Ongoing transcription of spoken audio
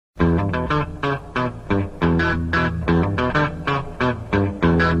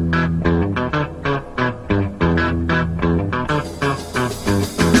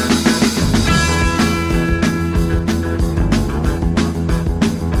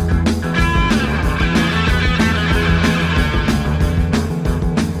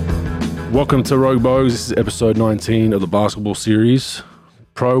Welcome to Rogue Bogues. This is episode 19 of the basketball series.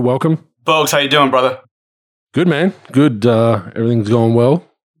 Pro, welcome. Bogues, how you doing, brother? Good, man. Good. Everything's going well.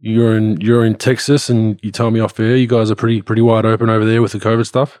 You're in Texas, and you told me off air you guys are pretty wide open over there with the COVID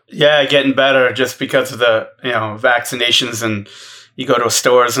stuff. Yeah, getting better just because of the vaccinations, and you go to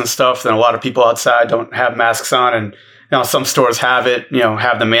stores and stuff. Then a lot of people outside don't have masks on, and some stores have it,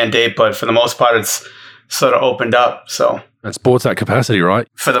 have the mandate, but for the most part, it's sort of opened up. So. And sports at capacity, right?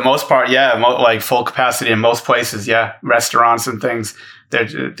 For the most part, yeah, like full capacity in most places. Yeah, restaurants and things.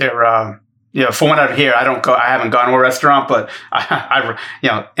 They're from what I hear, I haven't gone to a restaurant, but I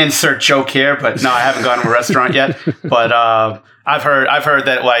insert joke here, but no, I haven't gone to a restaurant yet. But I've heard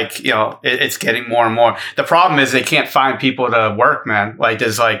that it's getting more and more. The problem is they can't find people to work, man. Like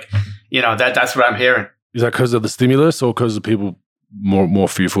there's that's what I'm hearing. Is that because of the stimulus or because of people more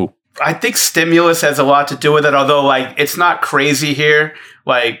fearful? I think stimulus has a lot to do with it, although it's not crazy here.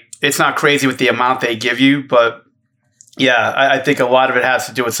 It's not crazy with the amount they give you, but yeah, I think a lot of it has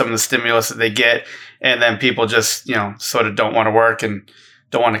to do with some of the stimulus that they get, and then people just sort of don't want to work and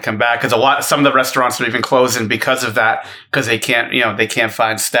don't want to come back because some of the restaurants are even closing because of that, because they can't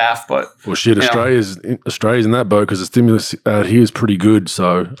find staff. But well, shit, Australia's in that boat because the stimulus out here is pretty good.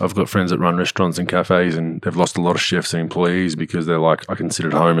 So I've got friends that run restaurants and cafes, and they've lost a lot of chefs and employees because they're like, I can sit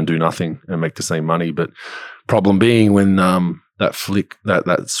at home and do nothing and make the same money. But problem being when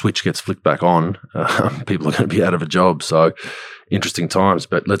that switch gets flicked back on, people are going to be out of a job. So interesting times.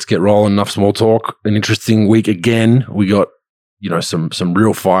 But let's get rolling. Enough small talk. An interesting week again. We got some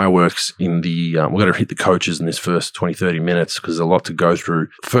real fireworks in the we're going to hit the coaches in this first 20-30 minutes because there's a lot to go through.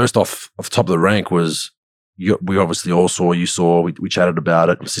 First off top of the rank was we obviously all saw, we chatted about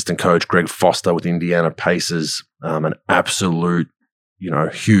it, assistant coach Greg Foster with Indiana Pacers, an absolute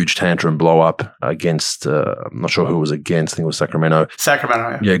huge tantrum blow up against, I'm not sure who it was against. I think it was Sacramento.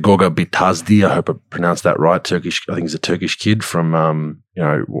 Sacramento, yeah. Yeah, Goga Bitazdi. I hope I pronounced that right. Turkish. I think he's a Turkish kid from,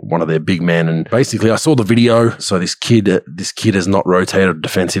 one of their big men. And basically I saw the video. So this kid has not rotated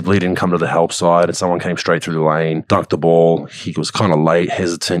defensively, didn't come to the help side, and someone came straight through the lane, dunked the ball. He was kind of late,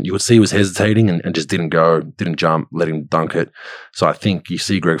 hesitant. You would see he was hesitating and just didn't jump, let him dunk it. So I think you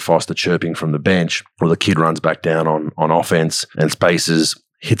see Greg Foster chirping from the bench, or the kid runs back down on offense and spaces,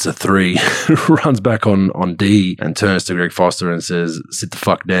 hits a three, runs back on D and turns to Greg Foster and says, "Sit the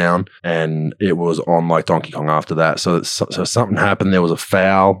fuck down." And it was on like Donkey Kong after that. So something happened. There was a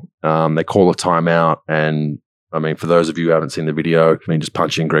foul. They call a timeout. And I mean, for those of you who haven't seen the video, just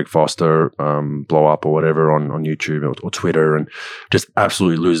punch in Greg Foster, blow up or whatever on YouTube or Twitter, and just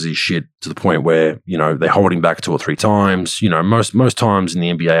absolutely loses his shit to the point where, they hold him back 2 or 3 times. Most times in the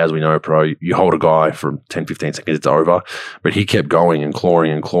NBA, as we know, Pro, you hold a guy for 10, 15 seconds, it's over. But he kept going and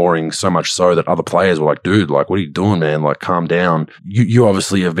clawing so much so that other players were like, dude, like, what are you doing, man? Like, calm down. You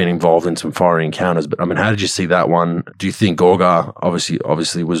obviously have been involved in some fiery encounters, but how did you see that one? Do you think Goga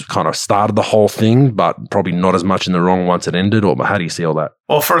obviously was kind of started the whole thing, but probably not as much in the wrong once it ended? Or how do you see all that?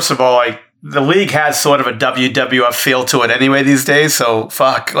 Well, first of all, the league has sort of a WWF feel to it anyway these days. So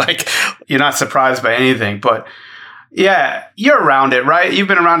fuck, you're not surprised by anything. But yeah, you're around it, right? You've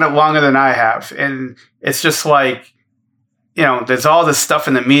been around it longer than I have. And it's just there's all this stuff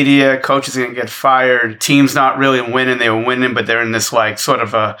in the media. Coaches are going to get fired. Teams not really winning. They were winning, but they're in this sort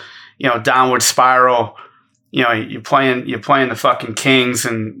of a, downward spiral. You're playing the fucking Kings,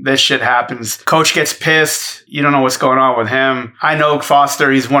 and this shit happens. Coach gets pissed. You don't know what's going on with him. I know Foster.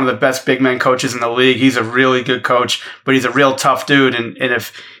 He's one of the best big man coaches in the league. He's a really good coach, but he's a real tough dude. And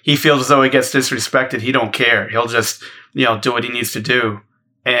if he feels as though he gets disrespected, he don't care. He'll just, do what he needs to do.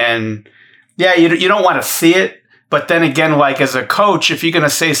 And yeah, you don't want to see it. But then again, as a coach, if you're going to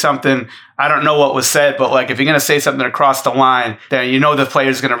say something, I don't know what was said, but if you're going to say something across the line, then the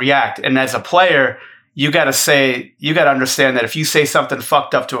player's going to react. And as a player, you got to understand that if you say something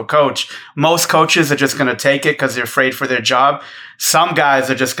fucked up to a coach, most coaches are just going to take it because they're afraid for their job. Some guys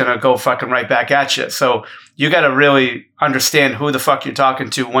are just going to go fucking right back at you. So you got to really understand who the fuck you're talking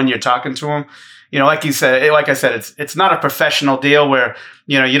to when you're talking to them. Like I said, it's not a professional deal where,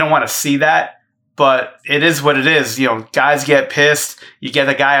 you don't want to see that. But it is what it is. Guys get pissed. You get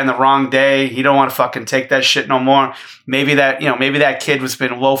the guy on the wrong day. You don't want to fucking take that shit no more. Maybe that kid was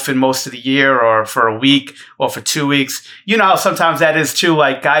been loafing most of the year or for a week or for 2 weeks. You know how sometimes that is too.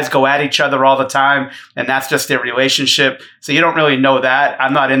 Guys go at each other all the time, and that's just their relationship. So you don't really know that.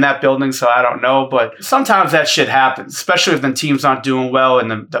 I'm not in that building, so I don't know. But sometimes that shit happens, especially if the team's not doing well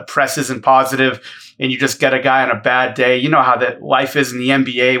and the press isn't positive. And you just get a guy on a bad day. You know how that life is in the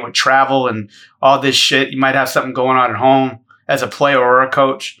NBA with travel and all this shit. You might have something going on at home as a player or a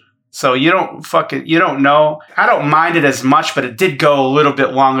coach. So you don't know. I don't mind it as much, but it did go a little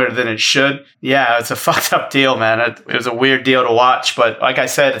bit longer than it should. Yeah, it's a fucked up deal, man. It was a weird deal to watch, but like I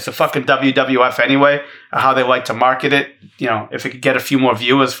said, it's a fucking WWF anyway, how they like to market it. If it could get a few more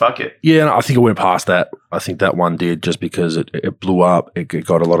viewers, fuck it. Yeah, and I think it went past that. I think that one did, just because it blew up. It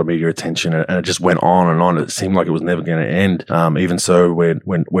got a lot of media attention, and it just went on and on. It seemed like it was never going to end. Even so, when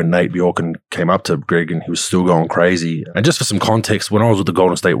Nate Bjorken came up to Greg, and he was still going crazy. And just for some context, when I was with the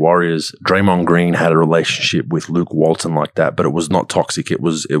Golden State Warriors, Draymond Green had a relationship with Luke Walton like that, but it was not toxic. It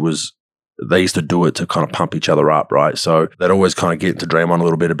was they used to do it to kind of pump each other up, right? So they'd always kind of get into Draymond a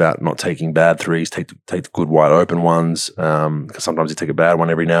little bit about not taking bad threes, take the good wide open ones, because sometimes you take a bad one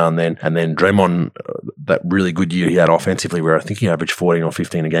every now and then. And then Draymond, that really good year he had offensively, where I think he averaged 14 or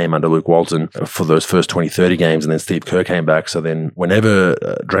 15 a game under Luke Walton for those first 20, 30 games, and then Steve Kerr came back. So then whenever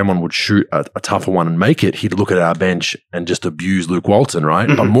Draymond would shoot a tougher one and make it, he'd look at our bench and just abuse Luke Walton, right?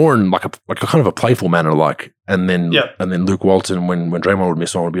 Mm-hmm. But more in like a kind of a playful manner, like. And then Luke Walton, when Draymond would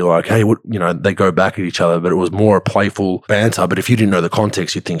miss one, would be like, hey, they go back at each other, but it was more a playful banter. But if you didn't know the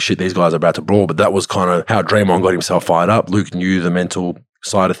context, you'd think, shit, these guys are about to brawl. But that was kind of how Draymond got himself fired up. Luke knew the mental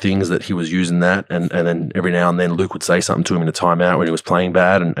side of things, that he was using that. And then every now and then Luke would say something to him in a timeout when he was playing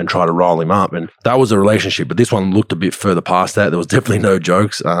bad and try to roll him up. And that was a relationship. But this one looked a bit further past that. There was definitely no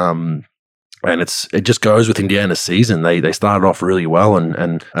jokes. And it just goes with Indiana's season. They started off really well,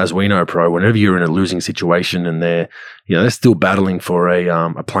 and as we know, Pro, whenever you're in a losing situation and they're still battling for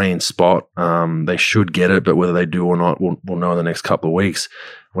a playing spot, they should get it, but whether they do or not, we'll know in the next couple of weeks.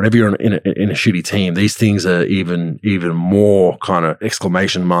 Whenever you're in a shitty team, these things are even more kind of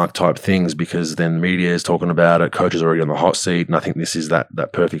exclamation mark type things, because then the media is talking about it, coaches are already on the hot seat, and I think this is that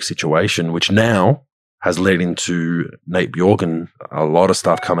perfect situation, which now has led into Nate Bjorken, a lot of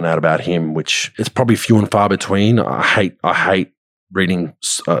stuff coming out about him, which it's probably few and far between. I hate reading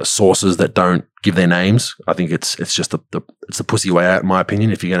sources that don't give their names. I think it's just it's the pussy way out, in my opinion.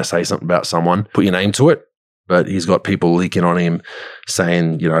 If you're going to say something about someone, put your name to it. But he's got people leaking on him,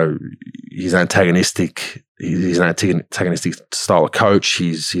 saying he's antagonistic. He's an antagonistic style of coach.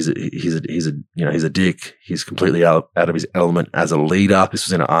 He's a dick. He's completely out of his element as a leader. This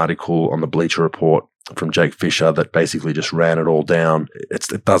was in an article on the Bleacher Report from Jake Fisher that basically just ran it all down.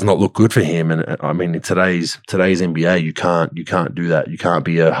 It does not look good for him. And I mean, in today's NBA, you can't do that. You can't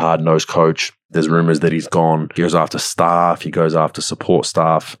be a hard-nosed coach. There's rumors that he goes after staff, he goes after support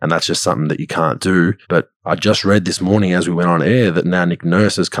staff, and that's just something that you can't do. But I just read this morning as we went on air that now Nick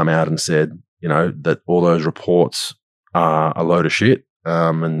Nurse has come out and said, that all those reports are a load of shit.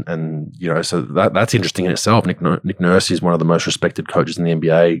 So that's interesting in itself. Nick Nurse is one of the most respected coaches in the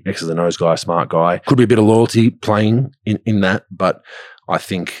NBA, X's and O's guy, smart guy. Could be a bit of loyalty playing in that, but I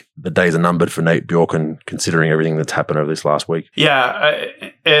think the days are numbered for Nate Bjorken, considering everything that's happened over this last week. Yeah,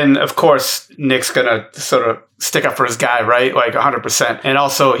 and of course, Nick's going to sort of stick up for his guy, right? Like 100%. And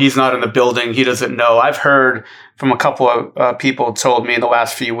also, he's not in the building. He doesn't know. I've heard from a couple of people told me in the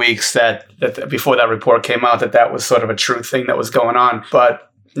last few weeks that before that report came out, that was sort of a true thing that was going on. But,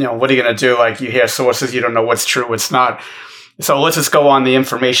 what are you going to do? Like, you hear sources, you don't know what's true, what's not. So let's just go on the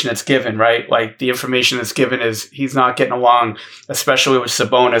information that's given, right? Like, the information that's given is he's not getting along, especially with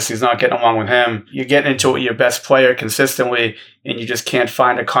Sabonis. He's not getting along with him. You're getting into it with your best player consistently, and you just can't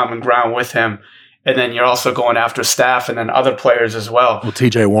find a common ground with him. And then you're also going after staff and then other players as well. Well,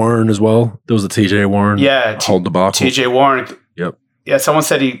 TJ Warren as well. There was a TJ Warren hold debacle. TJ Warren. Yep. Yeah, someone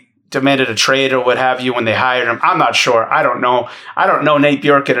said he demanded a trade or what have you when they hired him. I'm not sure. I don't know. I don't know Nate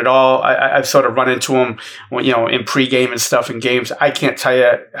Bjorken at all. I've sort of run into him, in pregame and stuff in games. I can't tell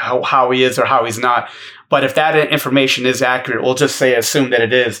you how he is or how he's not. But if that information is accurate, we'll just assume that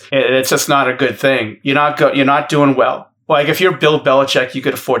it is. It's just not a good thing. You're not doing well. Like, if you're Bill Belichick, you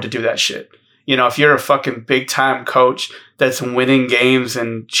could afford to do that shit. If you're a fucking big time coach that's winning games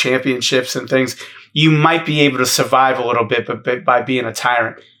and championships and things, you might be able to survive a little bit, but by being a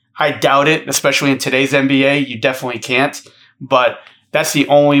tyrant. I doubt it, especially in today's NBA. You definitely can't. But that's the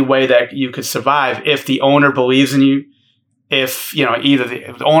only way that you could survive if the owner believes in you, if either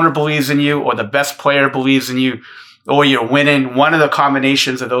the owner believes in you or the best player believes in you, or you're winning. One of the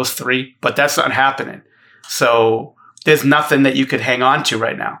combinations of those three, but that's not happening. So there's nothing that you could hang on to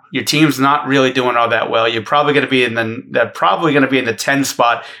right now. Your team's not really doing all that well. You're probably going to be in the 10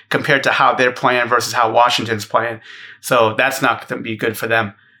 spot compared to how they're playing versus how Washington's playing. So that's not going to be good for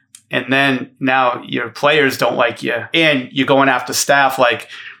them. And then now your players don't like you, and you're going after staff. Like,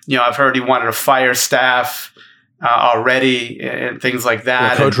 I've heard he wanted to fire staff. already and things like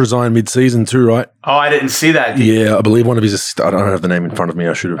that. Well, coach resigned mid-season too, right? Oh, I didn't see that. Yeah, I believe one of his. I don't have the name in front of me.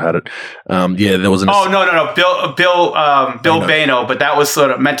 I should have had it. Yeah, there was an. Oh no, Bill Bayno, but that was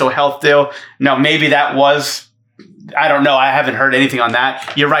sort of mental health deal. No, maybe that was. I don't know. I haven't heard anything on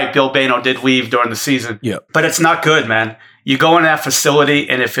that. You're right. Bill Bayno did leave during the season. Yeah, but it's not good, man. You go in that facility,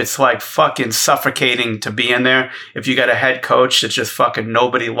 and if it's like fucking suffocating to be in there, if you got a head coach that just fucking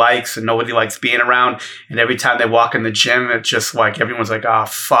nobody likes and nobody likes being around, and every time they walk in the gym, it's just like everyone's like, oh,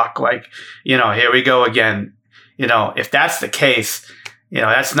 fuck, like, here we go again. If that's the case,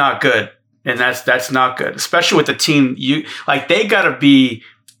 that's not good. And that's not good, especially with the team. They gotta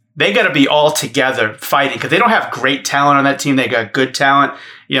be all together fighting because they don't have great talent on that team. They got good talent,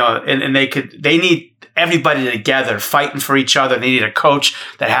 and they need everybody together fighting for each other. They need a coach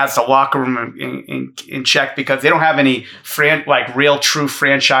that has the locker room in check because they don't have any real true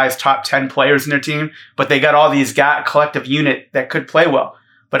franchise top 10 players in their team, but they got all these collective unit that could play well.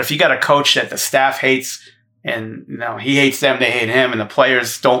 But if you got a coach that the staff hates and he hates them, they hate him, and the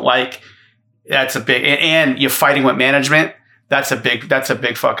players don't like, that's a big, and you're fighting with management. That's a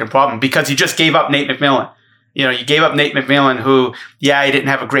big fucking problem because you just gave up Nate McMillan. You gave up Nate McMillan, who, he didn't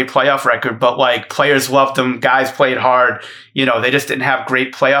have a great playoff record, but players loved him. Guys played hard. They just didn't have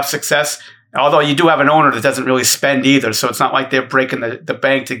great playoff success. Although you do have an owner that doesn't really spend either. So it's not like they're breaking the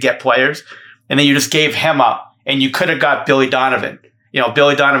bank to get players. And then you just gave him up and you could have got Billy Donovan.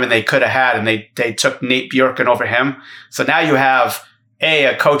 Billy Donovan they could have had, and they took Nate Bjorken over him. So now you have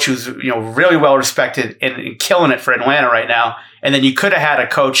a coach who's, really well respected and killing it for Atlanta right now. And then you could have had a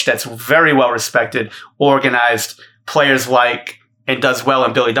coach that's very well respected, organized, players like, and does well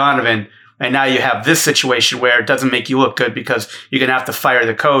in Billy Donovan. And now you have this situation where it doesn't make you look good because you're going to have to fire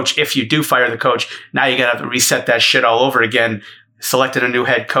the coach. If you do fire the coach, now you're going to have to reset that shit all over again. Selected a new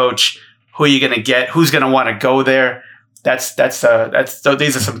head coach. Who are you going to get? Who's going to want to go there? These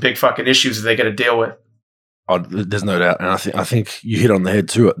are some big fucking issues that they got to deal with. Oh, there's no doubt, and I think you hit on the head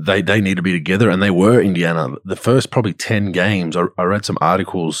too. They need to be together, and they were. Indiana. The first probably 10 games, I read some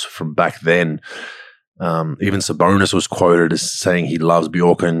articles from back then. Even Sabonis was quoted as saying he loves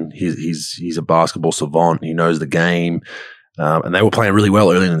Bjorken. He's a basketball savant. He knows the game, and they were playing really well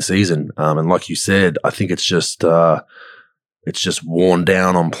early in the season. And like you said, I think it's just worn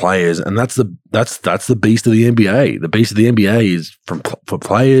down on players, and that's the beast of the NBA. The beast of the NBA is for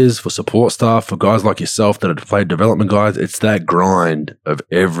players, for support staff, for guys like yourself that have played development guys. It's that grind of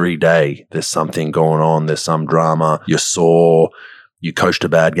every day. There's something going on. There's some drama. You're sore. You coached a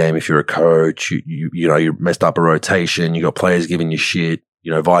bad game if you're a coach. You messed up a rotation. You got players giving you shit.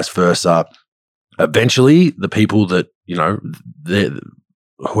 Vice versa. Eventually, the people that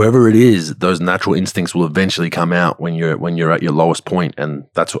whoever it is, those natural instincts will eventually come out when you're at your lowest point, and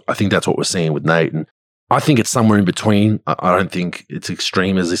I think that's what we're seeing with Nate. And I think it's somewhere in between. I don't think it's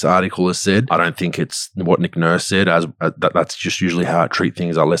extreme as this article has said. I don't think it's what Nick Nurse said. That's just usually how I treat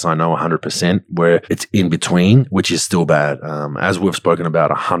things, unless I know 100%, where it's in between, which is still bad. As we've spoken about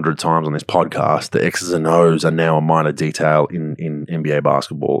 100 times on this podcast, the X's and O's are now a minor detail in NBA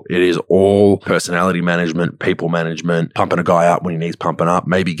basketball. It is all personality management, people management, pumping a guy up when he needs pumping up,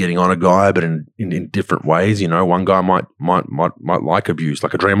 maybe getting on a guy, but in different ways. One guy might like abuse,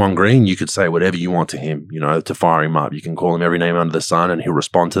 like a Draymond Green. You could say whatever you want to him, to fire him up. You can call him every name under the sun and he'll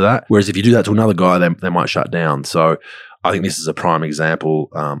respond to that. Whereas if you do that to another guy, they might shut down. So I think this is a prime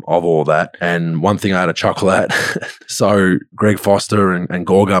example of all that. And one thing I had a chuckle at, so Greg Foster and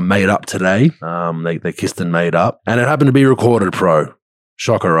Gorga made up today. They kissed and made up. And it happened to be recorded, Pro.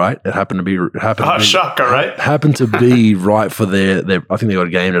 Shocker, right? It happened to be shocker, right? Happened to be right for their I think they got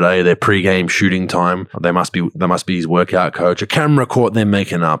a game today, their pre-game shooting time. They must be his workout coach. A camera caught them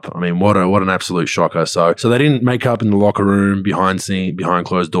making up. I mean, what an absolute shocker. So they didn't make up in the locker room, behind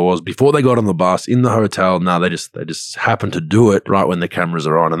closed doors, before they got on the bus, in the hotel. No, they just happened to do it right when the cameras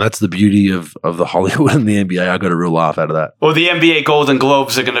are on. And that's the beauty of the Hollywood and the NBA. I got a real laugh out of that. Well, the NBA Golden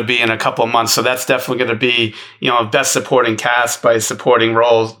Globes are going to be in a couple of months, so that's definitely going to be, best supporting cast by supporting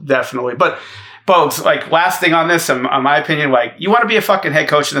roles, definitely. But folks, last thing on this, in my opinion, you want to be a fucking head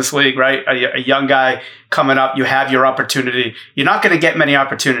coach in this league, right? A young guy coming up, you have your opportunity. You're not going to get many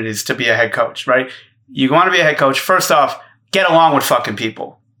opportunities to be a head coach, right? You want to be a head coach. First off, get along with fucking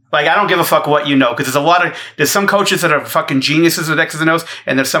people. I don't give a fuck what you know, because there's some coaches that are fucking geniuses with X's and O's,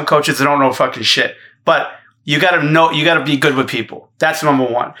 and there's some coaches that don't know fucking shit. But you gotta be good with people. That's number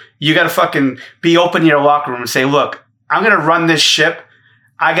one. You gotta fucking be open in your locker room and say, look, I'm gonna run this ship.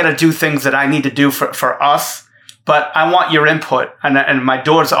 I got to do things that I need to do for us, but I want your input. And my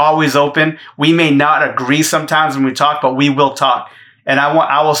door's always open. We may not agree sometimes when we talk, but we will talk. And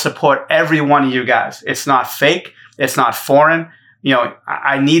I will support every one of you guys. It's not fake. It's not foreign. You know,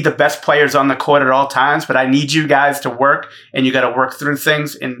 I need the best players on the court at all times, but I need you guys to work, and you got to work through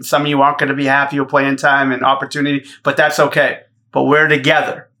things. And some of you aren't going to be happy with playing time and opportunity, but that's okay. But we're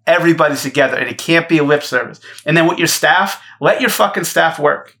together. Everybody's together, and it can't be a lip service. And then with your staff, let your fucking staff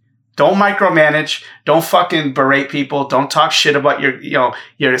work. Don't micromanage. Don't fucking berate people. Don't talk shit about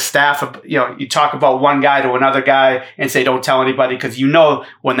your staff. You talk about one guy to another guy and say, don't tell anybody. Cause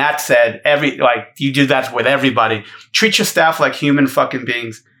when that's said, you do that with everybody. Treat your staff like human fucking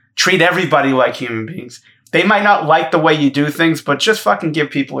beings. Treat everybody like human beings. They might not like the way you do things, but just fucking give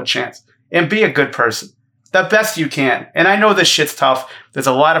people a chance and be a good person. The best you can. And I know this shit's tough. There's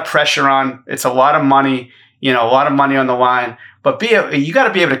a lot of pressure on. It's a lot of money, a lot of money on the line. But you got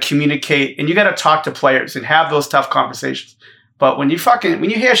to be able to communicate, and you got to talk to players and have those tough conversations. But when you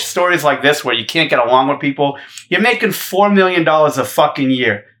hear stories like this where you can't get along with people, you're making $4 million a fucking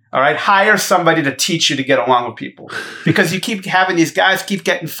year. All right, hire somebody to teach you to get along with people, because you keep having these guys keep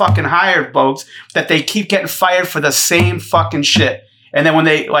getting fucking hired, folks, that they keep getting fired for the same fucking shit. And then when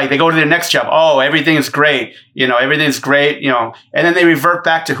they go to their next job, everything is great, everything's great, and then they revert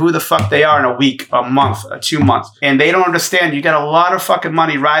back to who the fuck they are in a week, a month, 2 months. And they don't understand. You got a lot of fucking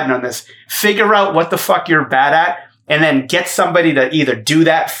money riding on this. Figure out what the fuck you're bad at, and then get somebody to either do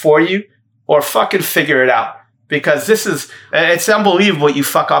that for you or fucking figure it out. Because it's unbelievable what you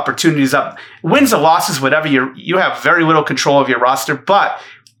fuck opportunities up. Wins or losses, whatever, you have very little control of your roster, but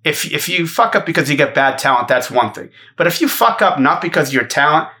if you fuck up because you get bad talent, that's one thing. But if you fuck up not because of your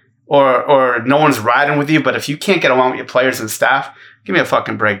talent or no one's riding with you, but if you can't get along with your players and staff, give me a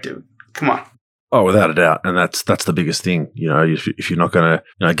fucking break, dude. Come on. Oh, without a doubt. And that's the biggest thing. If you're not going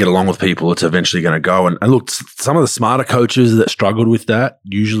to get along with people, it's eventually going to go. And look, some of the smarter coaches that struggled with that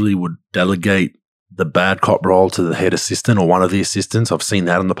usually would delegate the bad cop role to the head assistant or one of the assistants. I've seen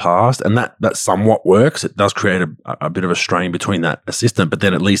that in the past, and that somewhat works. It does create a bit of a strain between that assistant, but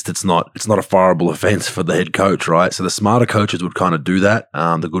then at least it's not a fireable offense for the head coach, right? So the smarter coaches would kind of do that,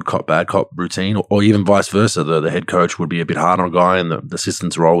 the good cop, bad cop routine, or even vice versa. The head coach would be a bit hard on a guy, and the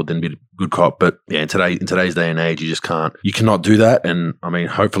assistant's role would then be good cop. But yeah, in today's day and age, you cannot do that. And I mean,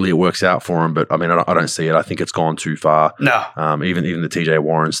 hopefully it works out for him, but I mean, I don't see it. I think it's gone too far. No. Even the TJ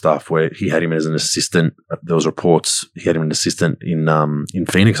Warren stuff where he had him as an assistant. There was reports he had him an assistant in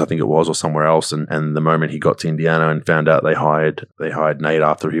Phoenix, I think it was, or somewhere else. And the moment he got to Indiana and found out they hired Nate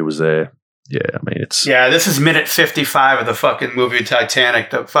after he was there. Yeah, I mean, this is minute 55 of the fucking movie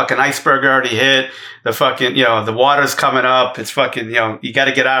Titanic. The fucking iceberg already hit. The fucking, the water's coming up. It's fucking, you got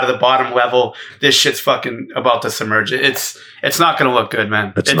to get out of the bottom level. This shit's fucking about to submerge. It's not going to look good,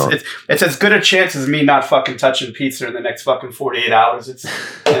 man. It's as good a chance as me not fucking touching pizza in the next fucking 48 hours. It's,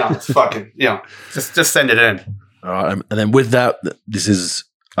 it's fucking, just send it in. All right. And then with that, this is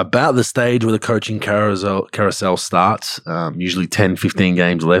about the stage where the coaching carousel starts. Usually 10, 15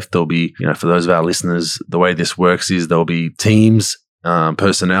 games left. There'll be, for those of our listeners, the way this works is there'll be teams,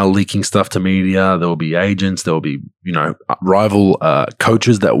 personnel leaking stuff to media. There will be agents. There will be, rival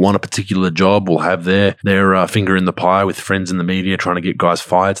coaches that want a particular job will have their finger in the pie with friends in the media trying to get guys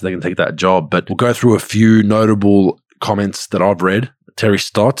fired so they can take that job. But we'll go through a few notable comments that I've read. Terry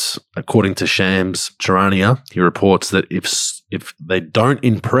Stotts, according to Shams Charania, he reports that if they don't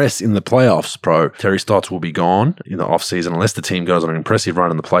impress in the playoffs, Terry Stotts will be gone in the offseason unless the team goes on an impressive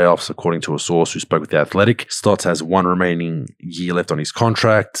run in the playoffs, according to a source who spoke with The Athletic. Stotts has one remaining year left on his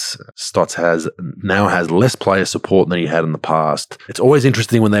contract. Stotts now has less player support than he had in the past. It's always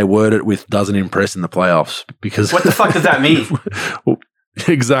interesting when they word it with doesn't impress in the playoffs, because what the fuck does that mean?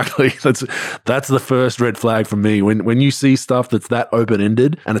 Exactly. That's the first red flag for me. When you see stuff that's that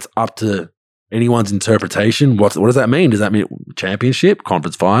open-ended and it's up to anyone's interpretation, what does that mean? Does that mean championship,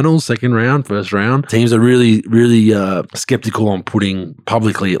 conference finals, second round, first round? Teams are really, really skeptical on putting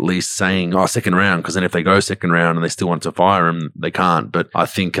publicly, at least, saying, second round, because then if they go second round and they still want to fire him, they can't. But I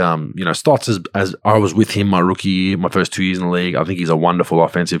think, Stotts, as I was with him my rookie year, my first 2 years in the league, I think he's a wonderful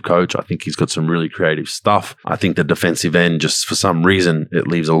offensive coach. I think he's got some really creative stuff. I think the defensive end, just for some reason, it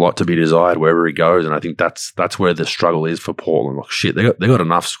leaves a lot to be desired wherever he goes. And I think that's where the struggle is for Portland. Like, shit, they got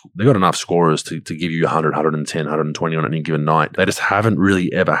enough scorers to give you 100, 110, 120 on any given night. They just haven't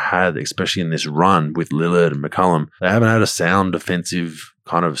really ever had, especially in this run with Lillard and McCollum, they haven't had a sound defensive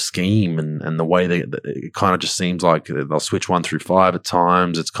kind of scheme, and the way it kind of just seems like they'll switch 1 through 5 at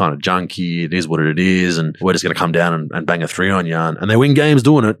times. It's kind of junky. It is what it is, and we're just going to come down and bang a 3 on you. And they win games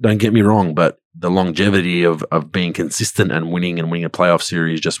doing it, don't get me wrong, but the longevity of being consistent and winning a playoff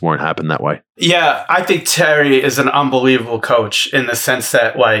series just won't happen that way. Yeah, I think Terry is an unbelievable coach in the sense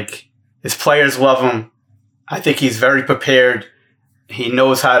that, his players love him. I think he's very prepared. He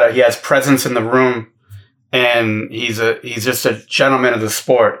knows he has presence in the room, and he's just a gentleman of the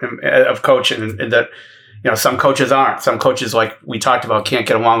sport of coaching, and that, some coaches aren't. Some coaches, like we talked about, can't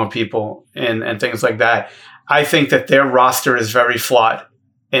get along with people and things like that. I think that their roster is very flawed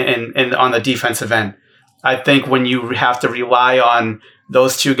and on the defensive end. I think when you have to rely on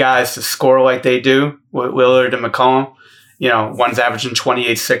those two guys to score like they do, Lillard and McCollum, one's averaging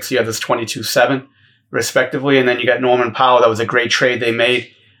 28.6, the other's 22.7, respectively. And then you got Norman Powell. That was a great trade they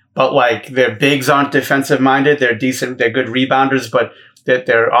made. But like, their bigs aren't defensive minded. They're decent. They're good rebounders, but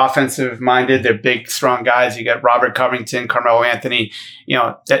they're offensive minded. They're big, strong guys. You got Robert Covington, Carmelo Anthony.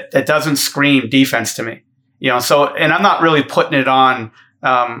 That doesn't scream defense to me. So, and I'm not really putting it on.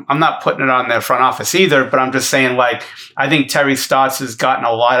 I'm not putting it on their front office either, but I'm just saying, like, I think Terry Stotts has gotten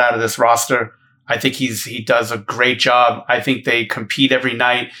a lot out of this roster. I think he does a great job. I think they compete every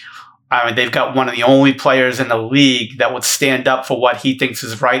night. I mean, they've got one of the only players in the league that would stand up for what he thinks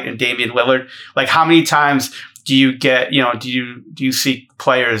is right in Damian Lillard. Like, how many times do you get, do you see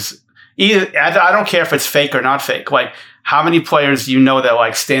players, I don't care if it's fake or not fake. Like, how many players do you know that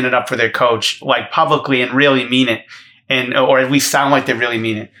like standing up for their coach, like publicly, and really mean it? Or at least sound like they really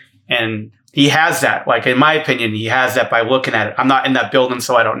mean it. And he has that. Like, in my opinion, he has that by looking at it. I'm not in that building,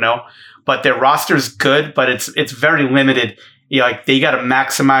 so I don't know. But their roster is good, but it's very limited. Like, they got to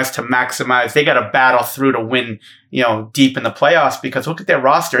maximize. They got to battle through to win, deep in the playoffs, because look at their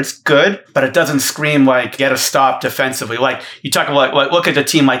roster. It's good, but it doesn't scream like get a stop defensively. Like, you talk about, like, look at a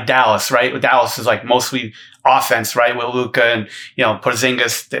team like Dallas, right? Dallas is like mostly offense, right? With Luka and,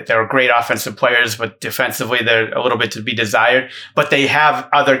 Porzingis, they're great offensive players, but defensively, they're a little bit to be desired. But they have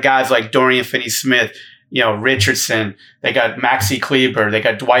other guys like Dorian Finney-Smith, Richardson. They got Maxi Kleber. They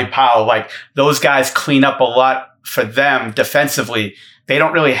got Dwight Powell. Like, those guys clean up a lot for them defensively. They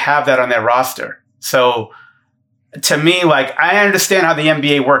don't really have that on their roster. So to me, like, I understand how the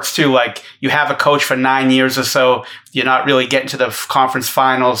NBA works too. Like, you have a coach for 9 years or so. You're not really getting to the conference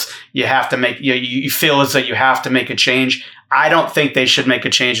finals. You have to make, you feel as though you have to make a change. I don't think they should make a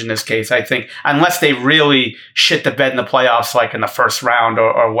change in this case. I think unless they really shit the bed in the playoffs, like in the first round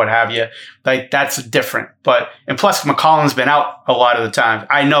or what have you, like, that's different. And plus McCollum's been out a lot of the time.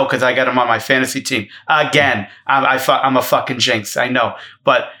 I know, because I got him on my fantasy team. Again, I'm a fucking jinx. I know.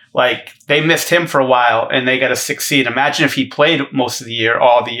 But like, they missed him for a while and they got a 6 seed. Imagine if he played most of the year,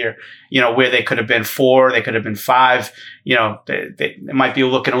 all the year, where they could have been 4, they could have been 5, they might be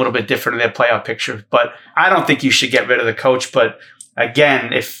looking a little bit different in their playoff picture. But I don't think you should get rid of the coach. But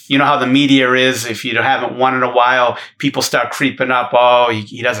again, if you know how the media is, if you haven't won in a while, people start creeping up. Oh,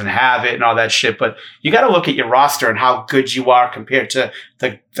 he doesn't have it and all that shit. But you got to look at your roster and how good you are compared to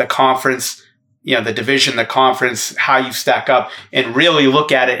the conference, the division, the conference, how you stack up, and really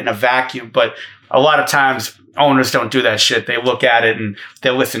look at it in a vacuum. But a lot of times owners don't do that shit. They look at it and they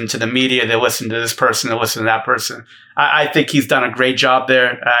listen to the media. They listen to this person. They listen to that person. I think he's done a great job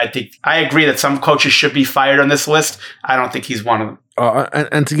there. I agree that some coaches should be fired on this list. I don't think he's one of them.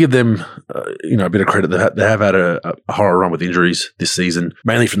 And to give them, a bit of credit, they have had a horror run with injuries this season,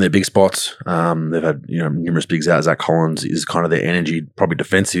 mainly from their big spots. They've had numerous bigs out. Zach Collins is kind of their energy, probably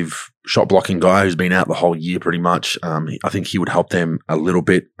defensive shot blocking guy who's been out the whole year pretty much. I think he would help them a little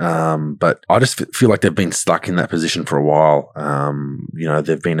bit, but I just feel like they've been stuck in that position for a while.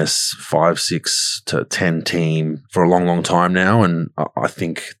 They've been a 5, 6 to 10 team for a long time now, and I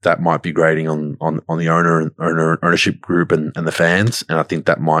think that might be grating on the ownership group and the fans. And I think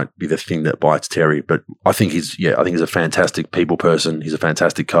that might be the thing that bites Terry. But I think he's a fantastic people person. He's a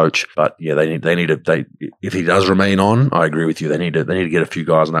fantastic coach. But yeah, if he does remain on, I agree with you. They need to get a few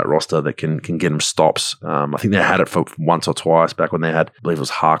guys on that roster that can get him stops. I think they had it for once or twice back when they had, I believe it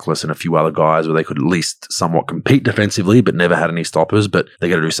was Harkless and a few other guys where they could at least somewhat compete defensively, but never had any stoppers. But they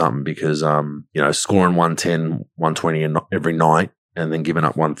got to do something because scoring 110, 120 every night, and then giving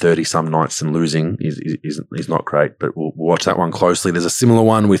up 130 some nights and losing is not great. But we'll watch that one closely. There's a similar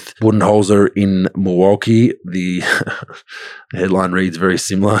one with Budenholzer in Milwaukee. The headline reads very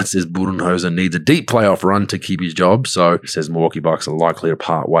similar. It says Budenholzer needs a deep playoff run to keep his job. So it says Milwaukee Bucks are likely to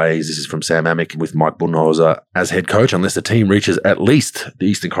part ways. This is from Sam Amick with Mike Budenholzer as head coach unless the team reaches at least the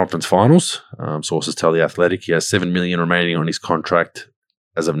Eastern Conference Finals. Sources tell The Athletic he has $7 million remaining on his contract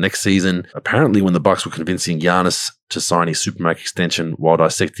as of next season. Apparently, when the Bucks were convincing Giannis to sign his Supermax extension while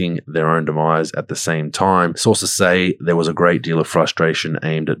dissecting their own demise at the same time, sources say there was a great deal of frustration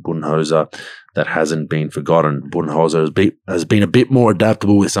aimed at Budenholzer that hasn't been forgotten. Budenholzer has been a bit more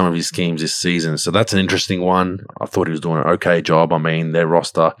adaptable with some of his schemes this season, so that's an interesting one. I thought he was doing an okay job. I mean, their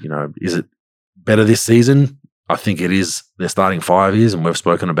roster, is it better this season? I think it is their starting five is, and we've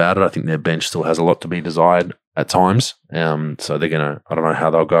spoken about it. I think their bench still has a lot to be desired at times. So they're going to, I don't know how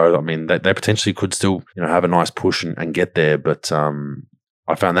they'll go. I mean, they potentially could still, have a nice push and get there. But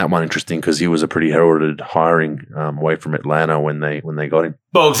I found that one interesting because he was a pretty heralded hiring away from Atlanta when they got him.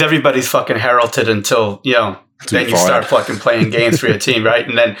 Bogues, everybody's fucking heralded until, then you start fucking playing games for your team, right?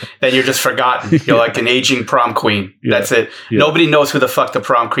 And then you're just forgotten. You're like an aging prom queen. Yeah. That's it. Yeah. Nobody knows who the fuck the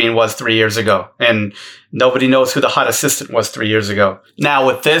prom queen was 3 years ago. And nobody knows who the hot assistant was 3 years ago. Now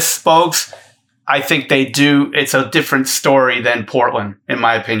with this, Bogues, I think it's a different story than Portland, in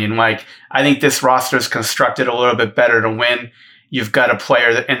my opinion. Like, I think this roster is constructed a little bit better to win. You've got a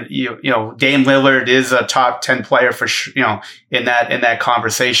player that, and Dame Lillard is a top 10 player for in that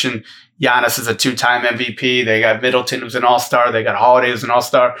conversation. Giannis is a 2-time MVP. They got Middleton, who's an all-star. They got Holiday, who's an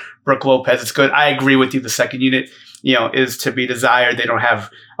all-star. Brooke Lopez is good. I agree with you. The second unit, is to be desired. They don't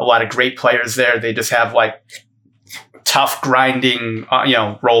have a lot of great players there. They just have like tough grinding,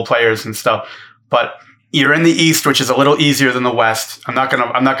 role players and stuff. But you're in the East, which is a little easier than the West. I'm not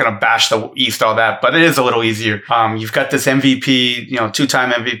gonna bash the East all that, but it is a little easier. You've got this MVP,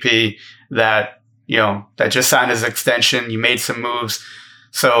 2-time MVP that just signed his extension. You made some moves,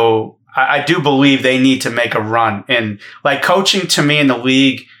 so I do believe they need to make a run. And like, coaching to me in the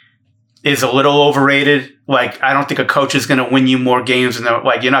league is a little overrated. Like, I don't think a coach is going to win you more games, and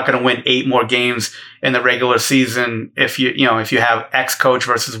you're not going to win 8 more games in the regular season if you have X coach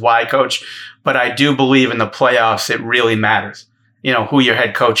versus Y coach. But I do believe in the playoffs, it really matters. Who your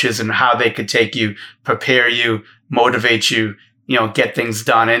head coach is and how they could take you, prepare you, motivate you, get things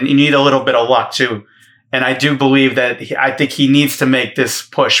done. And you need a little bit of luck too. And I do believe that I think he needs to make this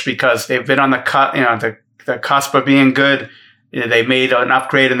push because they've been on the cusp of being good. They made an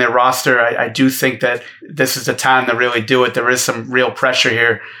upgrade in their roster. I do think that this is the time to really do it. There is some real pressure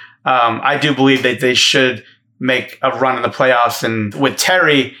here. I do believe that they should make a run in the playoffs. And with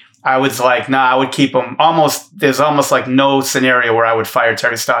Terry, I was like, nah, I would keep him. There's almost like no scenario where I would fire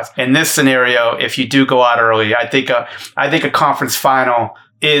Terry Stotts. In this scenario, if you do go out early, I think a conference final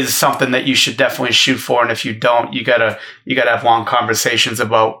is something that you should definitely shoot for. And if you don't, you gotta have long conversations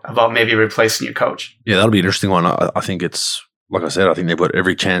about maybe replacing your coach. Yeah, that'll be an interesting one. I think it's, like I said, I think they've got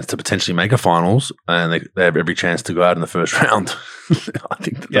every chance to potentially make a finals, and they have every chance to go out in the first round. I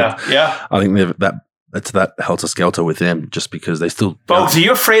think I think that's that helter-skelter with them, just because they still. Bogues, are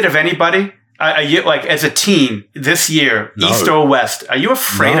you afraid of anybody? Are you, like, as a team this year, no. East or West? Are you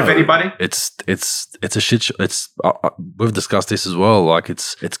afraid of anybody? It's a shit show. We've discussed this as well. Like,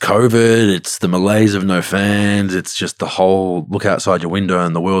 it's COVID. It's the malaise of no fans. It's just the whole look outside your window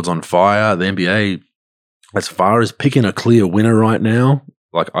and the world's on fire. The NBA, as far as picking a clear winner right now,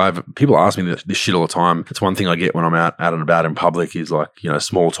 like, people ask me this shit all the time. It's one thing I get when I'm out and about in public is, like,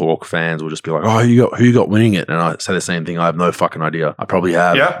 small talk fans will just be like, oh, who you got winning it? And I say the same thing. I have no fucking idea. I probably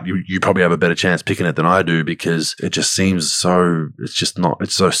have. Yeah. You probably have a better chance picking it than I do, because it just seems so, it's just not,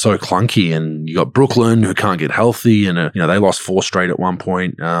 it's so clunky. And you got Brooklyn, who can't get healthy. And, they lost 4 straight at one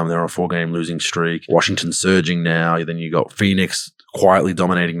point. They're on a 4-game losing streak. Washington surging now. Then you got Phoenix quietly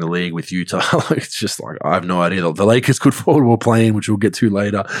dominating the league with Utah. It's just like, I have no idea. The Lakers could fall to a plane, which we'll get to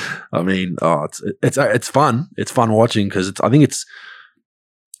later. I mean, it's fun. It's fun watching, because I think it's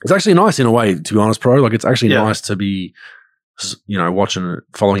actually nice in a way, to be honest, Pro. Like, it's actually nice to be,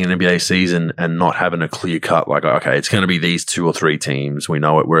 following an NBA season and not having a clear cut, like, okay, it's going to be these 2 or 3 teams. We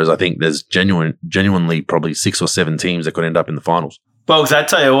know it. Whereas I think there's genuinely probably 6 or 7 teams that could end up in the finals. Bogues, I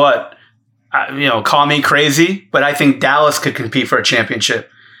tell you what, call me crazy, but I think Dallas could compete for a championship.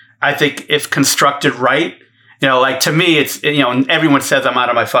 I think if constructed right, like, to me, it's, everyone says I'm out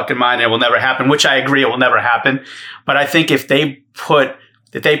of my fucking mind and it will never happen, which I agree, it will never happen. But I think if they put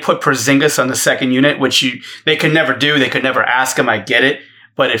Porzingis on the second unit, which they could never do, they could never ask him, I get it.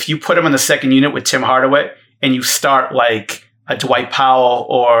 But if you put him on the second unit with Tim Hardaway and you start like a Dwight Powell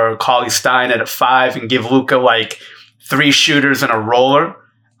or Cauley-Stein at a 5 and give Luka like 3 shooters and a roller,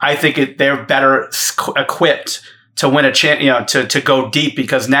 I think they're better equipped to win a to go deep,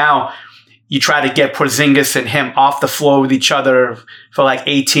 because now you try to get Porzingis and him off the floor with each other for like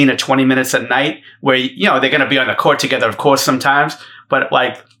 18 or 20 minutes a night, where, they're going to be on the court together, of course, sometimes, but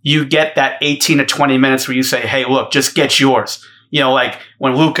like, you get that 18 to 20 minutes where you say, hey, look, just get yours. Like,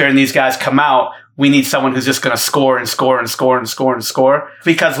 when Luka and these guys come out, we need someone who's just going to score and score and score and score and score.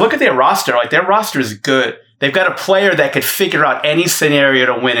 Because look at their roster. Like, their roster is good. They've got a player that could figure out any scenario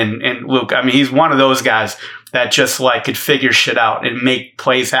to win in Luke. I mean, he's one of those guys that just like could figure shit out and make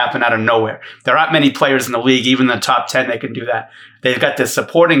plays happen out of nowhere. There aren't many players in the league, even in the top 10, that can do that. They've got this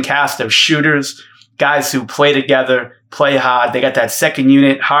supporting cast of shooters, guys who play together, play hard. They got that second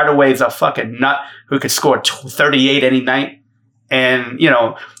unit. Hardaway's a fucking nut who could score 38 any night. And,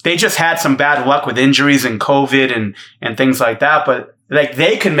 they just had some bad luck with injuries and COVID and things like that. But like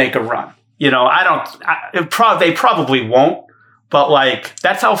they can make a run. They probably won't. But like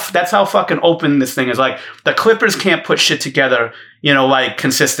that's how fucking open this thing is. Like the Clippers can't put shit together, like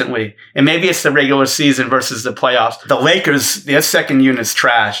consistently. And maybe it's the regular season versus the playoffs. The Lakers, their second unit's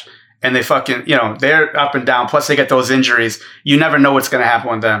trash. And they fucking, they're up and down. Plus they get those injuries. You never know what's going to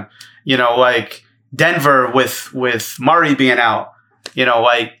happen with them. Like Denver with Murray being out.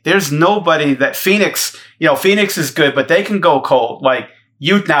 There's nobody that Phoenix is good, but they can go cold. Like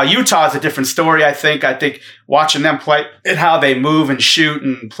Utah is a different story. I think watching them play and how they move and shoot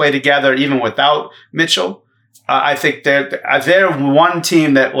and play together, even without Mitchell, I think they're one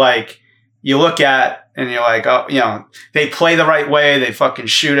team that like you look at and you're like, oh, they play the right way. They fucking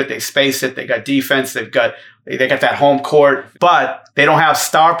shoot it. They space it. They got defense. They got that home court, but they don't have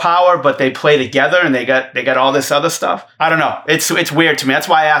star power, but they play together and they got all this other stuff. I don't know. It's weird to me. That's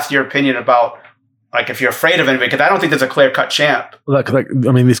why I asked your opinion about like if you're afraid of anybody, because I don't think there's a clear-cut champ.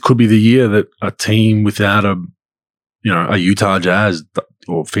 This could be the year that a team without a Utah Jazz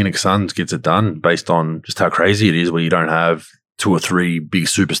or Phoenix Suns gets it done based on just how crazy it is, where you don't have 2 or 3 big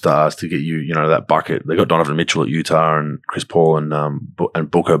superstars to get you, that bucket. They got Donovan Mitchell at Utah and Chris Paul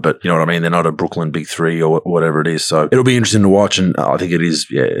and Booker, but you know what I mean? They're not a Brooklyn big 3 or whatever it is. So it'll be interesting to watch. And I think it is,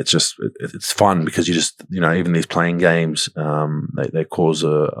 it's fun because you just, even these playing games, they cause a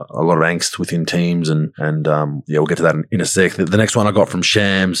lot of angst within teams. And we'll get to that in a sec. The next one I got from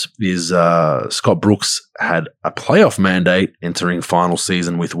Shams is Scott Brooks had a playoff mandate entering final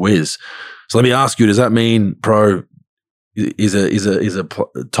season with Wiz. So let me ask you, does that mean, Pro, is a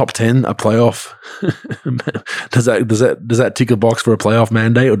top 10 a playoff? does that tick a box for a playoff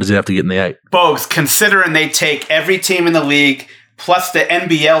mandate, or does it have to get in the 8? Both, considering they take every team in the league plus the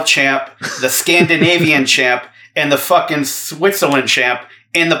NBL champ, the Scandinavian champ, and the fucking Switzerland champ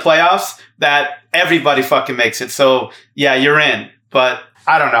in the playoffs, that everybody fucking makes it. So yeah, you're in. But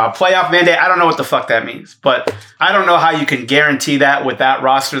I don't know. A playoff mandate, I don't know what the fuck that means. But I don't know how you can guarantee that with that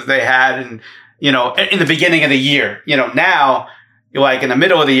roster that they had and in the beginning of the year. Now, like in the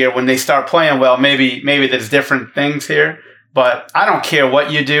middle of the year when they start playing well, maybe there's different things here. But I don't care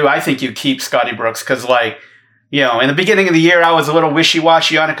what you do. I think you keep Scotty Brooks because, in the beginning of the year, I was a little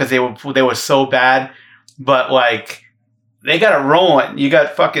wishy-washy on it because they were so bad. But, they got it rolling. You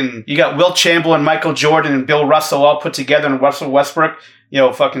got Wilt Chamberlain, Michael Jordan, and Bill Russell all put together, and Russell Westbrook,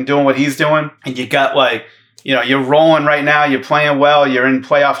 fucking doing what he's doing. And you got, you're rolling right now. You're playing well. You're in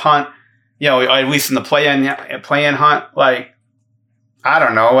playoff hunt. At least in the play-in hunt, I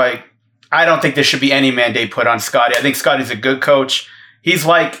don't know. I don't think there should be any mandate put on Scotty. I think Scotty's a good coach. He's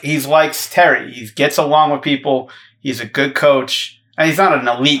like Terry. He gets along with people. He's a good coach. And he's not an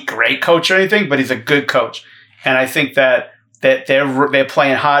elite great coach or anything, but he's a good coach. And I think that they're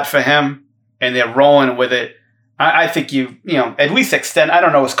playing hard for him and they're rolling with it. I think you at least extend. I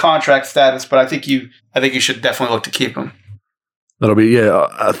don't know his contract status, but I think you should definitely look to keep him. That'll be,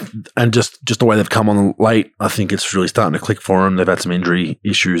 and just the way they've come on late, I think it's really starting to click for them. They've had some injury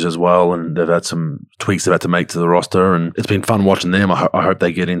issues as well, and they've had some tweaks they've had to make to the roster, and it's been fun watching them. I hope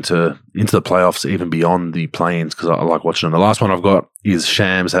they get into the playoffs, even beyond the play-ins, because I like watching them. The last one I've got is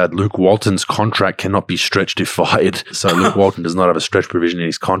Shams had Luke Walton's contract cannot be stretched if fired. So Luke Walton does not have a stretch provision in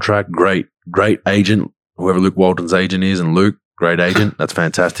his contract. Great agent, whoever Luke Walton's agent is, and Luke, great agent. That's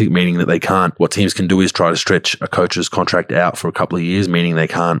fantastic, meaning that they can't. What teams can do is try to stretch a coach's contract out for a couple of years, meaning they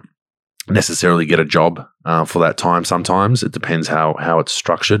can't necessarily get a job for that time. Sometimes it depends how it's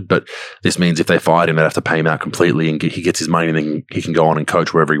structured, but this means if they fired him, they'd have to pay him out completely, and he gets his money, and then he can go on and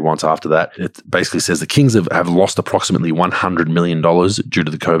coach wherever he wants after that. It basically says the Kings have lost approximately $100 million due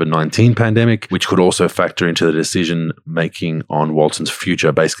to the COVID-19 pandemic, which could also factor into the decision making on Walton's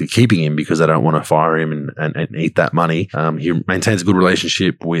future, basically keeping him because they don't want to fire him and eat that money. He maintains a good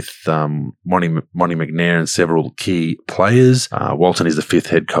relationship with Monty McNair and several key players. Walton is the 5th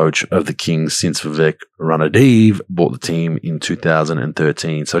head coach of the Kings since Vivek Ranadive bought the team in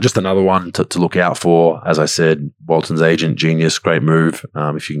 2013. So just another one to look out for. As I said, Walton's agent, genius, great move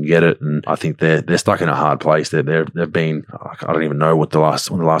if you can get it. And I think they're stuck in a hard place. They've been, I don't even know when the last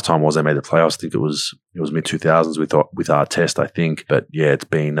time was they made the playoffs. I think it was mid 2000s with Artest, I think. But yeah, it's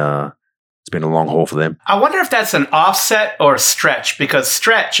been a long haul for them. I wonder if that's an offset or a stretch, because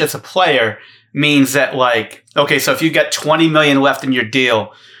stretch as a player means that okay, so if you got $20 million left in your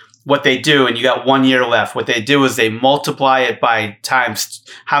deal, what they do, and you got 1 year left, what they do is they multiply it by times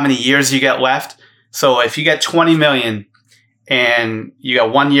how many years you get left. So if you get $20 million and you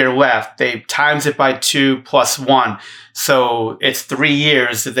got 1 year left, they times it by 2 plus 1. So it's 3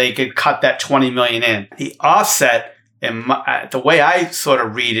 years that they could cut that $20 million in. The offset, and the way I sort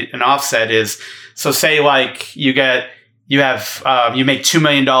of read it, an offset is, so say like you make $2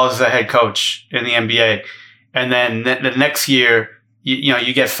 million as a head coach in the NBA, and then the next year,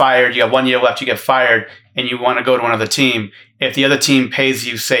 you get fired, you got 1 year left, you get fired, and you want to go to another team. If the other team pays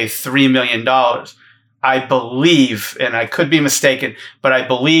you, say, $3 million, I believe, and I could be mistaken, but I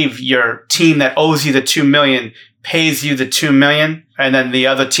believe your team that owes you the $2 million pays you the $2 million, and then the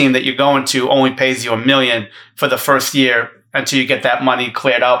other team that you're going to only pays you $1 million for the first year until you get that money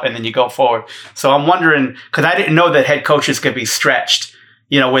cleared out, and then you go forward. So I'm wondering, because I didn't know that head coaches could be stretched,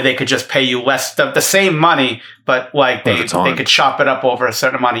 where they could just pay you less, the same money, but like they could chop it up over a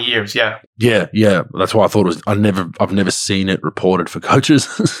certain amount of years. Yeah. Yeah. That's why I thought it was. I've never seen it reported for coaches.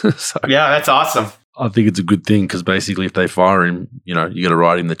 So yeah, that's awesome. I think it's a good thing because basically if they fire him, you got to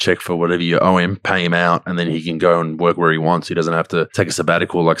write him the check for whatever you owe him, pay him out, and then he can go and work where he wants. He doesn't have to take a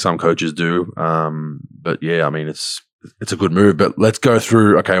sabbatical like some coaches do. But yeah, I mean, it's a good move. But let's go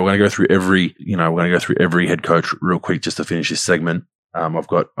through. Okay, we're going to go through every head coach real quick just to finish this segment. I've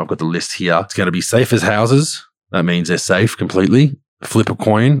got the list here. It's going to be safe as houses. That means they're safe completely. Flip a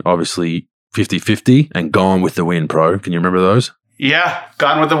coin, obviously 50-50, and Gone with the Wind, Pro. Can you remember those? Yeah,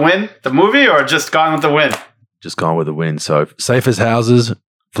 Gone with the Wind, the movie, or just Gone with the Wind? Just Gone with the Wind. So safe as houses,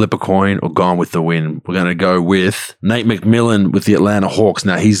 flip a coin, or Gone with the Wind. We're going to go with Nate McMillan with the Atlanta Hawks.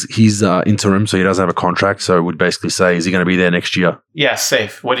 Now he's interim, so he doesn't have a contract. So we'd basically say, is he going to be there next year? Yeah,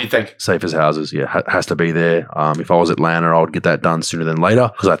 safe. What do you think? Safe as houses. Yeah, has to be there. If I was Atlanta, I would get that done sooner than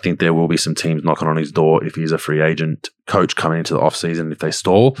later because I think there will be some teams knocking on his door if he's a free agent coach coming into the offseason if they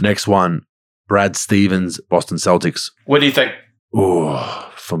stall. Next one, Brad Stevens, Boston Celtics. What do you think?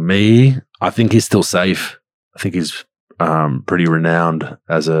 Oh, for me, I think he's still safe. I think he's pretty renowned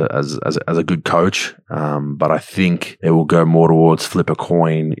as a good coach, but I think it will go more towards flip a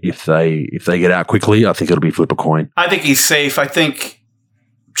coin if they get out quickly. I think it'll be flip a coin. I think he's safe. I think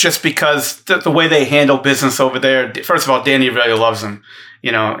just because the way they handle business over there. First of all, Danny really loves him.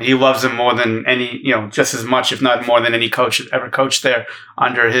 He loves him more than any. Just as much, if not more, than any coach that ever coached there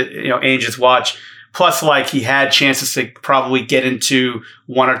under his Ainge's watch. Plus, like he had chances to probably get into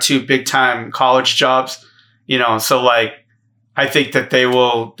 1 or 2 big time college jobs. So like, I think that they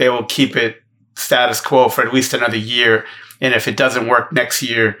will keep it status quo for at least another year. And if it doesn't work next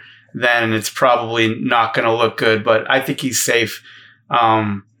year, then it's probably not going to look good. But I think he's safe.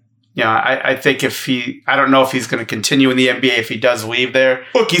 I think I don't know if he's going to continue in the NBA if he does leave there.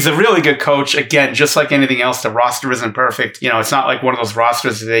 Look, he's a really good coach. Again, just like anything else, the roster isn't perfect. It's not like one of those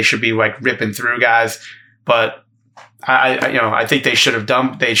rosters that they should be like ripping through guys. But I think they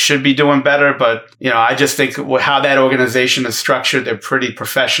should be doing better. But, I just think how that organization is structured, they're pretty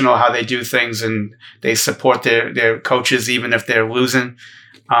professional, how they do things, and they support their coaches even if they're losing.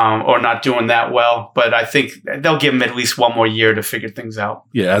 Or not doing that well, but I think they'll give him at least 1 more year to figure things out.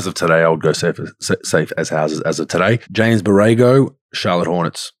 Yeah, as of today, I would go safe as houses. As of today, James Borrego, Charlotte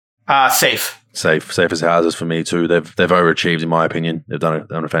Hornets. Safe as houses for me too. They've overachieved in my opinion. They've done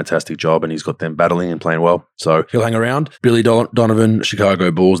a fantastic job, and he's got them battling and playing well. So he'll hang around. Billy Donovan,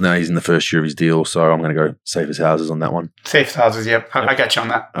 Chicago Bulls. Now he's in the first year of his deal, so I'm going to go safe as houses on that one. Safe as houses. Yep. I got you on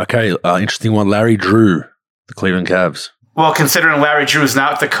that. Okay, interesting one. Larry Drew, the Cleveland Cavs. Well, considering Larry Drew is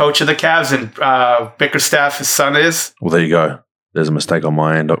now the coach of the Cavs and Bickerstaff, his son is. Well, there you go. There's a mistake on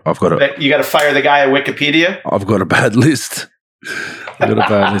my end. You got to fire the guy at Wikipedia. I've got a bad list. I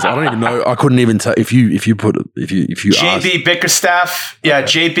don't even know. I couldn't even tell if you JB Bickerstaff. Yeah,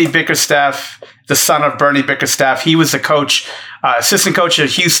 JB Bickerstaff, the son of Bernie Bickerstaff. He was the coach, assistant coach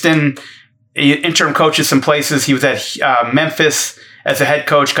at Houston, interim coach at some places. He was at Memphis as a head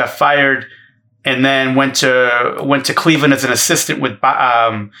coach, got fired. And then went to Cleveland as an assistant with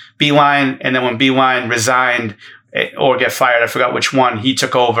Beeline. And then when Beeline resigned or get fired, I forgot which one, he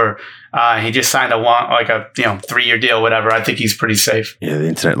took over. He just signed a 3-year deal, whatever. I think he's pretty safe. Yeah, the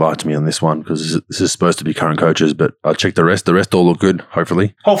internet lied to me on this one because this is supposed to be current coaches, but I checked the rest. The rest all look good,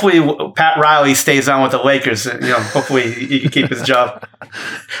 hopefully. Hopefully Pat Riley stays on with the Lakers. Hopefully he can keep his job.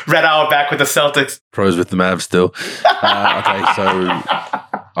 Red Auerbach with the Celtics. Pros with the Mavs still. Okay, so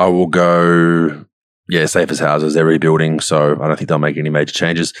I will go, safe as houses. They're rebuilding, so I don't think they'll make any major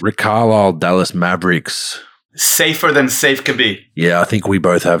changes. Rick Carlisle, Dallas Mavericks. Safer than safe can be. Yeah, I think we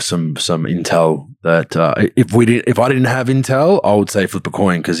both have some intel that if I didn't have intel, I would say flip a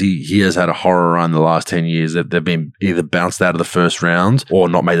coin, because he has had a horror run the last 10 years. They've been either bounced out of the first round or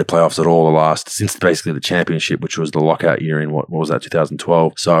not made the playoffs at all since basically the championship, which was the lockout year in what was that,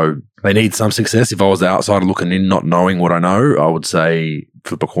 2012. So they need some success. If I was the outsider looking in, not knowing what I know, I would say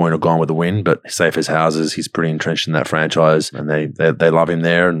flip a coin or go on with the win. But safe as houses, he's pretty entrenched in that franchise, and they love him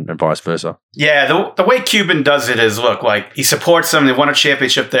there, and vice versa. Yeah, the way Cuban does it is, look, like, he supports them. They won a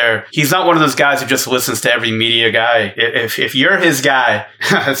championship there. He's not one of those guys who just listens to every media guy. If you're his guy,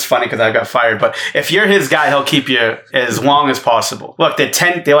 it's funny because I got fired, but if you're his guy, he'll keep you as long as possible. Look,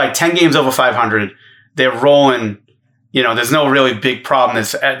 they're like 10 games over 500. They're rolling. There's no really big problem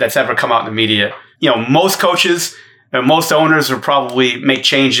that's ever come out in the media. Most coaches and most owners will probably make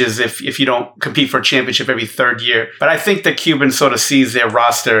changes if you don't compete for a championship every third year. But I think the Cuban sort of sees their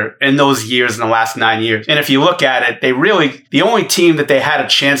roster in those years, in the last 9 years. And if you look at it, the only team that they had a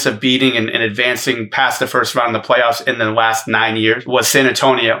chance of beating and advancing past the first round of the playoffs in the last 9 years was San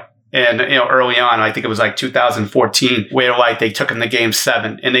Antonio. And, early on, I think it was like 2014, where like they took him to game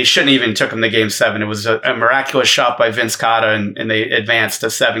 7, and they shouldn't even took him to game 7. It was a miraculous shot by Vince Carter, and they advanced to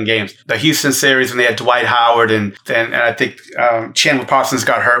 7 games. The Houston series, when they had Dwight Howard, and I think Chandler Parsons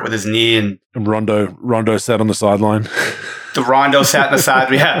got hurt with his knee, and Rondo sat on the sideline. The Rondo sat on the side.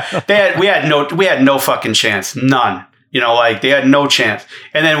 We had no fucking chance. None. They had no chance.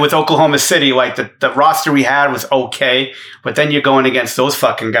 And then with Oklahoma City, like the roster we had was okay, but then you're going against those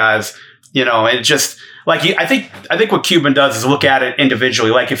fucking guys, and it just like, I think what Cuban does is look at it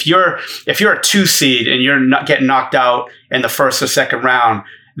individually. Like if you're a 2 seed and you're not getting knocked out in the first or second round,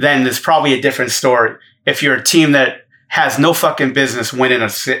 then there's probably a different story. If you're a team that has no fucking business winning a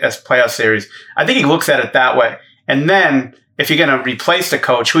playoff series, I think he looks at it that way. And then if you're going to replace the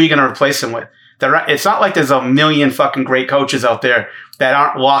coach, who are you going to replace him with? It's not like there's a million fucking great coaches out there that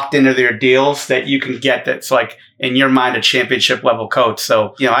aren't locked into their deals that you can get that's like, in your mind, a championship level coach.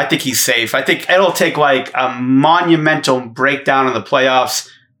 So, I think he's safe. I think it'll take like a monumental breakdown in the playoffs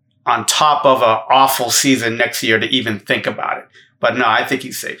on top of an awful season next year to even think about it. But no, I think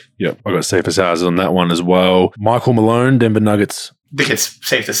he's safe. Yeah, I got safe as houses on that one as well. Michael Malone, Denver Nuggets. I think it's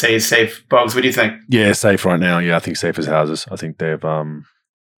safe to say he's safe. Bugs, what do you think? Yeah, safe right now. Yeah, I think safe as houses. I think they've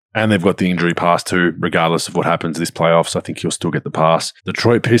got the injury pass too, regardless of what happens this playoffs. I think he'll still get the pass.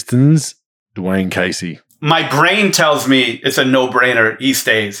 Detroit Pistons, Dwayne Casey. My brain tells me it's a no-brainer. He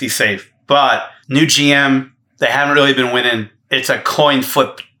stays. He's safe. But new GM, they haven't really been winning. It's a coin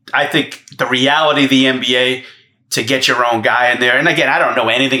flip. I think the reality of the NBA, to get your own guy in there. And again, I don't know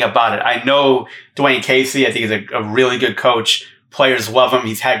anything about it. I know Dwayne Casey. I think he's a really good coach. Players love him.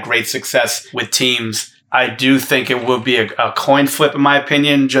 He's had great success with teams. I do think it will be a coin flip, in my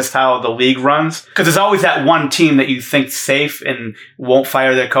opinion, just how the league runs. Because there's always that one team that you think's safe and won't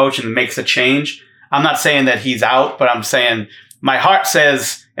fire their coach and makes a change. I'm not saying that he's out, but I'm saying my heart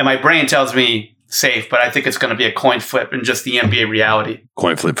says and my brain tells me safe, but I think it's going to be a coin flip in just the NBA reality.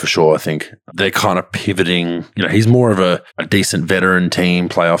 Coin flip for sure. I think they're kind of pivoting. He's more of a decent veteran team,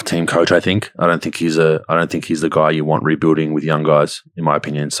 playoff team coach. I think. I don't think he's the guy you want rebuilding with young guys, in my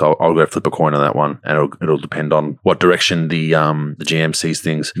opinion. So I'll go flip a coin on that one, and it'll depend on what direction the GM sees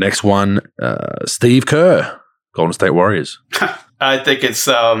things. Next one, Steve Kerr, Golden State Warriors. I think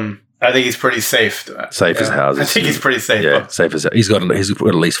he's pretty safe. Safe as houses. I think he's pretty safe. Yeah, safe as he's got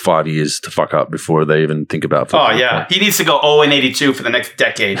at least 5 years to fuck up before they even think about football. Oh yeah, he needs to go 0-82 for the next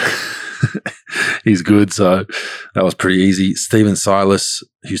decade. He's good, so that was pretty easy. Steven Silas,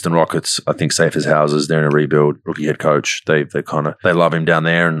 Houston Rockets. I think safe as houses. They're in a rebuild. Rookie head coach. They love him down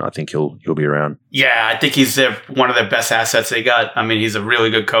there, and I think he'll be around. Yeah, I think he's one of their best assets they got. I mean, he's a really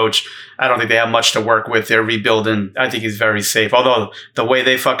good coach. I don't think they have much to work with. They're rebuilding. I think he's very safe. Although the way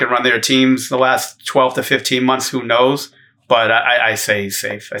they fucking run their teams the last 12 to 15 months, who knows? But I say he's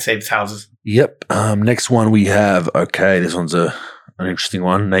safe. I say his houses. Yep. Next one we have. Okay, this one's an interesting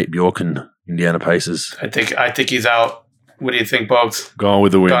one. Nate Bjorken, Indiana Pacers. I think he's out. What do you think, Bogues? Gone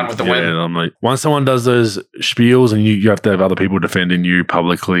with the win. Gone with the win. I'm like, once someone does those spiels and you have to have other people defending you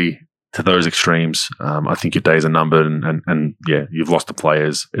publicly to those extremes, I think your days are numbered, and yeah, you've lost the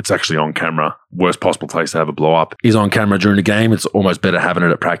players. It's actually on camera. Worst possible place to have a blow up is on camera during the game. It's almost better having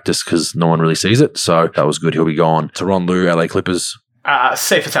it at practice because no one really sees it. So that was good. He'll be gone. Tyronn Lue, LA Clippers.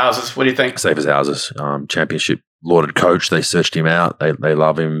 Safe as houses. What do you think? Safe as houses. Championship lauded coach. They searched him out. They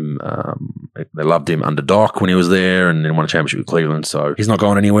love him. They loved him under Doc when he was there, and then won a championship with Cleveland. So he's not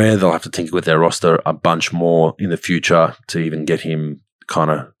going anywhere. They'll have to tinker with their roster a bunch more in the future to even get him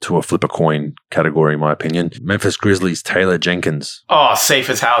kind of to a flip a coin category, in my opinion. Memphis Grizzlies, Taylor Jenkins. Oh, safe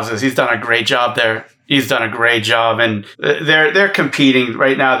as houses. He's done a great job there. He's done a great job, and they're competing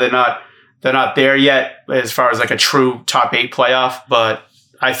right now. They're not there yet as far as like a true top 8 playoff, but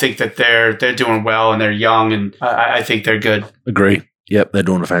I think that they're doing well and they're young, and I think they're good. Agree. Yep, they're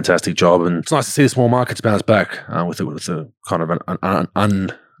doing a fantastic job, and it's nice to see the small markets bounce back with a kind of an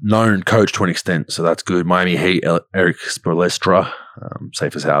unknown coach to an extent. So that's good. Miami Heat, Eric Spoelstra,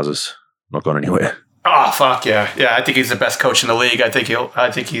 safe as houses, not gone anywhere. Oh fuck yeah, yeah! I think he's the best coach in the league. I think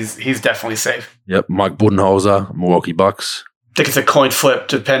he's definitely safe. Yep, Mike Budenholzer, Milwaukee Bucks. I think it's a coin flip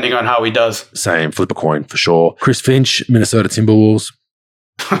depending on how he does. Same, flip a coin for sure. Chris Finch, Minnesota Timberwolves.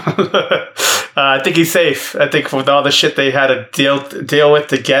 I think he's safe. I think with all the shit they had to deal with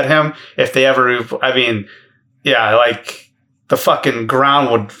to get him, if they ever, I mean, yeah, like the fucking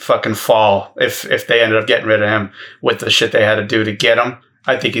ground would fucking fall if they ended up getting rid of him with the shit they had to do to get him.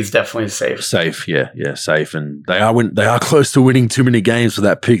 I think he's definitely safe. Safe, yeah, safe, and they are close to winning too many games for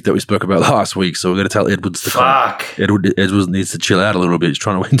that pick that we spoke about last week. So we're going to tell Edwards to Edwards needs to chill out a little bit. He's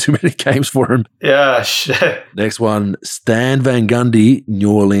trying to win too many games for him. Yeah, shit. Next one, Stan Van Gundy,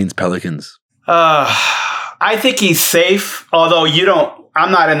 New Orleans Pelicans. I think he's safe, although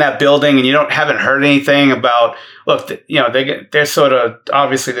I'm not in that building, and haven't heard anything about. Look, they're sort of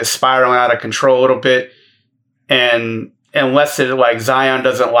obviously they're spiraling out of control a little bit, and unless Zion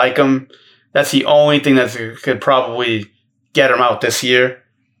doesn't like him, that's the only thing that could probably get him out this year.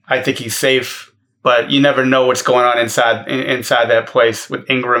 I think he's safe, but you never know what's going on inside that place with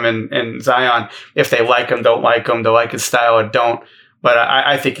Ingram and Zion. If they like him, don't like him, they like his style or don't. But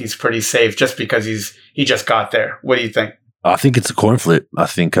I think he's pretty safe just because he just got there. What do you think? I think it's a coin flip. I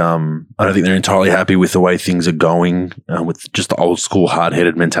think I don't think they're entirely happy with the way things are going with just the old school hard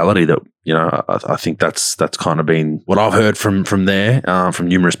headed mentality that I think that's kind of been what I've heard from there from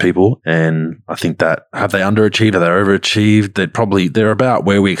numerous people, and I think that have they underachieved? Have they overachieved? They're about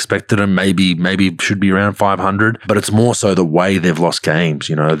where we expected them. Maybe should be around 500, but it's more so the way they've lost games.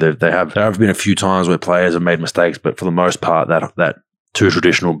 There have been a few times where players have made mistakes, but for the most part that two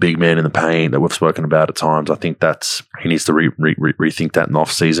traditional big men in the paint that we've spoken about at times. I think he needs to rethink that in the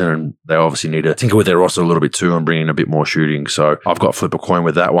off season, and they obviously need to tinker with their roster a little bit too and bring in a bit more shooting. So I've got flip a coin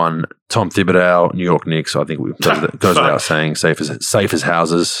with that one. Tom Thibodeau, New York Knicks. I think goes without saying, safe as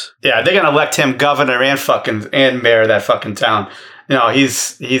houses. Yeah, they're gonna elect him governor and mayor of that fucking town.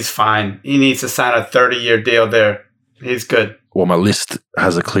 He's fine. He needs to sign a 30-year deal there. He's good. Well, my list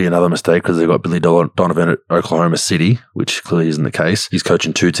has a clear another mistake because they've got Billy Donovan at Oklahoma City, which clearly isn't the case. He's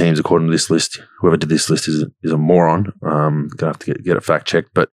coaching 2 teams according to this list. Whoever did this list is a moron. Going to have to get it fact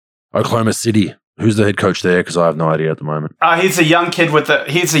checked. But Oklahoma City, who's the head coach there? Because I have no idea at the moment. He's a young kid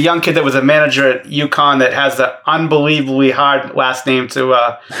that was a manager at UConn that has the unbelievably hard last name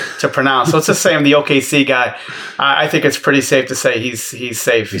to pronounce. Let's just say I'm the OKC guy. I think it's pretty safe to say he's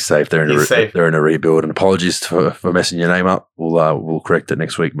safe. He's safe. They're in a rebuild. And apologies for messing your name up. We'll correct it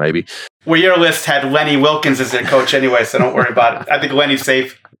next week maybe. Well, your list had Lenny Wilkins as their coach anyway, so don't worry about it. I think Lenny's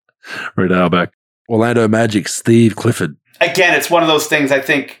safe. Red Auerbach. Orlando Magic, Steve Clifford. Again, it's one of those things. I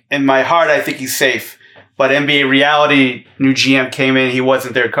think in my heart, I think he's safe. But NBA reality, new GM came in. He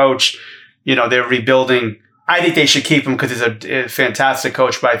wasn't their coach. They're rebuilding. I think they should keep him because he's a fantastic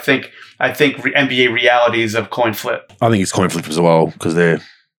coach. But I think NBA reality is a coin flip. I think it's coin flip as well because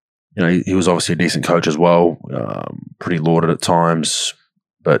he was obviously a decent coach as well. Pretty lauded at times.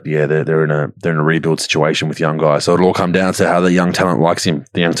 But yeah, they're in a rebuild situation with young guys. So it'll all come down to how the young talent likes him.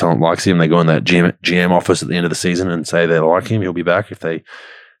 The young talent likes him. They go in that GM office at the end of the season and say they like him. He'll be back. If they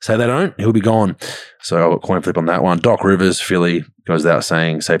say they don't, he'll be gone. So I'll coin flip on that one. Doc Rivers, Philly, goes without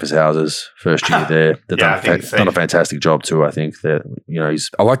saying, safe as houses. First year there. They've done a fantastic job too, I think.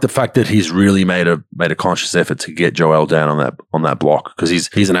 I like the fact that he's really made a conscious effort to get Joel down on that block because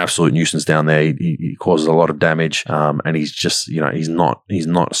he's an absolute nuisance down there. He causes a lot of damage, and he's just he's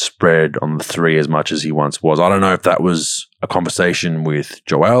not spread on the 3 as much as he once was. I don't know if that was a conversation with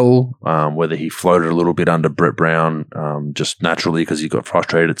Joel, whether he floated a little bit under Brett Brown just naturally because he got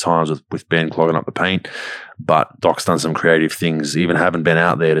frustrated at times with Ben clogging up the paint. But Doc's done some creative things, even having been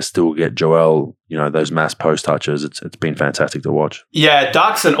out there to still get Joel, those mass post touches. It's been fantastic to watch. Yeah,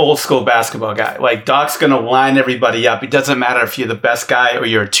 Doc's an old school basketball guy. Like Doc's going to line everybody up. It doesn't matter if you're the best guy or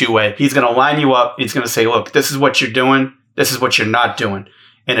you're a 2-way. He's going to line you up. He's going to say, look, this is what you're doing. This is what you're not doing.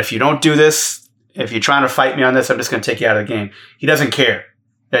 And if you don't do this, if you're trying to fight me on this, I'm just going to take you out of the game. He doesn't care.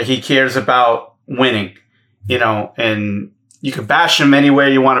 He cares about winning, and you can bash him anywhere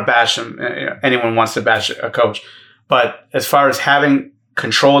you want to bash him. Anyone wants to bash a coach. But as far as having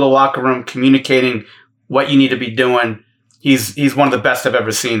control of the locker room, communicating what you need to be doing, he's one of the best I've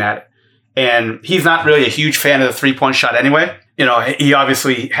ever seen at it. And he's not really a huge fan of the 3-point shot anyway. he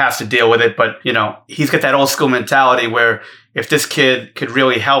obviously has to deal with it, but, he's got that old school mentality where if this kid could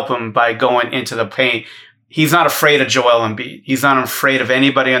really help him by going into the paint, he's not afraid of Joel Embiid. He's not afraid of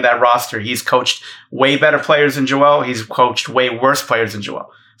anybody on that roster. He's coached way better players than Joel. He's coached way worse players than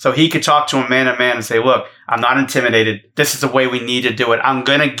Joel. So he could talk to him man to man and say, look, I'm not intimidated. This is the way we need to do it. I'm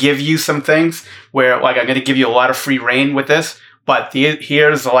going to give you some things where, I'm going to give you a lot of free reign with this, but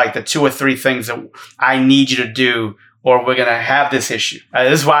here's the 2 or 3 things that I need you to do, or we're going to have this issue.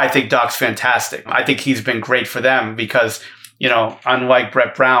 This is why I think Doc's fantastic. I think he's been great for them because, unlike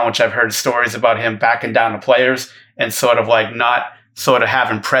Brett Brown, which I've heard stories about him backing down to players and sort of not sort of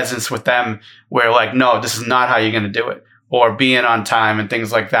having presence with them where no, this is not how you're going to do it, or being on time and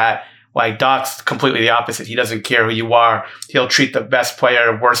things like that. Doc's completely the opposite. He doesn't care who you are. He'll treat the best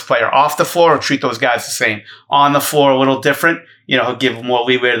player, worst player off the floor, or treat those guys the same. On the floor, a little different. He'll give more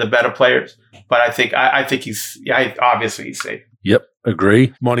leeway to the better players. But I think obviously he's safe. Yep,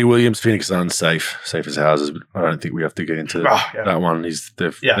 agree. Monty Williams, Phoenix Suns, safe as houses. But I don't think we have to get into that one.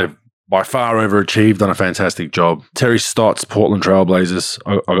 They've by far overachieved, done a fantastic job. Terry Stotts, Portland Trailblazers.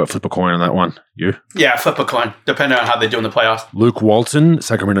 I got flip a coin on that one. You? Yeah, flip a coin, depending on how they do in the playoffs. Luke Walton,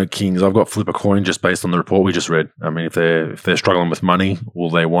 Sacramento Kings. I've got flip a coin just based on the report we just read. I mean, if they're struggling with money, will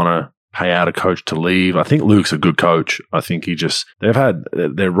they want to pay out a coach to leave? I think Luke's a good coach. I think they've had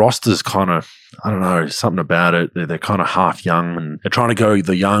their rosters kind of, I don't know, something about it. They're kind of half young and they're trying to go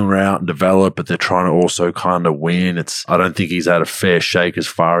the young route and develop, but they're trying to also kind of win. I don't think he's had a fair shake as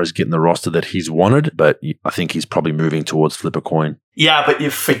far as getting the roster that he's wanted, but I think he's probably moving towards flip a coin. Yeah, but you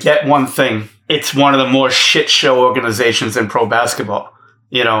forget one thing. It's one of the more shit show organizations in pro basketball.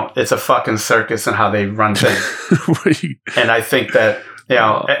 It's a fucking circus in how they run things. And I think that,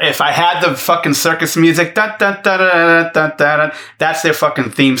 if I had the fucking circus music, that's their fucking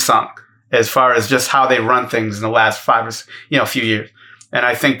theme song as far as just how they run things in the last 5 or few years. And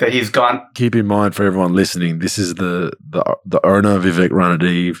I think that he's gone. Keep in mind for everyone listening, this is the owner, Vivek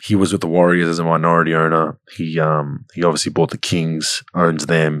Ranadive. He was with the Warriors as a minority owner. He obviously bought the Kings, owns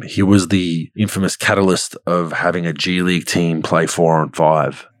them. He was the infamous catalyst of having a G League team play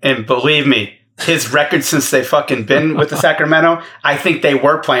 4-on-5. And believe me, his record since they fucking been with the Sacramento, I think they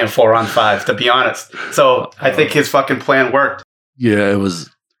were playing 4-on-5, to be honest. So I think his fucking plan worked. Yeah, it was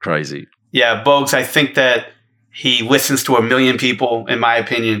crazy. Yeah, Bogues, I think that he listens to a million people, in my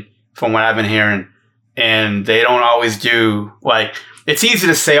opinion, from what I've been hearing. And they don't always do, it's easy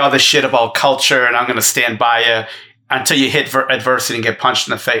to say all this shit about culture and I'm going to stand by you until you hit adversity and get punched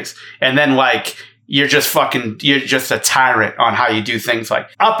in the face. And then, you're just a tyrant on how you do things.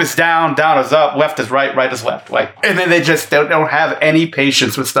 Up is down, down is up, left is right, right is left. And then they don't have any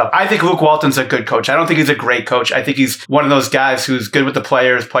patience with stuff. I think Luke Walton's a good coach. I don't think he's a great coach. I think he's one of those guys who's good with the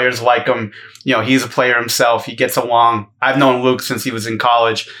players. Players like him. He's a player himself. He gets along. I've known Luke since he was in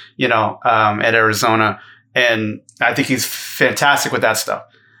college, at Arizona. And I think he's fantastic with that stuff.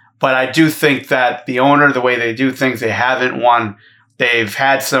 But I do think that the owner, the way they do things, they haven't won. They've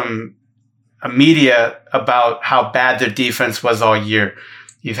had some media about how bad their defense was all year.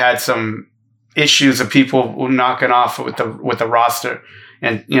 You've had some issues of people knocking off with the roster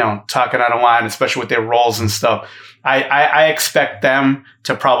and, talking out of line, especially with their roles and stuff. I expect them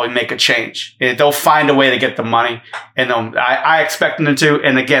to probably make a change. They'll find a way to get the money, and I expect them to.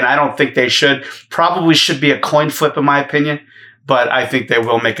 And again, I don't think they should. Probably should be a coin flip, in my opinion. But I think they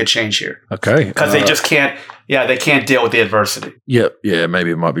will make a change here. Okay. Because they just can't, they can't deal with the adversity. Yeah,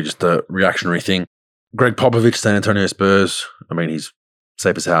 maybe it might be just a reactionary thing. Greg Popovich, San Antonio Spurs. I mean, he's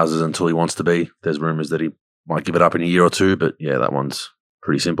safe as houses until he wants to be. There's rumors that he might give it up in a year or two, but yeah, that one's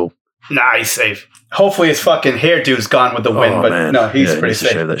pretty simple. Nah, he's safe. Hopefully his fucking hairdo's gone with the wind, but man. No, he's pretty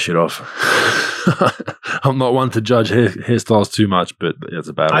safe. Shave that shit off. I'm not one to judge hairstyles too much, but it's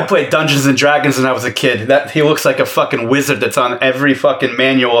a bad one. I played Dungeons and Dragons when I was a kid. He looks like a fucking wizard that's on every fucking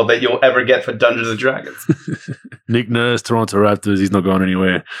manual that you'll ever get for Dungeons and Dragons. Nick Nurse, Toronto Raptors. He's not going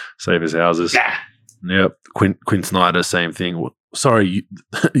anywhere. Save his houses. Nah. Yep. Quinn Snyder, same thing. Sorry,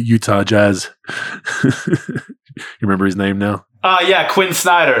 Utah Jazz. You remember his name now? Yeah, Quinn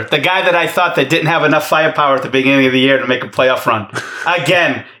Snyder, the guy that I thought that didn't have enough firepower at the beginning of the year to make a playoff run.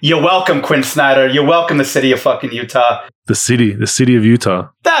 Again, you're welcome, Quinn Snyder. You're welcome, the city of fucking Utah. The city of Utah.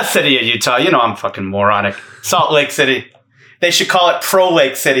 The city of Utah. I'm fucking moronic. Salt Lake City. They should call it Pro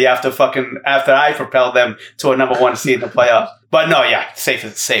Lake City after I propelled them to a number 1 seed in the playoffs. But no, yeah, safer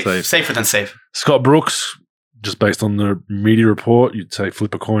than safe. Scott Brooks, just based on the media report, you'd say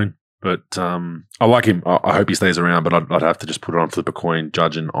flip a coin. But I like him. I hope he stays around, but I'd have to just put it on flip a coin,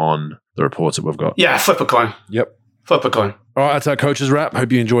 judging on the reports that we've got. Yeah, flip a coin. Yep. Flip a coin. All right, that's our coach's wrap.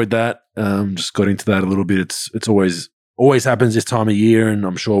 Hope you enjoyed that. Just got into that a little bit. It's always always happens this time of year, and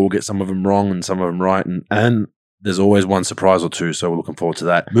I'm sure we'll get some of them wrong and some of them right. And there's always one surprise or two, so we're looking forward to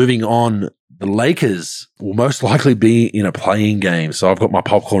that. Moving on, the Lakers will most likely be in a playing game, so I've got my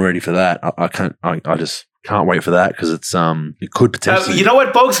popcorn ready for that. I just can't wait for that because it could potentially. You know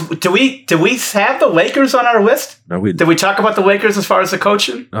what, Bogues? Do we have the Lakers on our list? No, we did. We talk about the Lakers as far as the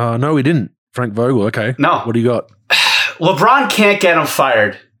coaching? No, we didn't. Frank Vogel. Okay. No. What do you got? LeBron can't get him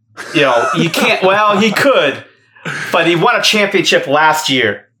fired. You can't. Well, he could, but he won a championship last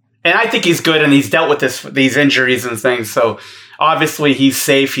year. And I think he's good, and he's dealt with these injuries and things. So obviously he's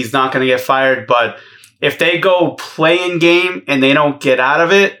safe. He's not going to get fired. But if they go playing game and they don't get out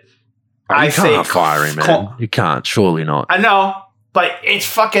of it, you can't fire him, man. You can't. Surely not. I know, but it's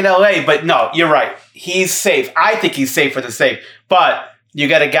fucking LA. But no, you're right. He's safe. I think he's safe for the safe. But you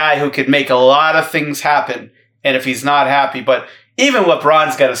got a guy who could make a lot of things happen. And if he's not happy, but even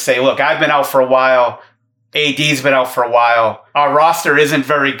LeBron's got to say, look, I've been out for a while. AD's been out for a while. Our roster isn't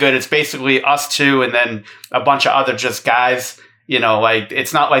very good. It's basically us two and then a bunch of other just guys.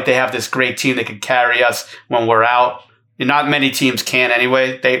 It's not like they have this great team that can carry us when we're out. Not many teams can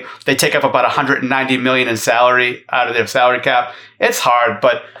anyway. They take up about $190 million in salary out of their salary cap. It's hard,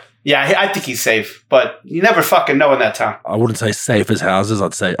 but yeah, I think he's safe. But you never fucking know in that town. I wouldn't say safe as houses.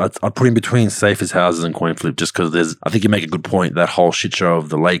 I'd say I'd put him between safe as houses and coin flip just because I think you make a good point. That whole shit show of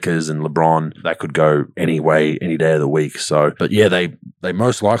the Lakers and LeBron, that could go any way, any day of the week. So, but yeah, they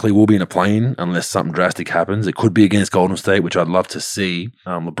most likely will be in a plane unless something drastic happens. It could be against Golden State, which I'd love to see.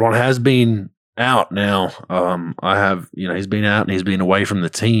 LeBron has been out now. He's been out and he's been away from the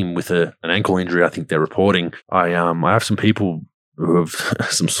team with an ankle injury. I think they're reporting. I have some people who have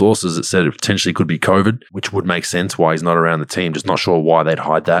some sources that said it potentially could be COVID, which would make sense why he's not around the team. Just not sure why they'd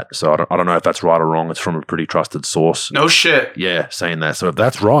hide that. So I don't know if that's right or wrong. It's from a pretty trusted source. No shit. Yeah, saying that. So if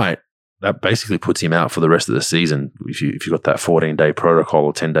that's right, that basically puts him out for the rest of the season. If you got that 14-day protocol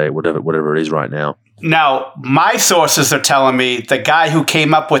or 10-day, whatever it is right now. Now, my sources are telling me the guy who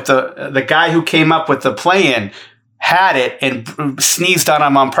came up with the play-in had it and sneezed on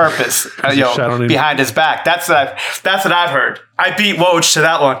him on purpose, behind his back. That's what I've heard. I beat Woj to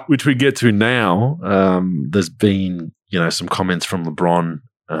that one. Which we get to now. There's been, some comments from LeBron.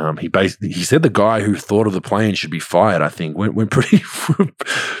 He said the guy who thought of the plan should be fired. I think went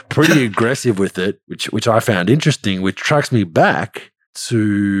pretty aggressive with it, which I found interesting. Which tracks me back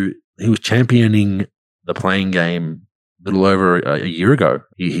to he was championing the playing game a little over a year ago.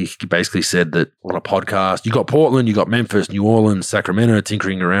 He basically said that on a podcast, you got Portland, you got Memphis, New Orleans, Sacramento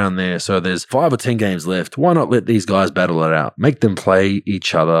tinkering around there. So there's 5 or 10 games left. Why not let these guys battle it out? Make them play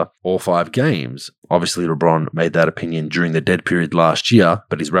each other all 5 games. Obviously, LeBron made that opinion during the dead period last year,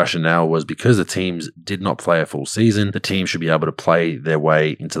 but his rationale was because the teams did not play a full season, the team should be able to play their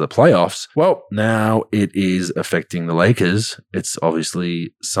way into the playoffs. Well, now it is affecting the Lakers. It's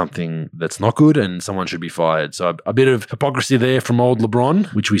obviously something that's not good and someone should be fired. So a bit of hypocrisy there from old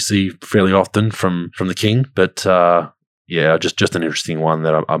LeBron, which we see fairly often from the King. But yeah, just an interesting one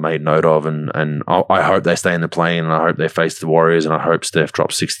that I made note of, and I hope they stay in the play-in, and I hope they face the Warriors, and I hope Steph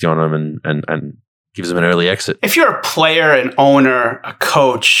drops 60 on them and gives them an early exit. If you're a player, an owner, a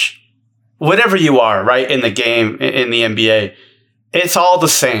coach, whatever you are, right, in the game, in the NBA, it's all the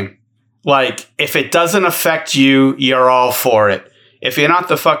same. Like, if it doesn't affect you, you're all for it. If you're not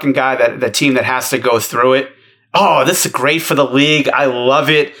the fucking guy, the team that has to go through it, oh, this is great for the league. I love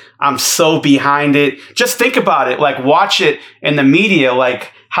it. I'm so behind it. Just think about it. Like, watch it in the media,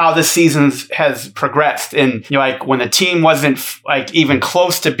 like how the season has progressed. And like when the team wasn't like even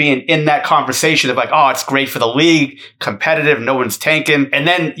close to being in that conversation of like, oh, it's great for the league, competitive, no one's tanking. And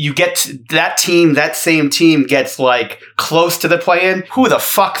then you get to that same team gets like close to the play-in. Who the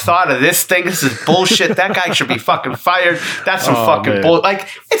fuck thought of this thing? This is bullshit. That guy should be fucking fired. That's some fucking bull. Like,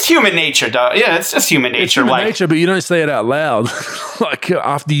 it's human nature, dog. Yeah, it's just human nature. It's human nature, but you don't say it out loud. Like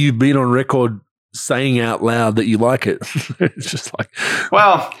after you've been on record saying out loud that you like it. It's just like,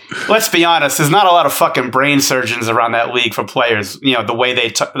 well, let's be honest. There's not a lot of fucking brain surgeons around that league for players. The way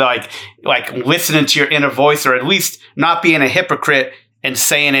they like listening to your inner voice, or at least not being a hypocrite and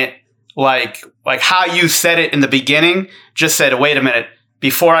saying it like how you said it in the beginning. Just said, wait a minute.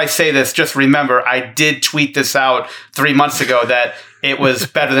 Before I say this, just remember, I did tweet this out 3 months ago that it was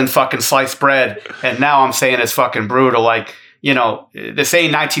better than fucking sliced bread, and now I'm saying it's fucking brutal. Like, they say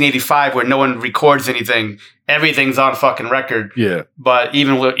in 1985 where no one records anything, everything's on fucking record. Yeah. But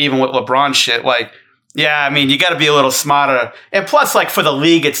even with LeBron shit, like, yeah, I mean, you got to be a little smarter. And plus, like, for the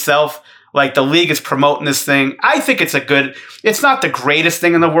league itself, Like, the league is promoting this thing. I think it's it's not the greatest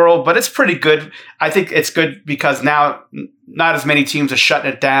thing in the world, but it's pretty good. I think it's good because now not as many teams are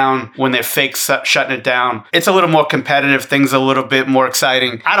shutting it down when they're fake shutting it down. It's a little more competitive. Things are a little bit more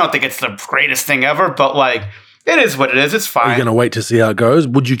exciting. I don't think it's the greatest thing ever, but like, it is what it is. It's fine. Are you going to wait to see how it goes?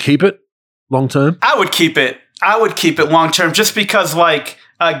 Would you keep it long term? I would keep it. Long term just because, like,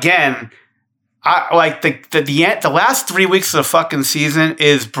 again, I like the last 3 weeks of the fucking season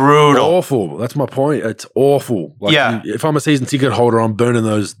is brutal. Awful. That's my point. It's awful. Like, if I'm a season ticket holder, I'm burning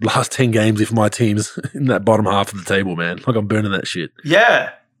those last 10 games if my team's in that bottom half of the table, man. Like, I'm burning that shit.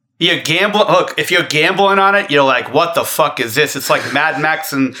 Yeah. You're gambling. Look, if you're gambling on it, you're like, what the fuck is this? It's like Mad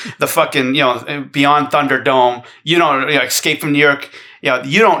Max and the fucking, Beyond Thunderdome. Escape from New York.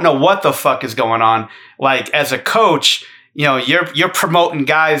 You don't know what the fuck is going on. Like, as a coach, you're promoting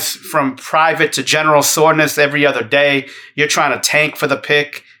guys from private to general soreness every other day. You're trying to tank for the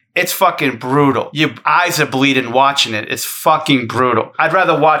pick. It's fucking brutal. Your eyes are bleeding watching it. It's fucking brutal. I'd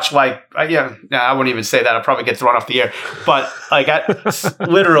rather watch I wouldn't even say that. I'd probably get thrown off the air. But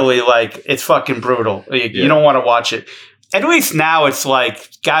literally, it's fucking brutal. You don't want to watch it. At least now it's like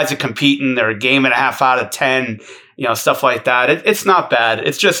guys are competing. They're a game and a half out of 10, stuff like that. It's not bad.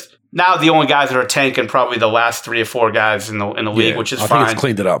 It's just now the only guys that are tanking probably the last 3 or 4 guys in the league, which is fine. I think it's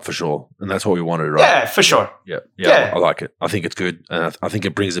cleaned it up for sure, and that's what we wanted, right? Yeah, for sure. Yeah. I like it. I think it's good, and I think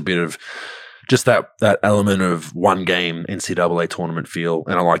it brings a bit of just that element of one game NCAA tournament feel,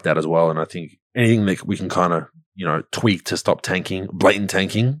 and I like that as well. And I think anything that we can kind of tweak to stop blatant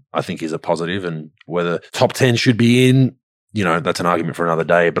tanking, I think is a positive. And whether top 10 should be in, that's an argument for another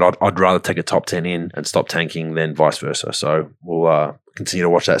day. But I'd rather take a top 10 in and stop tanking than vice versa. So we'll continue to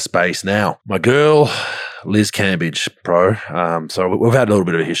watch that space. Now, my girl, Liz Cambage, pro. So we've had a little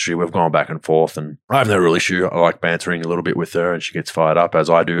bit of a history. We've gone back and forth, and I have no real issue. I like bantering a little bit with her, and she gets fired up, as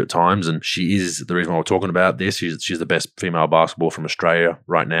I do at times. And she is the reason why we're talking about this. She's the best female basketball from Australia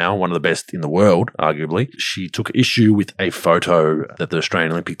right now, one of the best in the world, arguably. She took issue with a photo that the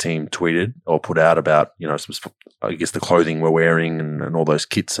Australian Olympic team tweeted or put out about, I guess the clothing we're wearing and all those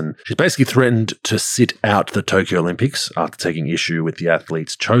kits. And she's basically threatened to sit out the Tokyo Olympics after taking issue with the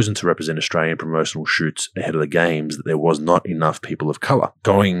athletes chosen to represent Australia in promotional shoots ahead of the games, that there was not enough people of color.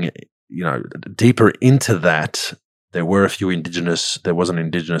 Going, deeper into that, there was an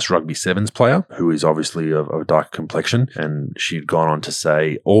Indigenous rugby sevens player who is obviously of a dark complexion, and she'd gone on to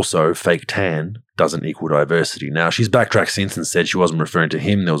say also fake tan doesn't equal diversity. Now, she's backtracked since and said she wasn't referring to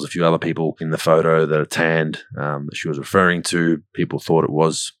him. There was a few other people in the photo that are tanned that she was referring to. People thought it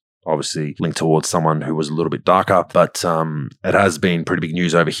was obviously linked towards someone who was a little bit darker, but it has been pretty big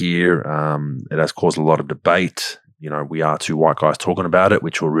news over here. It has caused a lot of debate. We are 2 white guys talking about it,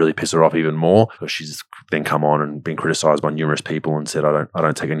 which will really piss her off even more, because she's then come on and been criticized by numerous people and said, I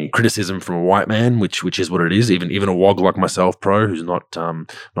don't take any criticism from a white man, which is what it is. Even a wog like myself, pro, who's not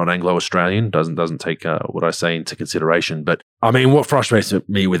Anglo-Australian, doesn't take what I say into consideration. But I mean, what frustrates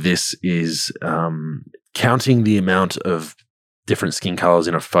me with this is counting the amount of different skin colors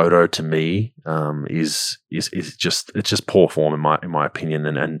in a photo. To me, is just poor form in my opinion.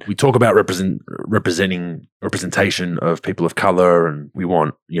 And we talk about representation of people of color, and we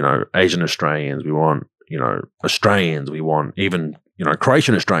want Asian Australians, we want Australians, we want even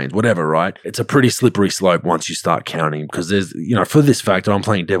Croatian Australians, whatever, right? It's a pretty slippery slope once you start counting, because there's, for this fact, and I'm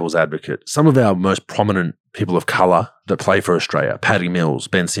playing devil's advocate, some of our most prominent people of colour that play for Australia, Paddy Mills,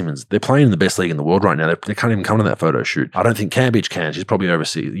 Ben Simmons, they're playing in the best league in the world right now. They can't even come to that photo shoot. I don't think Cambage can. She's probably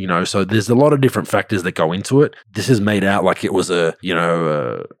overseas, so there's a lot of different factors that go into it. This is made out like it was a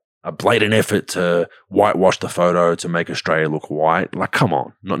blatant effort to whitewash the photo to make Australia look white. Like, come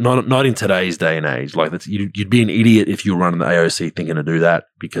on. Not in today's day and age. Like, you'd be an idiot if you were running the AOC thinking to do that,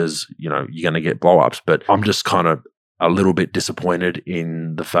 because, you're going to get blow-ups. But I'm just kind of a little bit disappointed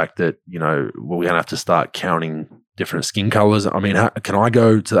in the fact that, we're going to have to start counting different skin colors. I mean, can I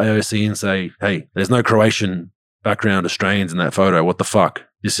go to the AOC and say, hey, there's no Croatian background Australians in that photo. What the fuck?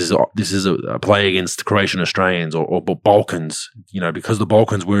 This is a play against Croatian Australians or Balkans, because the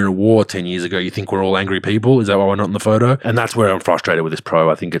Balkans were in a war 10 years ago. You think we're all angry people? Is that why we're not in the photo? And that's where I'm frustrated with this pro.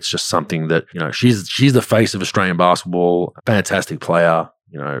 I think it's just something that, she's the face of Australian basketball, fantastic player.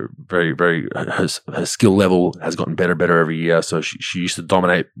 Very, very, her skill level has gotten better every year. So she used to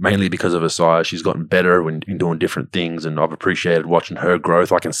dominate mainly because of her size. She's gotten better in doing different things, and I've appreciated watching her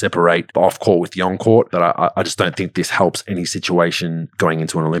growth. I can separate the off court with the on court, but I just don't think this helps any situation going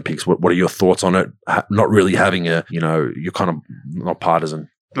into an Olympics. What are your thoughts on it? Not really having you're kind of not partisan.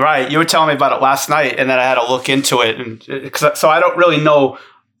 Right. You were telling me about it last night, and then I had to look into it. And so I don't really know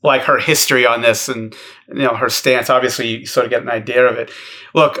like her history on this and her stance. Obviously, you sort of get an idea of it.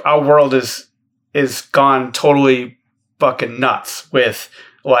 Look, our world is gone totally fucking nuts with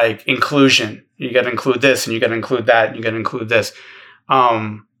like inclusion. You got to include this, and you got to include that, and you got to include this.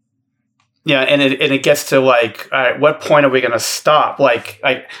 And it gets to like, all right, what point are we going to stop? Like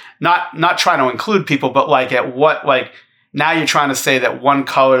not trying to include people, but like at what, like now you're trying to say that one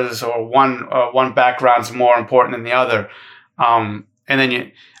colors or one background is more important than the other. And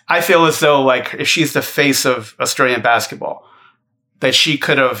then I feel as though like if she's the face of Australian basketball, that she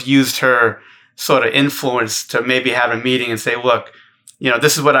could have used her sort of influence to maybe have a meeting and say, look,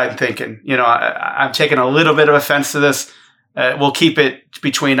 this is what I'm thinking. I'm taking a little bit of offense to this. We'll keep it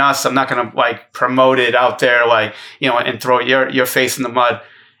between us. I'm not going to like promote it out there, like, and throw your face in the mud.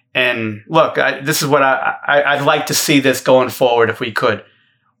 And look, this is what I'd like to see this going forward if we could.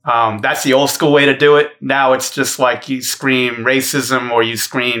 That's the old school way to do it. Now it's just like you scream racism or you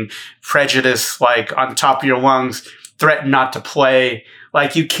scream prejudice, like on top of your lungs, threaten not to play.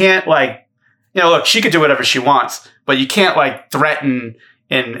 Like you can't like, look, she could do whatever she wants, but you can't like threaten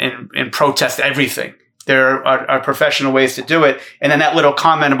and protest everything. There are professional ways to do it. And then that little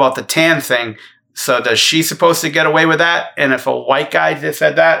comment about the tan thing. So does she supposed to get away with that? And if a white guy just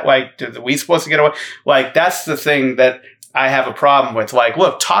said that, like, are we supposed to get away? Like, that's the thing that I have a problem with. Like,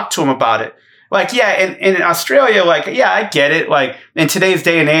 look, talk to him about it. Like, yeah, in Australia, like, yeah, I get it. Like, in today's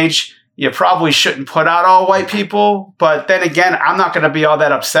day and age, you probably shouldn't put out all white people. But then again, I'm not going to be all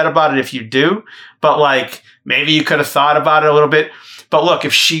that upset about it if you do. But, like, maybe you could have thought about it a little bit. But look,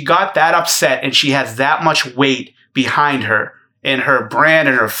 if she got that upset and she has that much weight behind her in her brand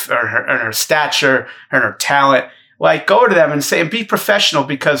and her stature and her talent, like go to them and say, and be professional,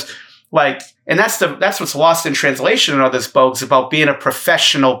 because like, and that's what's lost in translation in all this bogus about being a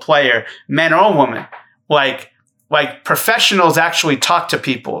professional player, men or women. Like professionals actually talk to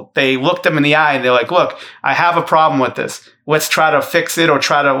people. They look them in the eye and they're like, look, I have a problem with this. Let's try to fix it, or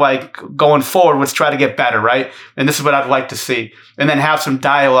try to like going forward, let's try to get better, right? And this is what I'd like to see. And then have some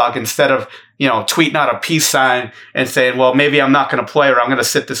dialogue instead of, tweeting out a peace sign and saying, well, maybe I'm not going to play or I'm going to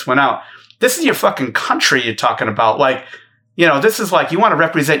sit this one out. This is your fucking country you're talking about. Like, this is like, you want to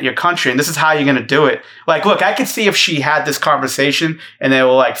represent your country and this is how you're going to do it. Like, look, I could see if she had this conversation and they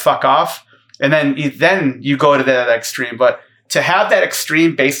were like, fuck off. And then you go to that extreme. But to have that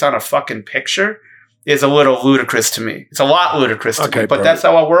extreme based on a fucking picture is a little ludicrous to me. It's a lot ludicrous to me, but that's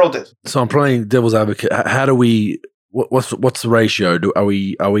how our world is. So I'm playing devil's advocate. How do we? What's the ratio? Are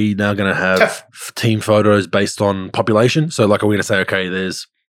we now going to have team photos based on population? So like, are we going to say, okay, there's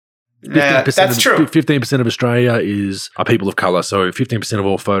 15%, that's true. 15% of Australia are people of color, so 15% of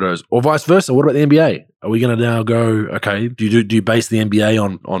all photos, or vice versa. What about the NBA? Are we going to now go, okay, do you base the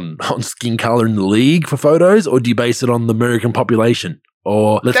NBA on skin color in the league for photos, or do you base it on the American population?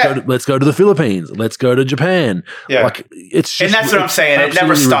 Or let's go to the Philippines. Let's go to Japan. Yeah. Like it's just, and that's what I'm saying. It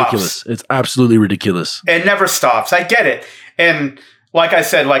never stops. Ridiculous. It's absolutely ridiculous. It never stops. I get it. And like I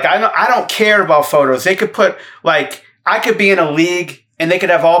said, like I don't care about photos. They could put like, I could be in a league and they could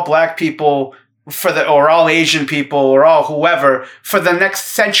have all black people or all Asian people or all whoever for the next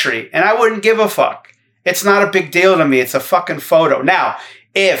century, and I wouldn't give a fuck. It's not a big deal to me. It's a fucking photo. Now,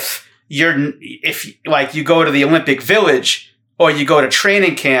 if like you go to the Olympic Village or you go to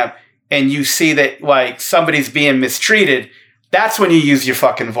training camp and you see that like somebody's being mistreated, that's when you use your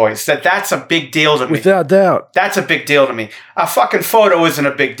fucking voice. That's a big deal to me. Without doubt. That's a big deal to me. A fucking photo isn't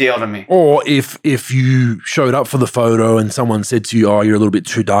a big deal to me. Or if you showed up for the photo and someone said to you, oh, you're a little bit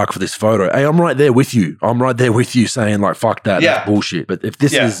too dark for this photo. Hey, I'm right there with you. I'm right there with you saying like, fuck that. Yeah. That's bullshit. But if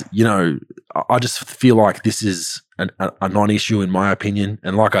this is, I just feel like this is a non-issue in my opinion.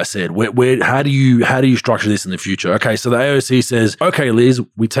 And like I said, how do you structure this in the future? Okay, so the AOC says, okay, Liz,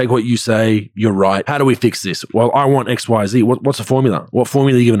 we take what you say. You're right. How do we fix this? Well, I want X, Y, Z. What's the formula? What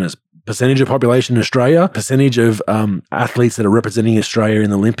formula are you giving us? Percentage of population in Australia, percentage of athletes that are representing Australia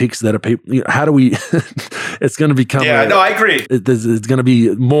in the Olympics that are people. How do we? It's going to become. Yeah, no, I agree. There's going to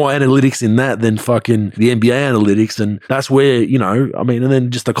be more analytics in that than fucking the NBA analytics, and that's where and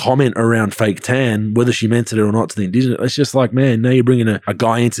then just a comment around fake tan, whether she meant it or not to the Indigenous. It's just like, man, now you're bringing a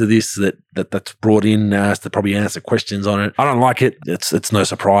guy into this that's brought in has to probably answer questions on it. I don't like it. It's no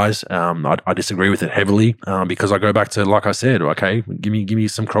surprise. I disagree with it heavily because I go back to, like I said, okay, give me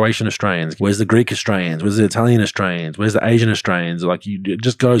some Croatian Australians. Where's the Greek Australians? Where's the Italian Australians? Where's the Asian Australians? Like it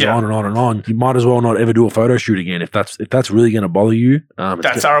just goes on and on and on. You might as well not ever do a photo shoot again if that's really going to bother you.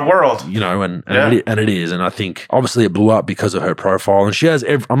 That's our world, and it is. And I think obviously it blew up because of her profile. And she has.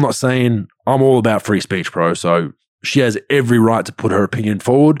 I'm not saying I'm all about free speech, bro. So She has every right to put her opinion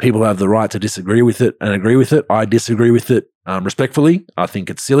forward. People have the right to disagree with it and agree with it. I disagree with it respectfully. I think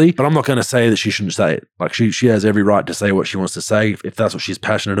it's silly, but I'm not going to say that she shouldn't say it. Like she has every right to say what she wants to say. If that's what she's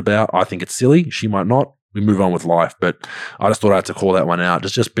passionate about, I think it's silly. She might not. We move on with life, but I just thought I had to call that one out.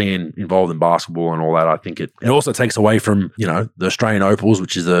 Just being involved in basketball and all that, I think it also takes away from, the Australian Opals,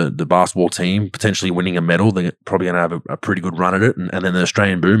 which is the basketball team, potentially winning a medal. They're probably going to have a pretty good run at it. And then the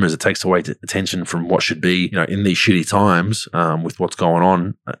Australian Boomers, it takes away attention from what should be, in these shitty times with what's going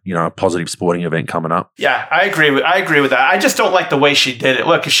on, a positive sporting event coming up. Yeah, I agree with that. I just don't like the way she did it.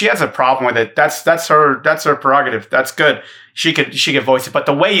 Look, if she has a problem with it, that's her prerogative. That's good. She could voice it, but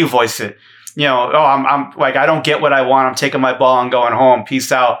the way you voice it, I'm like, I don't get what I want. I'm taking my ball and going home.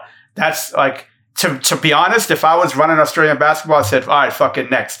 Peace out. That's like, to be honest, if I was running Australian basketball, I said, all right, fucking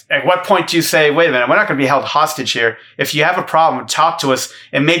next. At what point do you say, wait a minute, we're not going to be held hostage here. If you have a problem, talk to us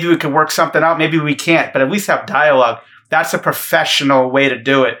and maybe we can work something out. Maybe we can't, but at least have dialogue. That's a professional way to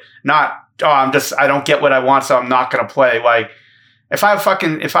do it. Not, I don't get what I want, so I'm not going to play. Like, if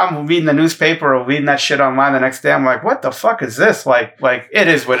I'm reading the newspaper or reading that shit online the next day, I'm like, what the fuck is this? Like it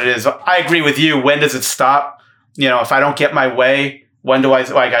is what it is. I agree with you. When does it stop? If I don't get my way, when do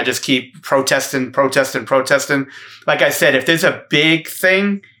I just keep protesting? Like I said, if there's a big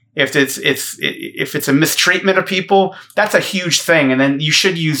thing, if it's a mistreatment of people, that's a huge thing. And then you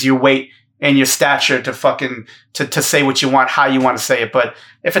should use your weight and your stature to say what you want, how you want to say it. But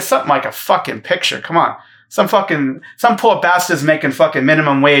if it's something like a fucking picture, come on. Some poor bastard's making fucking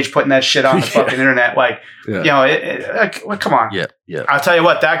minimum wage putting that shit on the fucking internet. Like, come on. Yeah. I'll tell you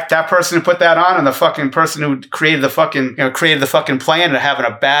what, that person who put that on and the fucking person who created the fucking plan are having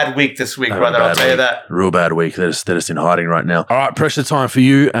a bad week this week, brother. I'll tell you that. Real bad week. They're just in hiding right now. All right, pressure time for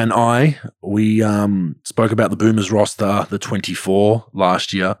you and I. We spoke about the Boomers roster, the 24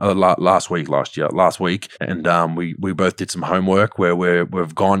 last week, and we both did some homework where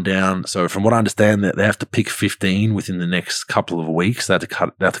we've gone down. So from what I understand, that they have to pick 15 within the next couple of weeks. They have to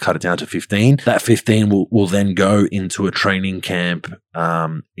cut it down to 15. That 15 will then go into a training camp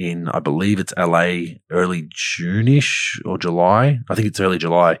in, I believe it's LA, early June-ish or July. I think it's early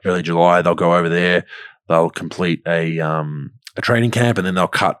July. They'll go over there. They'll complete a training camp, and then they'll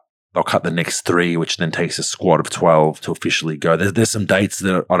cut the next 3, which then takes a squad of 12 to officially go. There's some dates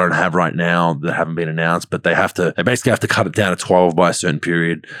that I don't have right now that haven't been announced, but they basically have to cut it down to 12 by a certain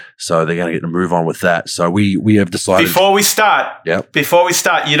period. So they're going to get to move on with that. So we have decided. Before we start,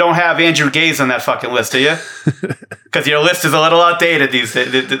 you don't have Andrew Gaze on that fucking list, do you? Because your list is a little outdated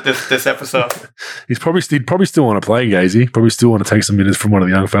this episode. He'd probably still want to play, Gazy. Probably still want to take some minutes from one of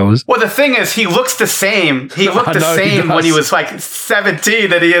the young fellas. Well, the thing is, he looks the same. He looked the same when he was like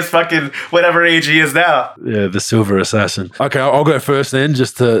 17 that he is fucking whatever age he is now. Yeah, the silver assassin. Okay, I'll go first then.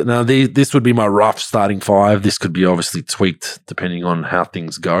 This would be my rough starting 5. This could be obviously tweaked depending on how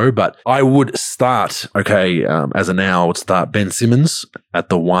things go, but I would start, as of now, I would start Ben Simmons at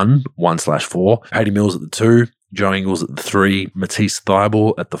the 1/4, Paddy Mills at the 2, Joe Ingles at the 3, Matisse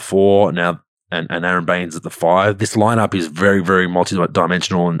Thybulle at the 4, and Aaron Baines at the 5. This lineup is very, very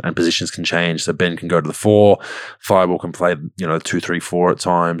multi-dimensional and positions can change. So Ben can go to the 4, Thybulle can play 2, 3, 4 at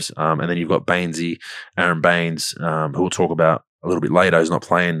times, and then you've got Aaron Baines, who we'll talk about a little bit later. He's not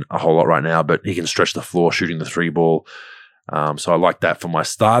playing a whole lot right now, but he can stretch the floor shooting the 3 ball. So I like that for my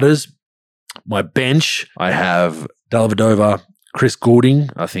starters. My bench, I have Dellavedova, Chris Goulding,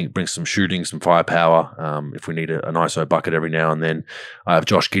 I think, brings some shooting, some firepower. If we need a ISO bucket every now and then, I have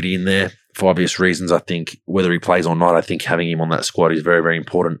Josh Giddey in there for obvious reasons. I think whether he plays or not, I think having him on that squad is very, very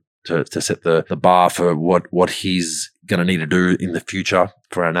important to set the bar for what he's going to need to do in the future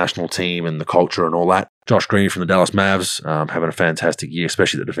for our national team and the culture and all that. Josh Green from the Dallas Mavs, having a fantastic year,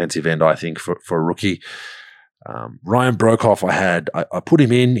 especially the defensive end, I think, for a rookie. Ryan Broekhoff, I put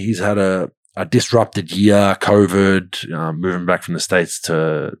him in. He's had a disrupted year, COVID, moving back from the States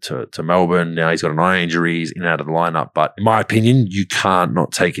to Melbourne. Now he's got an eye injury, he's in and out of the lineup. But in my opinion, you can't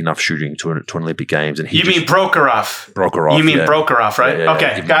not take enough shooting to an Olympic Games. And you mean Broekhoff? Broekhoff. You mean Broekhoff, right? Yeah,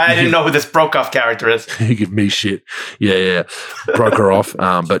 okay. I didn't know who this Broekhoff character is. You give me shit. Yeah. Broekhoff.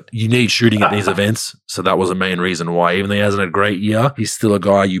 But you need shooting at these events. So that was the main reason why. Even though he hasn't had a great year, he's still a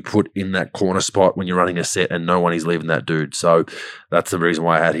guy you put in that corner spot when you're running a set and no one is leaving that dude. So that's the reason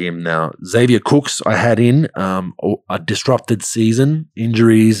why I had him. Now, Xavier Cooks, I had in a disrupted season,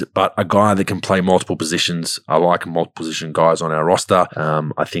 injuries, but a guy that can play multiple positions. I like multiple position guys on our roster.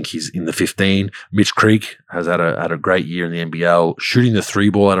 I think he's in the 15. Mitch Creek has had a great year in the NBL, shooting the 3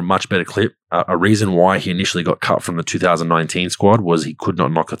 ball at a much better clip. A reason why he initially got cut from the 2019 squad was he could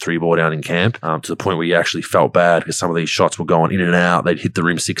not knock a 3 ball down in camp, to the point where he actually felt bad because some of these shots were going in and out. They'd hit the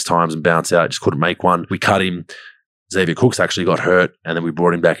rim 6 times and bounce out, just couldn't make one. We cut him. Xavier Cooks actually got hurt, and then we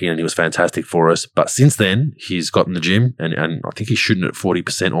brought him back in, and he was fantastic for us. But since then, he's got in the gym, and I think he's shooting at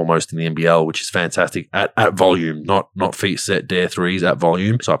 40% almost in the NBL, which is fantastic at volume, not feet set dare threes, at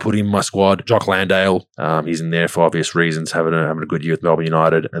volume. So I put him in my squad. Jock Landale, he's in there for obvious reasons, having a good year with Melbourne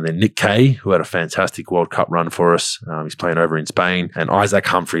United. And then Nick Kay, who had a fantastic World Cup run for us. He's playing over in Spain. And Isaac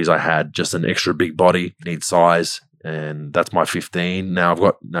Humphries, I had just an extra big body, needs size. And that's my 15. Now I've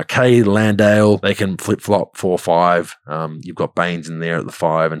got Kay, Landale. They can flip-flop 4-5. You've got Baines in there at the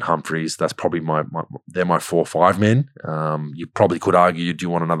 5 and Humphries. That's probably they're my 4-5 men. You probably could argue, do you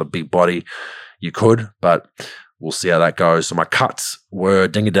want another big body? You could, but we'll see how that goes. So my cuts were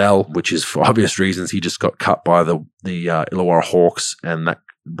Dingadell, which is for obvious reasons. He just got cut by the Illawarra Hawks, and that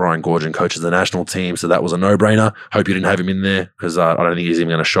Brian Goorjian coaches the national team, so that was a no-brainer. Hope you didn't have him in there, because I don't think he's even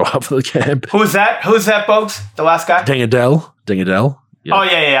going to show up for the camp. Who's that, Bogues? The last guy? Dingadell. Yeah. Oh,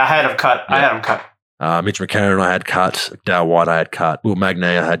 yeah. I had him cut. Mitch McCarron I had cut. Dale White I had cut. Will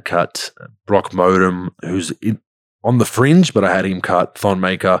Magnay I had cut. Brock Modem, who's on the fringe, but I had him cut. Thon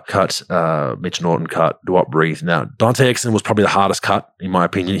Maker cut. Mitch Norton cut. Duop Breathe. Now, Dante Exton was probably the hardest cut, in my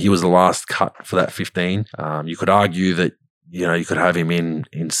opinion. He was the last cut for that 15. You could argue that you could have him in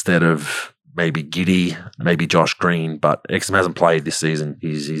instead of maybe Giddy, maybe Josh Green, but Exum hasn't played this season.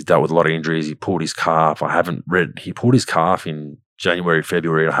 He's dealt with a lot of injuries. He pulled his calf. He pulled his calf in January,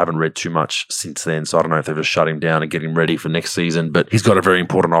 February. I haven't read too much since then, so I don't know if they've just shut him down and get him ready for next season, but he's got a very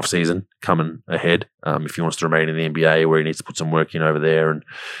important off-season coming ahead if he wants to remain in the NBA, where he needs to put some work in over there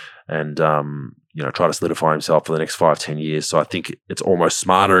and try to solidify himself for the next 5-10 years. So I think it's almost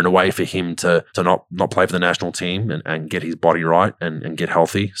smarter in a way for him to not play for the national team and get his body right and get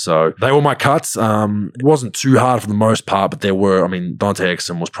healthy. So they were my cuts. It wasn't too hard for the most part, but there were, Dante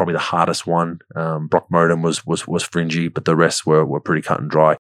Exum was probably the hardest one. Brock Modem was fringy, but the rest were pretty cut and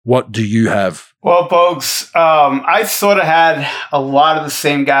dry. What do you have? Well, Bogues, I sort of had a lot of the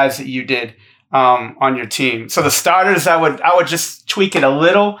same guys that you did. On your team. So the starters, I would just tweak it a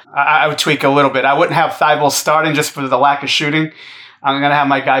little. I would tweak a little bit. I wouldn't have Thibault starting just for the lack of shooting. I'm going to have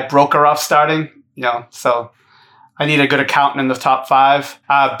my guy Brokeroff starting, so I need a good accountant in the top 5.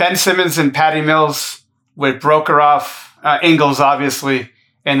 Ben Simmons and Patty Mills with Brokeroff, Ingles, obviously,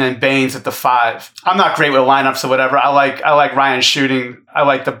 and then Baines at the 5. I'm not great with lineups or whatever. I like Ryan's shooting. I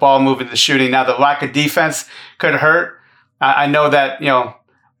like the ball moving, the shooting. Now, the lack of defense could hurt. I know that,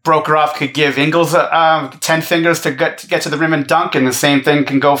 Brokeroff could give Ingles 10 fingers to get to the rim and dunk, and the same thing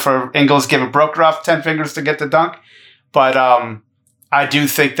can go for Ingles giving Brokeroff 10 fingers to get the dunk. But I do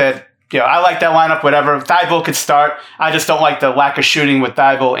think that, I like that lineup, whatever. Thibault could start. I just don't like the lack of shooting with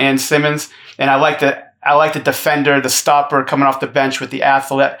Thibault and Simmons. And I like the defender, the stopper coming off the bench with the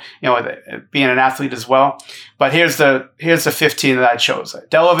athlete, being an athlete as well. But here's the 15 that I chose.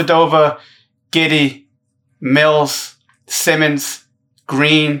 Dellavedova, Giddey, Mills, Simmons,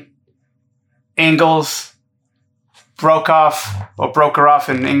 Green, Ingles, Brokeroff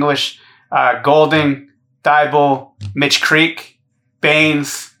in English, Golding, Thibault, Mitch Creek,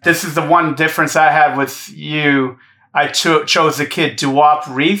 Baines. This is the one difference I have with you. I chose the kid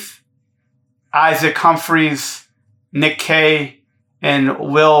Duop Reith, Isaac Humphries, Nick Kay, and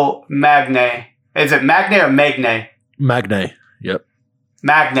Will Magnay. Is it Magnay or Magnay? Magnay, yep.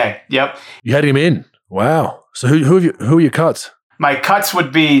 Magnay, yep. You had him in. Wow. So who are your cuts? My cuts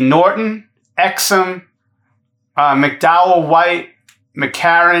would be Norton, Exum, McDowell, White,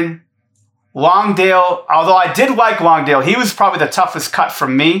 McCarron, Longdale. Although I did like Longdale, he was probably the toughest cut for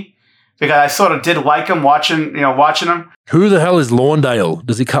me because I sort of did like him watching him. Who the hell is Lawndale?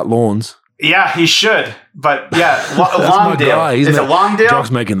 Does he cut lawns? Yeah, he should. But yeah, Longdale. Is it Longdale?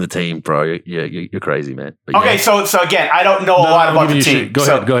 Jock's making the team, bro. You're crazy, man. But okay, so again, I don't know a lot about the team. Go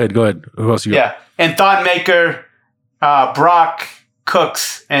ahead. Who else you got? Yeah, and Thon Maker, Brock,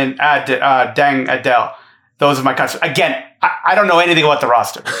 Cooks, and Deng Adele. Those are my cuts. Again, I don't know anything about the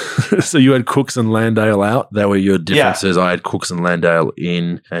roster. So you had Cooks and Landale out. That were your differences. Yeah. I had Cooks and Landale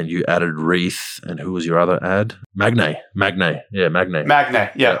in, and you added Reith. And who was your other ad? Magnay. Yeah, Magnay.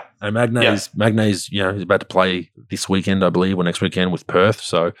 Magnay, yeah. And Magnay's, he's about to play this weekend, I believe, or next weekend with Perth.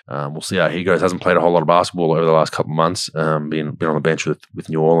 So we'll see how he goes. Hasn't played a whole lot of basketball over the last couple of months, been on the bench with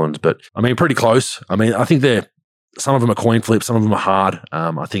New Orleans. But, pretty close. I think some of them are coin flips, some of them are hard.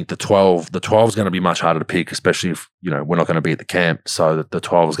 I think the 12 is going to be much harder to pick, especially if, we're not going to be at the camp. So the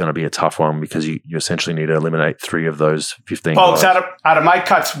 12 is going to be a tough one because you essentially need to eliminate 3 of those 15 Folks, out of my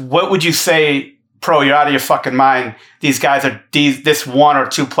cuts, what would you say pro, you're out of your fucking mind. These guys are this one or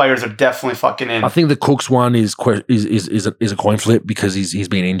two players are definitely fucking in. I think the Cooks one is a coin flip because he's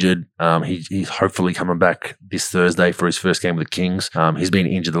been injured. He's hopefully coming back this Thursday for his first game with the Kings. He's been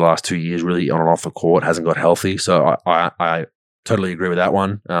injured the last 2 years, really on and off the court, hasn't got healthy. So I totally agree with that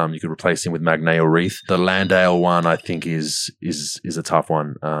one. You could replace him with Magnay or Reith. The Landale one, I think, is a tough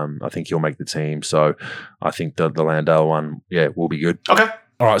one. I think he'll make the team. So I think the Landale one, will be good. Okay.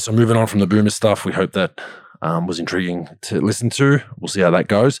 All right, so moving on from the Boomer stuff, we hope that was intriguing to listen to. We'll see how that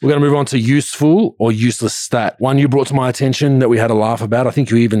goes. We're going to move on to useful or useless stat. One you brought to my attention that we had a laugh about. I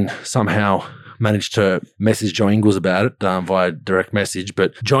think you even somehow managed to message Joe Ingles about it via direct message.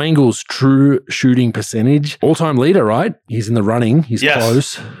 But Joe Ingles' true shooting percentage, all-time leader, right? He's in the running. He's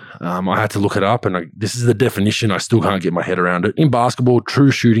close. I had to look it up, and this is the definition. I still can't get my head around it. In basketball, true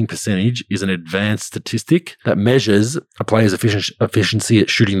shooting percentage is an advanced statistic that measures a player's efficiency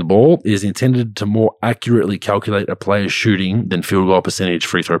at shooting the ball. It is intended to more accurately calculate a player's shooting than field goal percentage,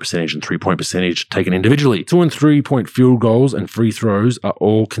 free throw percentage, and three-point percentage taken individually. 2- and 3-point field goals and free throws are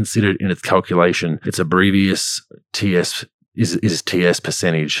all considered in its calculation. Its abbrevious TS is TS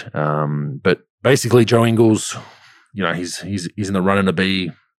percentage. But basically, Joe Ingles, he's in the running to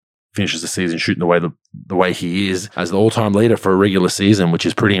be. Finishes the season shooting the way he is as the all-time leader for a regular season, which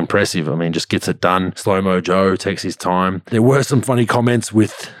is pretty impressive. I mean, just gets it done. Slow-mo Joe takes his time. There were some funny comments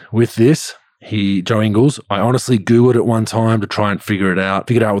with this. Joe Ingles, I honestly Googled it one time to try and figured out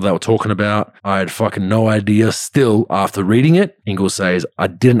what they were talking about. I had fucking no idea still after reading it. Ingles says, I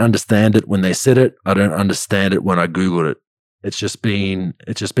didn't understand it when they said it. I don't understand it when I Googled it. It's just been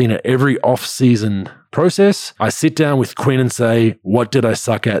at every off-season process. I sit down with Quinn and say, what did I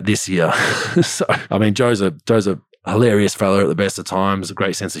suck at this year? So, I mean, Joe's a hilarious fellow at the best of times, a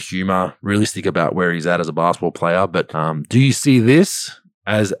great sense of humor, realistic about where he's at as a basketball player. But do you see this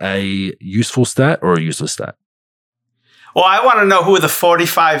as a useful stat or a useless stat? Well, I want to know who the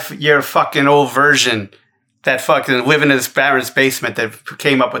 45-year fucking old version that fucking living in his parents' basement that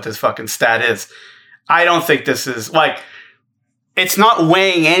came up with this fucking stat is. I don't think this is like... It's not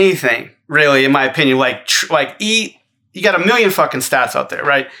weighing anything, really, in my opinion. Like E, you got a million fucking stats out there,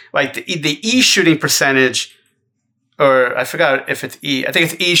 right? Like the E shooting percentage, or I forgot if it's E. I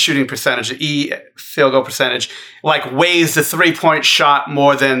think it's E shooting percentage, the E field goal percentage, like weighs the 3-point shot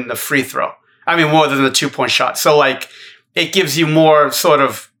more than the free throw. I mean, more than the 2-point shot. So like it gives you more sort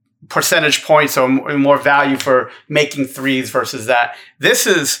of percentage points or more value for making threes versus that. This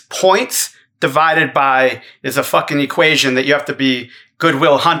is points divided by is a fucking equation that you have to be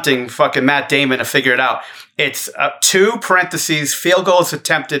Goodwill Hunting fucking Matt Damon to figure it out. It's 2 parentheses field goals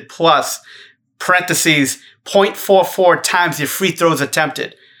attempted plus parentheses 0.44 times your free throws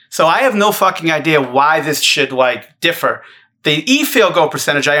attempted. So I have no fucking idea why this should like differ. The E field goal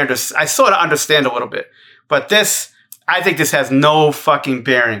percentage I sort of understand a little bit, but this I think this has no fucking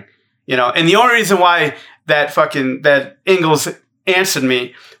bearing, And the only reason why that Ingles answered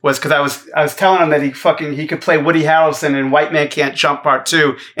me was because I was telling him that he could play Woody Harrelson in White Man Can't Jump Part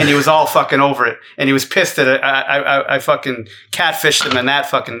 2, and he was all fucking over it, and he was pissed that I fucking catfished him in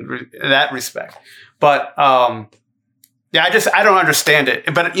that respect. But I don't understand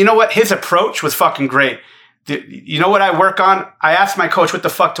it. But you know what? His approach was fucking great. You know what I work on? I asked my coach, what the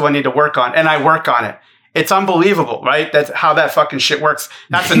fuck do I need to work on? And I work on it. It's unbelievable, right? That's how that fucking shit works.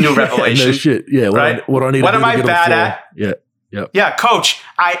 That's a new revelation. No shit. Yeah. Right? What I need what to do am I to get bad on the floor. at? Yeah. Yep. Yeah, coach,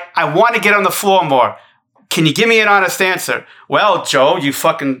 I want to get on the floor more. Can you give me an honest answer? Well, Joe, you're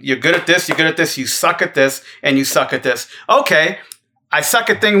good at this, you suck at this, and you suck at this. Okay, I suck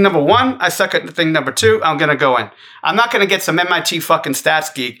at thing number 1, I suck at thing number 2, I'm going to go in. I'm not going to get some MIT fucking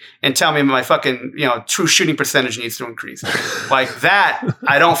stats geek and tell me my fucking, true shooting percentage needs to increase. Like that,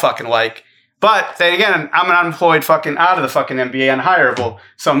 I don't fucking like. But then again, I'm an unemployed fucking out of the fucking NBA, unhireable.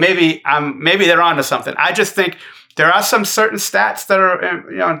 So maybe they're onto something. I just think there are some certain stats that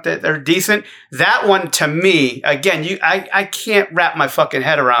are, that are decent. That one, to me, again, I can't wrap my fucking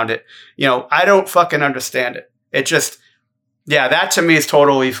head around it. I don't fucking understand it. It just, that to me is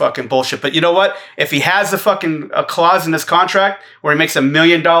totally fucking bullshit. But you know what? If he has a clause in his contract where he makes $1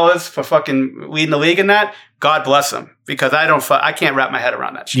 million for fucking leading the league in that, God bless him. Because I can't wrap my head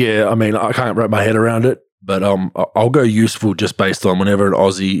around that shit. Yeah, I mean, I can't wrap my head around it. But I'll go useful just based on whenever an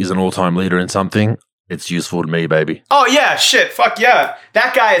Aussie is an all-time leader in something. It's useful to me, baby. Oh, yeah, shit. Fuck yeah.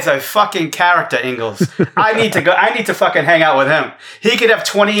 That guy is a fucking character, Ingles. I need to fucking hang out with him. He could have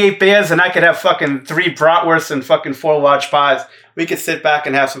 28 beers and I could have fucking 3 bratwursts and fucking 4 large pies. We could sit back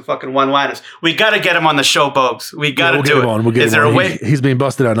and have some fucking one-liners. We got to get him on the show, Bogues. We got to do it. We'll get is him there on. a way? He's been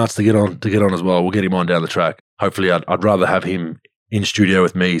busted our nuts to get on as well. We'll get him on down the track. Hopefully, I'd rather have him in studio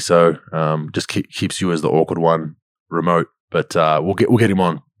with me, so just keeps you as the awkward one remote. But we'll get him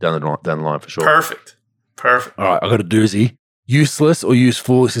on down the line for sure. Perfect. All right, I got a doozy. Useless or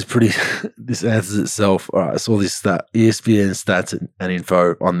useful? This is pretty. This answers itself. All right, I saw this stat, ESPN stats and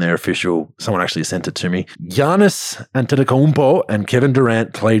info on their official. Someone actually sent it to me. Giannis Antetokounmpo and Kevin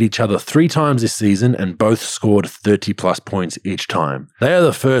Durant played each other 3 times this season and both scored 30-plus points each time. They are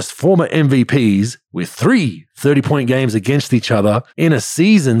the first former MVPs with 3 30-point games against each other in a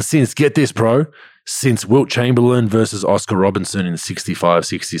season since, get this, bro, since Wilt Chamberlain versus Oscar Robertson in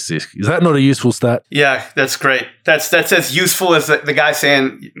 65-66. Is that not a useful stat? Yeah, that's great. That's as useful as the guy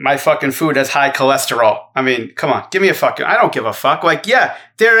saying my fucking food has high cholesterol. I mean, come on, give me a fucking. I don't give a fuck. Like, yeah,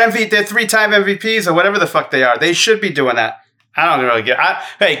 they're 3-time MVPs or whatever the fuck they are. They should be doing that. I don't really get.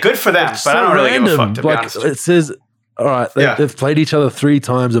 Hey, good for them, but I don't really give a fuck. To be honest, it says, all right, they've played each other 3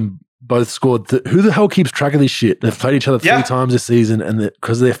 times and both scored. Who the hell keeps track of this shit? They've played each other 3 times this season, and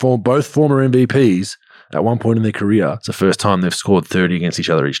because they're both former MVPs at one point in their career, it's the first time they've scored 30 against each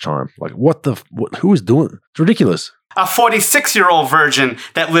other each time. Like, who is doing it? It's ridiculous. A 46-year-old virgin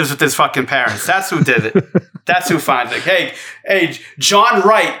that lives with his fucking parents. That's who did it. That's who finds it. Hey, John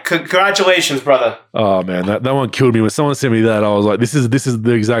Wright, congratulations, brother. Oh, man, that one killed me. When someone sent me that, I was like, this is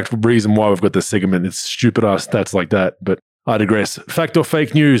the exact reason why we've got this segment. It's stupid-ass stats like that, but I digress. Fact or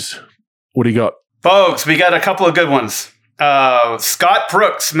fake news? What do you got? Folks, we got a couple of good ones. Scott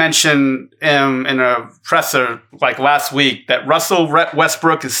Brooks mentioned in a presser like last week that Russell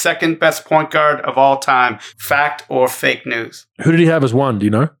Westbrook is second best point guard of all time. Fact or fake news? Who did he have as one? Do you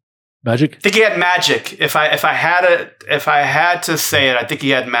know? Magic? I think he had Magic. If I had to say it, I think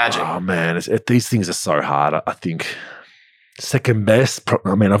he had Magic. Oh man, these things are so hard. I think second best.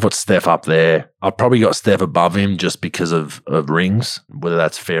 I mean, I've got Steph up there. I've probably got Steph above him just because of rings. Whether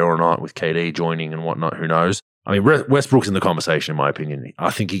that's fair or not with KD joining and whatnot, who knows? I mean, Westbrook's in the conversation, in my opinion.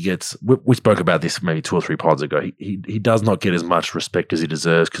 I think he gets. We spoke about this maybe 2 or 3 pods ago. He does not get as much respect as he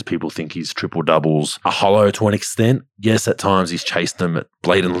deserves because people think he's triple doubles a hollow to an extent. Yes, at times he's chased them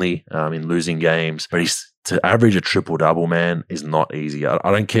blatantly in losing games, but to average a triple double, man, is not easy. I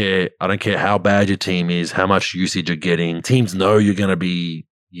don't care. I don't care how bad your team is, how much usage you're getting. Teams know you're going to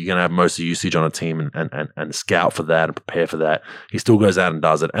have most of the usage on a team and scout for that and prepare for that. He still goes out and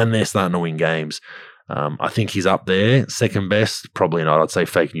does it, and they're starting to win games. I think he's up there. Second best, probably not. I'd say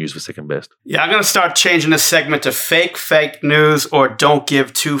fake news for second best. Yeah, I'm going to start changing this segment to fake news or don't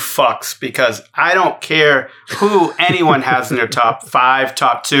give 2 fucks because I don't care who anyone has in their top 5,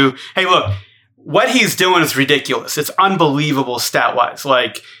 top 2. Hey, look, what he's doing is ridiculous. It's unbelievable stat-wise.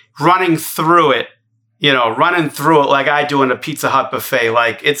 Like running through it like I do in a Pizza Hut buffet.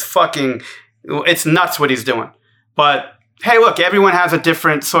 Like it's nuts what he's doing. But hey, look, everyone has a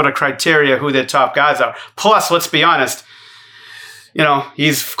different sort of criteria who their top guys are. Plus, let's be honest,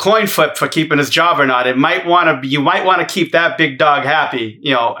 he's coin flipped for keeping his job or not. You might want to keep that big dog happy,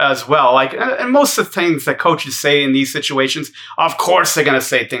 as well. Like, and most of the things that coaches say in these situations, of course they're going to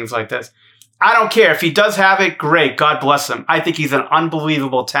say things like this. I don't care. If he does have it, great. God bless him. I think he's an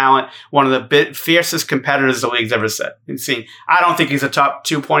unbelievable talent. One of the fiercest competitors the league's ever seen. I don't think he's a top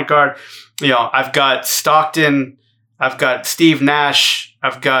 2 point guard. I've got Stockton. I've got Steve Nash.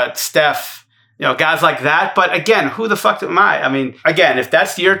 I've got Steph, guys like that. But again, who the fuck am I? I mean, again, if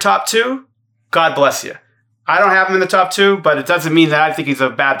that's your top 2, God bless you. I don't have him in the top 2, but it doesn't mean that I think he's a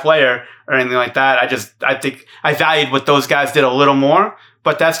bad player or anything like that. I think I valued what those guys did a little more,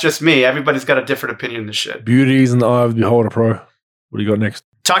 but that's just me. Everybody's got a different opinion in this shit. Beauty's in the eye of the beholder, pro. What do you got next?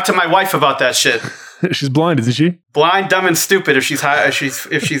 Talk to my wife about that shit. She's blind, isn't she? Blind, dumb, and stupid if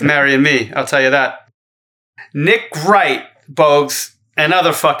she's marrying me. I'll tell you that. Nick Wright, Bogues,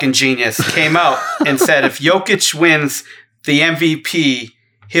 another fucking genius, came out and said if Jokic wins the MVP,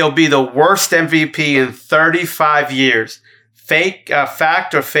 he'll be the worst MVP in 35 years.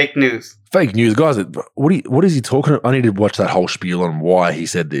 Fact or fake news? Fake news, guys. What is he talking about? I need to watch that whole spiel on why he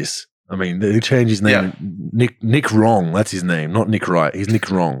said this. I mean, they changed his name. Yeah. Nick Wrong, that's his name, not Nick Wright. He's Nick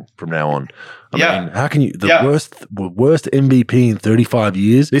Wrong from now on. I mean, how can you, worst MVP in 35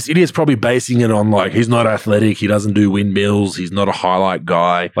 years? This idiot's probably basing it on like, he's not athletic, he doesn't do windmills, he's not a highlight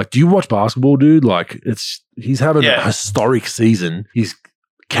guy. Like, do you watch basketball, dude? Like, he's having a historic season. He's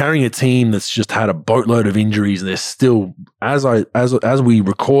carrying a team that's just had a boatload of injuries. They're still, as we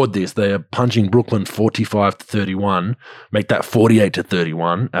record this, they are punching Brooklyn 45-31, make that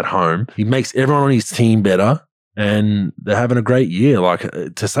 48-31 at home. He makes everyone on his team better, and they're having a great year. Like,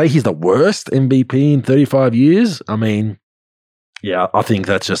 to say he's the worst MVP in 35 years, I mean, yeah, I think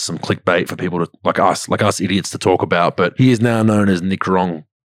that's just some clickbait for people to like us idiots to talk about. But he is now known as Nick Wrong.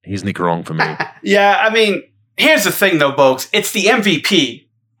 He's Nick Wrong for me. Yeah, I mean, Here's the thing, though, Bogues. It's the MVP.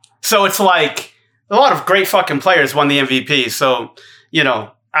 So it's like a lot of great fucking players won the MVP. So, you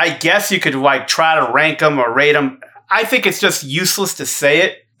know, I guess you could like try to rank them or rate them. I think it's just useless to say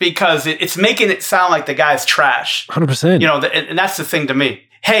it because it's making it sound like the guy's trash. 100%. You know, and that's the thing to me.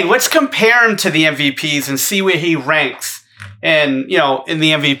 Hey, let's compare him to the MVPs and see where he ranks and, you know, in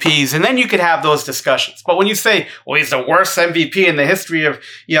the MVPs. And then you could have those discussions. But when you say, well, he's the worst MVP in the history of,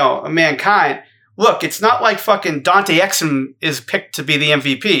 you know, mankind. Look, it's not like fucking Dante Exum is picked to be the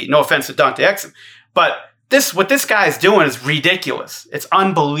MVP. No offense to Dante Exum. But what this guy is doing is ridiculous. It's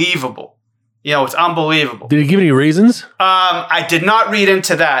unbelievable. You know, it's unbelievable. Did he give any reasons? I did not read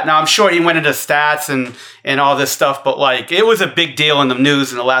into that. Now, I'm sure he went into stats and all this stuff, but like, it was a big deal in the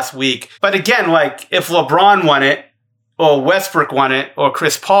news in the last week. But again, like, if LeBron won it, or Westbrook won it, or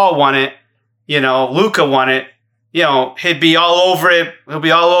Chris Paul won it, you know, Luka won it, you know, he'd be all over it. He'll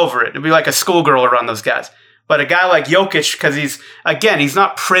be all over it. It'd be like a schoolgirl around those guys. But a guy like Jokic, because he's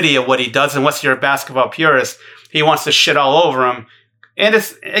not pretty at what he does unless you're a basketball purist. He wants to shit all over him. And it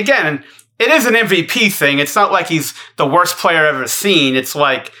is an MVP thing. It's not like he's the worst player I've ever seen. It's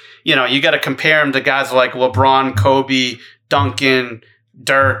like, you know, you got to compare him to guys like LeBron, Kobe, Duncan,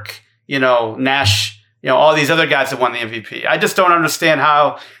 Dirk, you know, Nash, you know, all these other guys that won the MVP. I just don't understand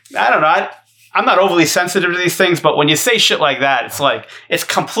how, I don't know. I'm not overly sensitive to these things, but when you say shit like that, it's like, it's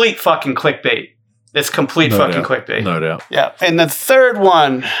complete fucking clickbait. It's complete clickbait. No doubt. Yeah. And the third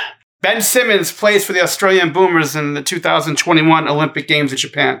one, Ben Simmons plays for the Australian Boomers in the 2021 Olympic Games in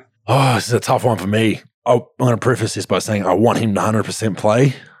Japan. Oh, this is a tough one for me. I'm going to preface this by saying I want him to 100%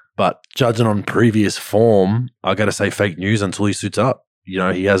 play, but judging on previous form, I got to say fake news until he suits up. You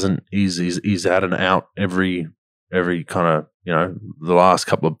know, he's had an out every kind of, you know, the last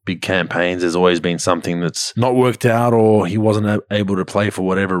couple of big campaigns. There's always been something that's not worked out or he wasn't able to play for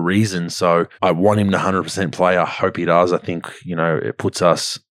whatever reason. So I want him to 100% play. I hope he does. I think, you know, it puts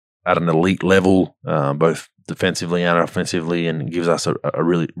us at an elite level, both defensively and offensively, and gives us a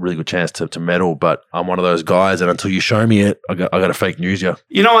really, really good chance to medal. But I'm one of those guys, and until you show me it, I got to fake news you.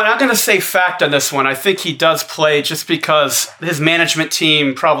 You know what? I'm going to say fact on this one. I think he does play just because his management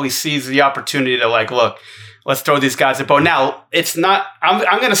team probably sees the opportunity to like, look, let's throw these guys a bone. Now, it's not,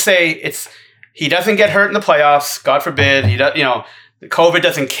 I'm going to say he doesn't get hurt in the playoffs. God forbid. He does, you know, COVID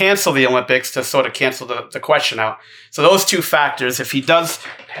doesn't cancel the Olympics to sort of cancel the question out. So those two factors, if he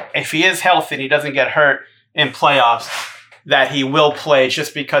is healthy and he doesn't get hurt in playoffs, that he will play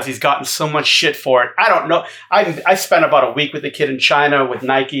just because he's gotten so much shit for it. I don't know. I spent about a week with the kid in China with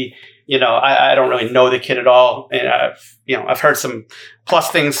Nike. You know, I don't really know the kid at all. And I've heard some plus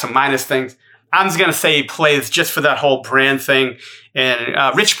things, some minus things. I'm just going to say he plays just for that whole brand thing. And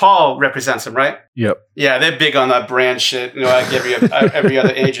Rich Paul represents him, right? Yep. Yeah, they're big on that brand shit, you know, like every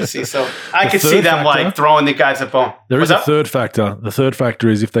other agency. So I could see them like throwing the guys a bone. There is a third factor. The third factor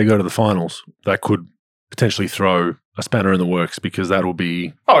is if they go to the finals, that could potentially throw a spanner in the works because that'll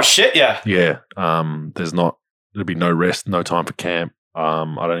be... Oh, shit, yeah. Yeah. There'll be no rest, no time for camp. I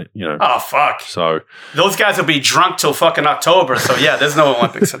don't, you know. Oh, fuck. So... Those guys will be drunk till fucking October. So, yeah, there's no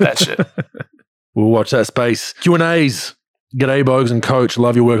Olympics of that shit. We'll watch that space. Q&As. G'day, Bogues and Coach.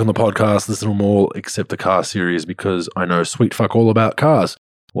 Love your work on the podcast. Listen to them all except the car series because I know sweet fuck all about cars.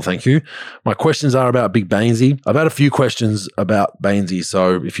 Well, thank you. My questions are about Big Bainesy. I've had a few questions about Bainesy,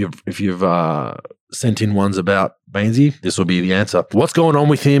 so if you've sent in ones about Bainesy, this will be the answer. What's going on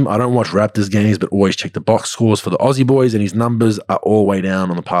with him? I don't watch Raptors games, but always check the box scores for the Aussie boys, and his numbers are all way down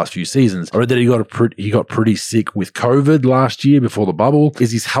on the past few seasons. I read that he got pretty sick with COVID last year before the bubble.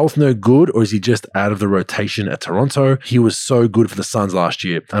 Is his health no good, or is he just out of the rotation at Toronto? He was so good for the Suns last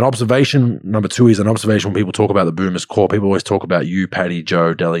year. An observation, number two, is an observation when people talk about the Boomers core. People always talk about you, Paddy,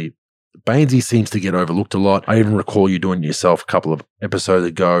 Joe, Delly. Bainesy seems to get overlooked a lot. I even recall you doing it yourself a couple of episodes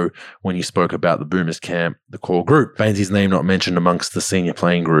ago when you spoke about the Boomers camp, the core group. Bainesy's name not mentioned amongst the senior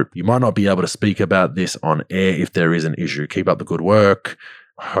playing group. You might not be able to speak about this on air if there is an issue. Keep up the good work.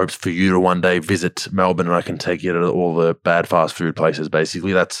 Hopes for you to one day visit Melbourne and I can take you to all the bad fast food places,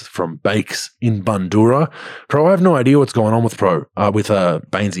 basically. That's from Bakes in Bundoora. Pro, I have no idea what's going on with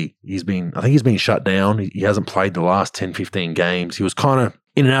Bainesy. I think he's been shut down. He hasn't played the last 10, 15 games. He was kind of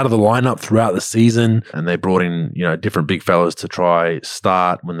in and out of the lineup throughout the season, and they brought in, you know, different big fellas to try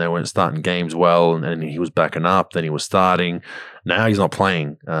start when they weren't starting games well, and he was backing up, then he was starting, Now he's not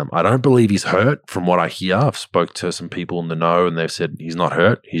playing. I don't believe he's hurt from what I hear. I've spoke to some people in the know and they've said he's not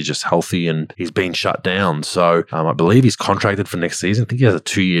hurt. He's just healthy and he's been shut down. So I believe he's contracted for next season. I think he has a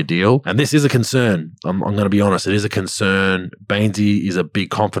 2-year deal. And this is a concern. I'm going to be honest. It is a concern. Bainesy is a big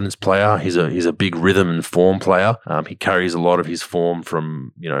confidence player. He's a big rhythm and form player. He carries a lot of his form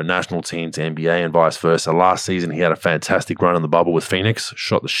from, national team to NBA and vice versa. Last season, he had a fantastic run in the bubble with Phoenix,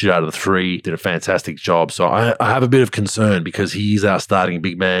 shot the shit out of the three, did a fantastic job. So I have a bit of concern because he's our starting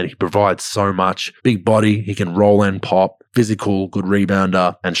big man. He provides so much. Big body. He can roll and pop. Physical, good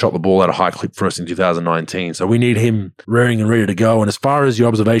rebounder, and shot the ball at a high clip for us in 2019. So we need him raring and ready to go. And as far as your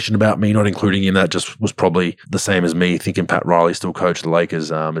observation about me not including him, that just was probably the same as me thinking Pat Riley still coached the Lakers.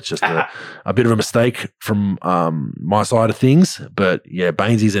 It's just a bit of a mistake from my side of things. But yeah,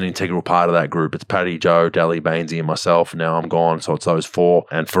 Bainesy's an integral part of that group. It's Patty, Joe, Dally, Bainesy, and myself. Now I'm gone, so it's those four.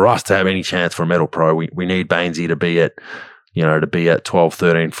 And for us to have any chance for a medal pro, we need Bainesy to be at 12,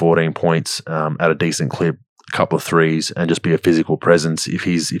 13, 14 points at a decent clip. Couple of threes and just be a physical presence. If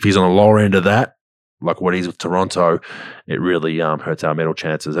he's on the lower end of that, like what he's with Toronto, it really hurts our medal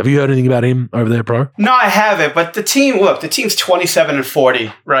chances. Have you heard anything about him over there, Pro? No, I haven't. But the team's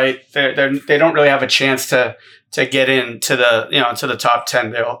 27-40, right? They don't really have a chance to get into the top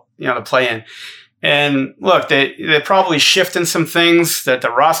 10. They'll to play in. And look, they're probably shifting some things. That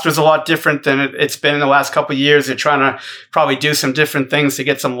the roster's a lot different than it's been in the last couple of years. They're trying to probably do some different things to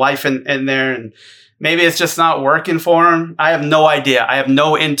get some life in there and. Maybe it's just not working for him. I have no idea. I have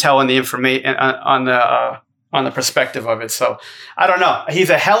no intel on the information on the perspective of it. So I don't know. He's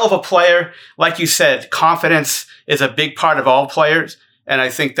a hell of a player. Like you said, confidence is a big part of all players. And I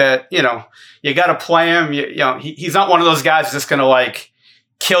think that, you got to play him. He's not one of those guys that's going to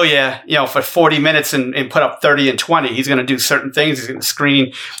kill you, for 40 minutes and put up 30 and 20. He's going to do certain things. He's going to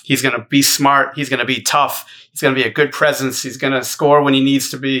screen. He's going to be smart. He's going to be tough. He's going to be a good presence. He's going to score when he needs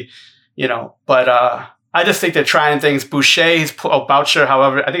to be. But I just think they're trying things. Boucher,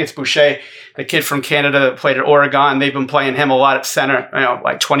 however, I think it's Boucher, the kid from Canada that played at Oregon. They've been playing him a lot at center,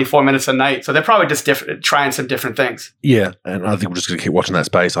 24 minutes a night. So they're probably just trying some different things. Yeah, and I think we're just going to keep watching that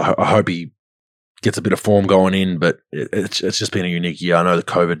space. I hope he gets a bit of form going in, but it's just been a unique year. I know the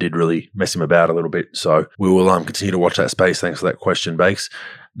COVID did really mess him about a little bit. So we will continue to watch that space. Thanks for that question, Bakes.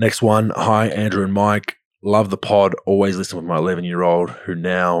 Next one. Hi, Andrew and Mike. Love the pod. Always listen with my 11-year-old who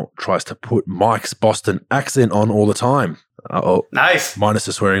now tries to put Mike's Boston accent on all the time. Nice. Minus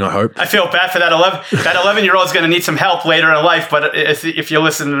the swearing, I hope. I feel bad for that 11-year-old is going to need some help later in life, but if you're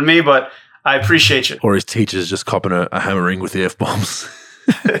listening to me, but I appreciate you. Or his teacher's just copping a hammering with the F-bombs.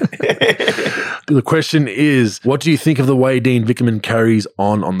 The question is, what do you think of the way Dean Vickerman carries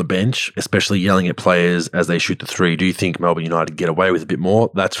on the bench, especially yelling at players as they shoot the three? Do you think Melbourne United get away with a bit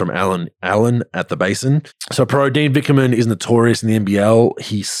more? That's from Alan at the Basin. So Dean Vickerman is notorious in the NBL.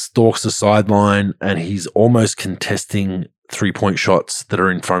 He stalks the sideline and he's almost contesting 3-point shots that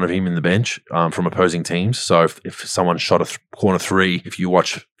are in front of him in the bench from opposing teams. So if someone shot a corner three, if you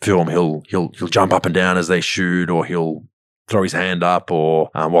watch film, he'll jump up and down as they shoot, or he'll throw his hand up, or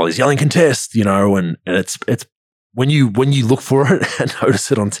while he's yelling contest, and it's when you look for it and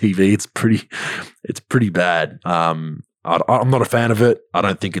notice it on TV, it's pretty bad. I'm not a fan of it. I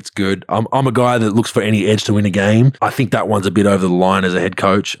don't think it's good. I'm a guy that looks for any edge to win a game. I think that one's a bit over the line as a head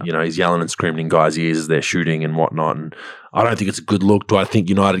coach. He's yelling and screaming in guys' ears as they're shooting and whatnot. And I don't think it's a good look. Do I think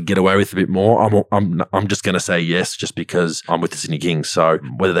United get away with a bit more? I'm just going to say yes, just because I'm with the Sydney Kings. So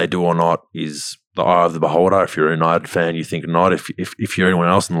whether they do or not is the eye of the beholder. If you're a United fan, you think not. If you're anyone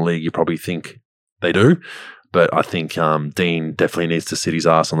else in the league, you probably think they do. But I think Dean definitely needs to sit his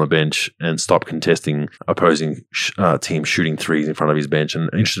ass on the bench and stop contesting opposing teams shooting threes in front of his bench. And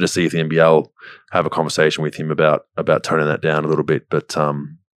interested to see if the NBL have a conversation with him about toning that down a little bit. But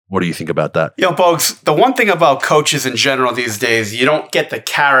what do you think about that? Bogues, the one thing about coaches in general these days, you don't get the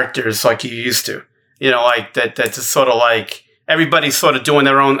characters like you used to. That's just sort of like everybody's sort of doing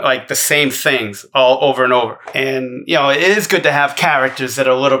their own, the same things all over and over. And, it is good to have characters that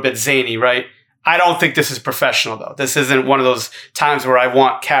are a little bit zany, right? I don't think this is professional, though. This isn't one of those times where I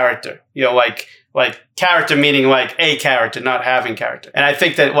want character, like character meaning like a character, not having character. And I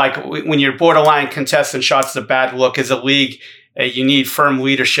think that when you're borderline contesting shots, is a bad look as a league. You need firm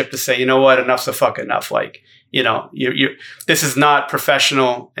leadership to say, you know what, enough's the fuck enough. This is not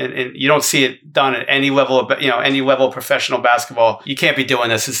professional, and you don't see it done at any level of, any level of professional basketball. You can't be doing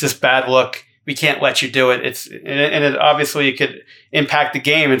this. It's just bad look. We can't let you do it. It obviously it could impact the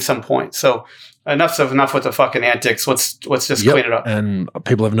game at some point. So enough with the fucking antics. Let's just clean it up. And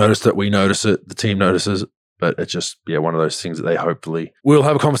people have noticed that we notice it. The team notices. but it's just, one of those things that they hopefully will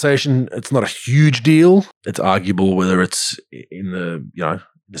have a conversation. It's not a huge deal. It's arguable whether it's in the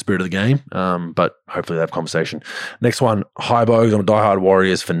spirit of the game, but hopefully they have a conversation. Next one, Hi Bogues. I'm a diehard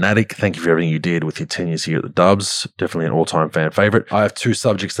Warriors fanatic. Thank you for everything you did with your 10 years here at the Dubs. Definitely an all-time fan favorite. I have 2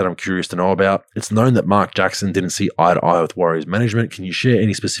 subjects that I'm curious to know about. It's known that Mark Jackson didn't see eye to eye with Warriors management. Can you share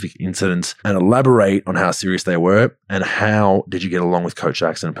any specific incidents and elaborate on how serious they were? And how did you get along with Coach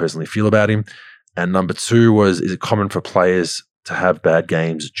Jackson and personally feel about him? And number 2 was, is it common for players to have bad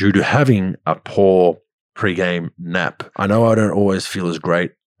games due to having a poor pre-game nap? I know I don't always feel as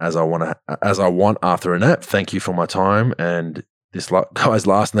great as I want after a nap. Thank you for my time. And this guy's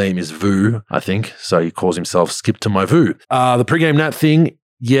last name is Vu, I think. So he calls himself Skip to my Vu. The pregame nap thing,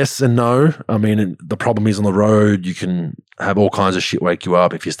 yes and no. I mean, the problem is on the road, you can have all kinds of shit wake you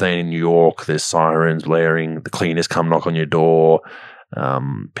up. If you're staying in New York, there's sirens blaring, the cleaners come knock on your door.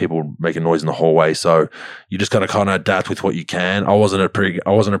 People making noise in the hallway, so you just got to kind of adapt with what you can. I wasn't a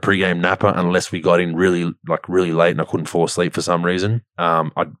pregame napper unless we got in really late and I couldn't fall asleep for some reason.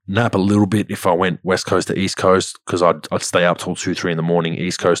 I'd nap a little bit if I went West Coast to East Coast, because I'd stay up till 2-3 in the morning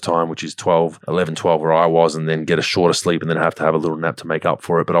East Coast time, which is 11, 12 where I was, and then get a shorter sleep and then have to have a little nap to make up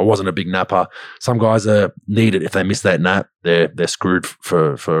for it. But I wasn't a big napper. Some guys need it. If they miss that nap, they're screwed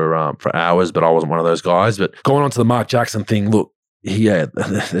for hours, but I wasn't one of those guys. But going on to the Mark Jackson thing, look,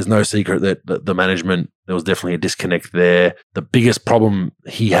 there's no secret that the management, there was definitely a disconnect there. The biggest problem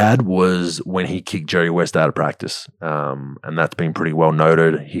he had was when he kicked Jerry West out of practice. And that's been pretty well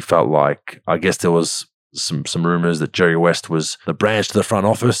noted. He felt like, I guess there was some rumors that Jerry West was the branch to the front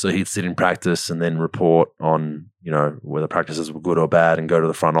office, so he'd sit in practice and then report on, whether practices were good or bad and go to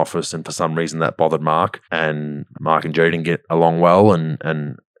the front office. And for some reason that bothered Mark, and Mark and Jerry didn't get along well.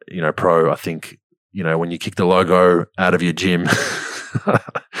 And Pro, I think, when you kick the logo out of your gym,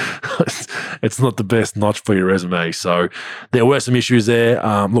 it's not the best notch for your resume. So there were some issues there.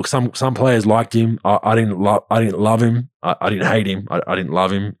 Look, some players liked him. I didn't love him. I didn't hate him. I didn't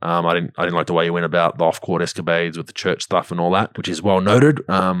love him. I didn't like the way he went about the off-court escapades with the church stuff and all that, which is well noted,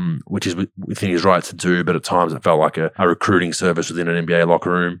 which is we think is right to do. But at times it felt like a recruiting service within an NBA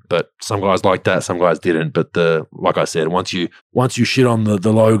locker room. But some guys liked that, some guys didn't. But like I said, once you shit on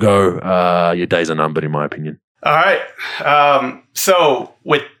the logo, your days are numbered, in my opinion. All right. So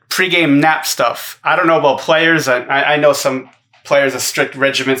with pregame nap stuff, I don't know about players. I know some players have strict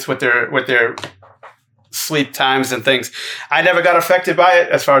regiments with their sleep times and things. I never got affected by it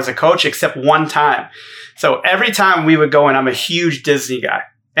as far as a coach, except one time. So every time we would go in, I'm a huge Disney guy.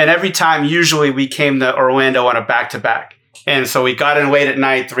 And every time, usually we came to Orlando on a back-to-back. And so we got in late at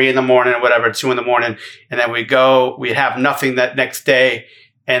night, 3 a.m, or whatever, 2 a.m. And then we'd have nothing that next day.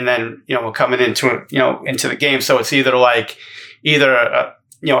 And then, we're coming into the game. So it's either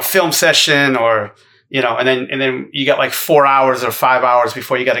a film session or, and then you got like 4 hours or 5 hours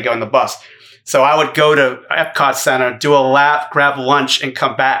before you got to go on the bus. So I would go to Epcot Center, do a lap, grab lunch, and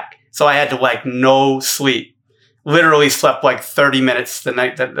come back. So I had to no sleep. Literally slept like 30 minutes the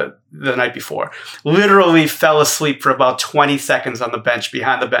night before. Literally fell asleep for about 20 seconds on the bench,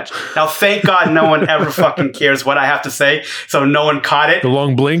 behind the bench. Now, thank God no one ever fucking cares what I have to say, so no one caught it. The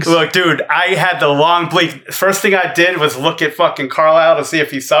long blinks? Look, dude, I had the long blink. First thing I did was look at fucking Carlisle to see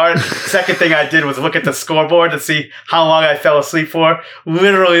if he saw it. Second thing I did was look at the scoreboard to see how long I fell asleep for.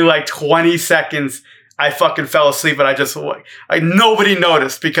 Literally 20 seconds. I fucking fell asleep, but nobody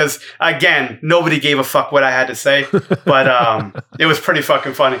noticed because, again, nobody gave a fuck what I had to say. But it was pretty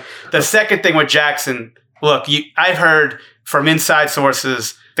fucking funny. The second thing with Jackson, look, I've heard from inside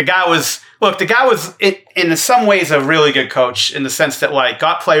sources, the guy was in some ways a really good coach in the sense that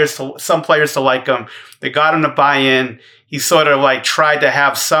got some players to like him. They got him to buy in. He sort of tried to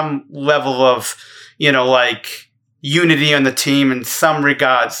have some level of, unity on the team in some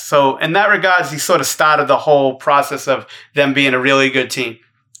regards. So in that regards, he sort of started the whole process of them being a really good team.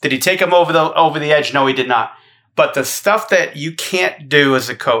 Did he take them over the edge? No, he did not. But the stuff that you can't do as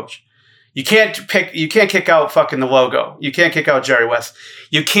a coach, you can't kick out fucking the logo. You can't kick out Jerry West.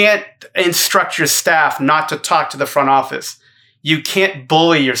 You can't instruct your staff not to talk to the front office. You can't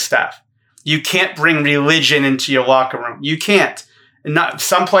bully your staff. You can't bring religion into your locker room. You can't.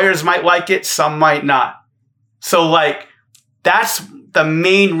 Some players might like it, some might not. So, that's the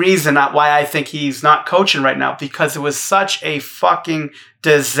main reason why I think he's not coaching right now, because it was such a fucking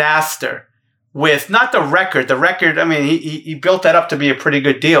disaster with not the record. The record, I mean, he built that up to be a pretty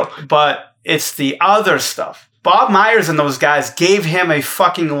good deal, but it's the other stuff. Bob Myers and those guys gave him a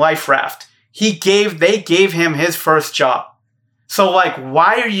fucking life raft. They gave him his first job. So,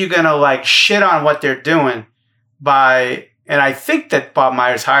 why are you going to, shit on what they're doing by and I think that Bob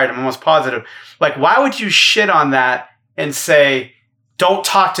Myers hired him, I'm almost positive. Like, why would you shit on that and say, don't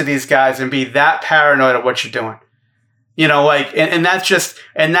talk to these guys and be that paranoid of what you're doing? You know, like, and that's just,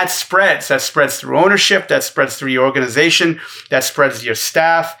 and that spreads through ownership, that spreads through your organization, that spreads to your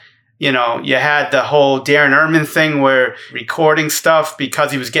staff. You know, you had the whole Darren Erman thing where recording stuff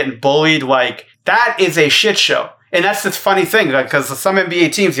because he was getting bullied. Like, that is a shit show. And that's the funny thing, because some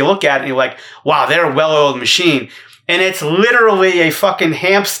NBA teams, you look at it and you're like, wow, they're a well-oiled machine. And it's literally a fucking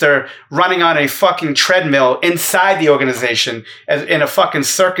hamster running on a fucking treadmill inside the organization as in a fucking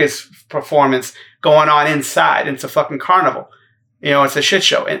circus performance going on inside. It's a fucking carnival. You know, it's a shit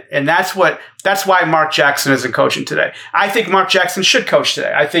show. And that's why Mark Jackson isn't coaching today. I think Mark Jackson should coach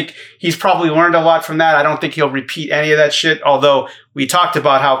today. I think he's probably learned a lot from that. I don't think he'll repeat any of that shit. Although we talked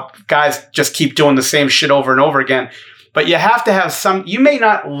about how guys just keep doing the same shit over and over again. But you have to have you may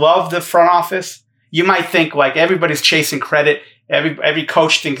not love the front office. You might think like everybody's chasing credit. Every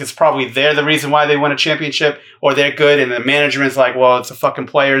coach thinks it's probably they're the reason why they won a championship or they're good. And the management's like, well, it's the fucking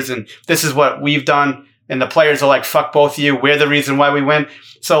players and this is what we've done. And the players are like, fuck both of you. We're the reason why we win.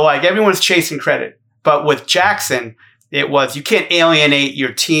 So like everyone's chasing credit. But with Jackson, it was, you can't alienate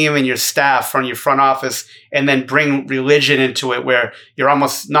your team and your staff from your front office and then bring religion into it where you're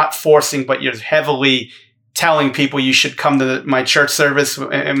almost not forcing, but you're heavily telling people you should come to my church service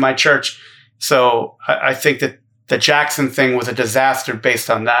in my church. So I think that the Jackson thing was a disaster based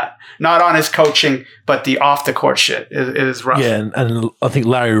on that. Not on his coaching, but the off-the-court shit is rough. Yeah, and I think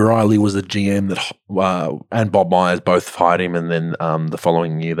Larry Riley was the GM that, and Bob Myers both hired him, and then the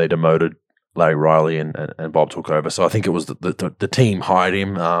following year they demoted Larry Riley and Bob took over. So I think it was the team hired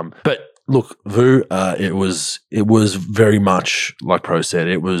him. But look, Vu, it was very much like Pro said.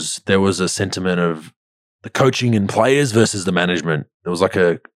 There was a sentiment of the coaching and players versus the management. There was like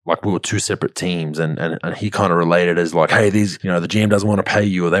we were two separate teams, and he kind of related as like, hey, the GM doesn't want to pay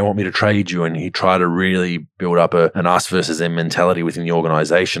you or they want me to trade you. And he tried to really build up an us versus them mentality within the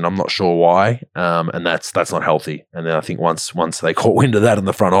organization. I'm not sure why. And that's not healthy. And then I think once they caught wind of that in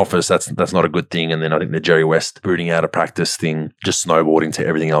the front office, that's not a good thing. And then I think the Jerry West booting out of practice thing just snowballed into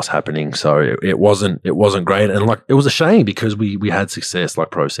everything else happening. So it wasn't great. And like, it was a shame because we had success,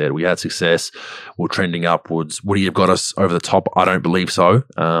 like Pro said, we had success. We're trending upwards. Would he have got us over the top? I don't believe so.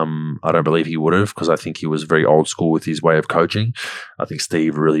 I don't believe he would have, because I think he was very old school with his way of coaching. I think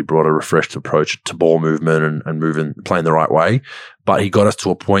Steve really brought a refreshed approach to ball movement and moving, playing the right way. But he got us to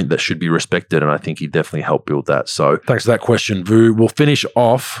a point that should be respected, and I think he definitely helped build that. So thanks for that question, Vu. We'll finish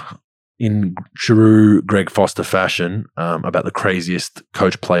off in true Greg Foster fashion about the craziest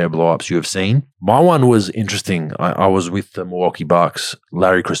coach-player blow-ups you have seen. My one was interesting. I was with the Milwaukee Bucks.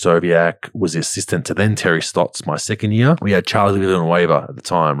 Larry Krysowiak was the assistant to then Terry Stotts my second year. We had Charlie Villanueva at the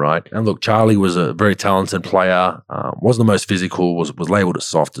time, right? And look, Charlie was a very talented player, wasn't the most physical, was labeled as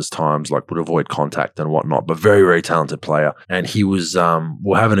soft as times, like would avoid contact and whatnot, but very, very talented player. And he was,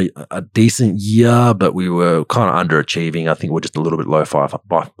 we're having a decent year, but we were kind of underachieving. I think we're just a little bit below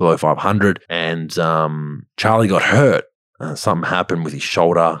 500. And Charlie got hurt. Something happened with his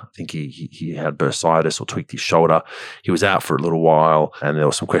shoulder. I think he had bursitis or tweaked his shoulder. He was out for a little while, and there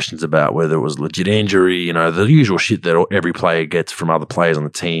were some questions about whether it was legit injury, the usual shit that every player gets from other players on the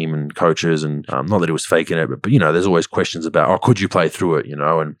team and coaches, and not that he was faking it, but there's always questions about, could you play through it,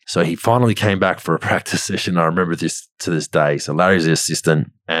 and so he finally came back for a practice session. I remember this to this day. So Larry's the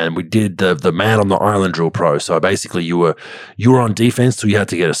assistant, and we did the man on the island drill pro. So basically you were on defense till you had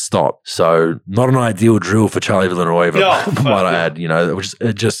to get a stop. So not an ideal drill for Charlie Villanueva, might I add.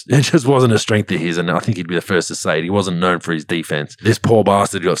 It just wasn't a strength of his, and I think he'd be the first to say it. He wasn't known for his defense. This poor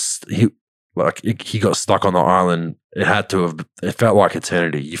bastard he got stuck on the island. It felt like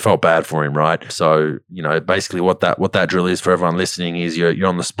eternity. You felt bad for him, right? So, basically what that drill is for everyone listening is you're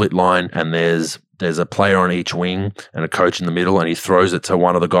on the split line, and there's a player on each wing and a coach in the middle, and he throws it to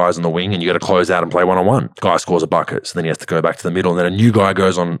one of the guys on the wing, and you got to close out and play one-on-one. Guy scores a bucket, so then he has to go back to the middle, and then a new guy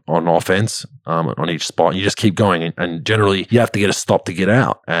goes on offense on each spot, and you just keep going, and generally you have to get a stop to get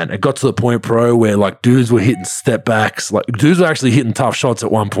out. And it got to the point, Pro, where like dudes were hitting step backs, like dudes were actually hitting tough shots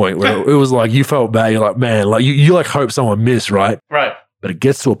at one point where it was like you felt bad. You're like, man, like you like hope someone missed, right? Right. But it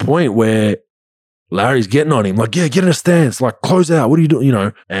gets to a point where Larry's getting on him, like, yeah, get in a stance, like, close out. What are you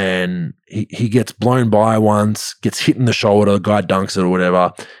doing? And he gets blown by once, gets hit in the shoulder, the guy dunks it or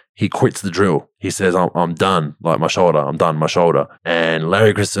whatever. He quits the drill. He says, I'm done, like my shoulder. I'm done, my shoulder. And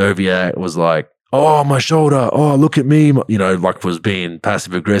Larry Krysowiak was like, oh, my shoulder. Oh, look at me. Like was being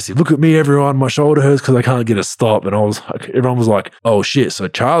passive aggressive. Look at me, everyone. My shoulder hurts because I can't get a stop. And everyone was like, oh shit. So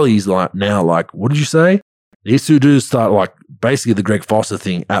Charlie's like, now, like, what did you say? These two dudes start like basically the Greg Foster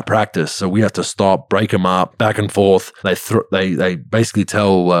thing at practice. So we have to stop, break them up, back and forth. They basically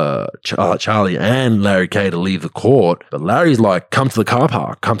tell Charlie and Larry K to leave the court. But Larry's like, come to the car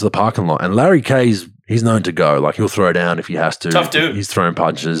park, come to the parking lot. And Larry K's he's known to go. Like, he'll throw down if he has to. Tough dude. He's throwing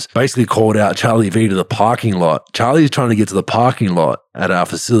punches. Basically called out Charlie V to the parking lot. Charlie's trying to get to the parking lot at our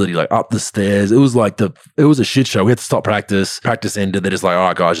facility, like up the stairs. It was a shit show. We had to stop practice. Practice ended. They're just like, all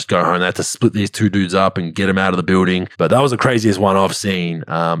right, guys, just go home. They had to split these two dudes up and get them out of the building. But that was the craziest one I've seen.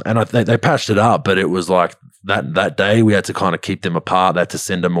 And they patched it up, but it was like that day we had to kind of keep them apart. They had to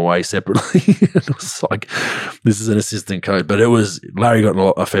send them away separately. It was like, this is an assistant coach. But Larry got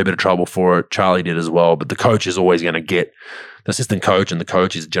in a fair bit of trouble for it. Charlie did as well. But the coach is always going to get the assistant coach, and the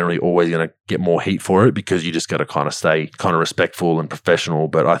coach is generally always going to get more heat for it because you just got to kind of stay kind of respectful and professional.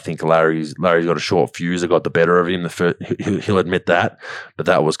 But I think Larry's got a short fuse. I got the better of him. He'll admit that. But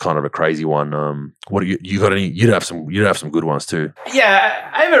that was kind of a crazy one. What do you got? You'd have some good ones too. Yeah,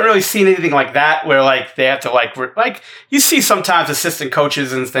 I haven't really seen anything like that where like they have to like you see sometimes assistant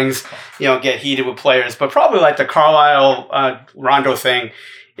coaches and things get heated with players, but probably like the Carlisle Rondo thing.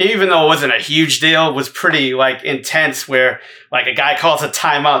 Even though it wasn't a huge deal, it was pretty like intense where like a guy calls a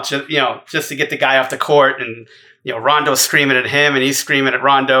timeout just to get the guy off the court, and Rondo's screaming at him and he's screaming at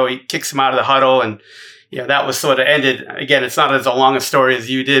Rondo. He kicks him out of the huddle, and that was sort of ended. Again, it's not as long a story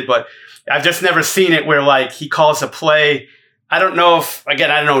as you did, but I've just never seen it where like he calls a play. I don't know if, again,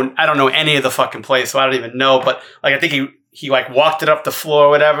 I don't know any of the fucking plays, so I don't even know, but like I think he like walked it up the floor or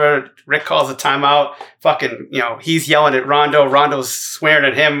whatever. Rick calls a timeout. Fucking, he's yelling at Rondo. Rondo's swearing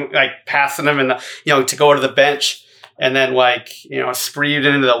at him, like passing him and to go to the bench, and then like, spreed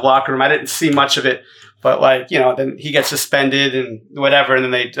into the locker room. I didn't see much of it, but like, then he gets suspended and whatever. And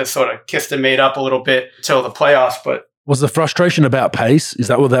then they just sort of kissed and made up a little bit till the playoffs. But was the frustration about pace? Is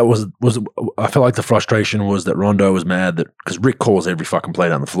that what that was? I feel like the frustration was that Rondo was mad that because Rick calls every fucking play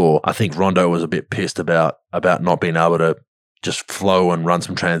down the floor. I think Rondo was a bit pissed about not being able to just flow and run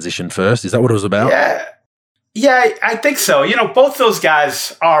some transition first. Is that what it was about? Yeah, I think so. Both those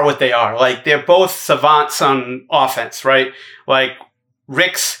guys are what they are. Like, they're both savants on offense, right? Like,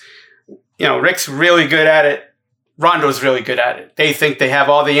 Rick's really good at it. Rondo's really good at it. They think they have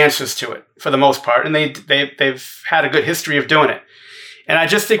all the answers to it for the most part, and they've had a good history of doing it. And I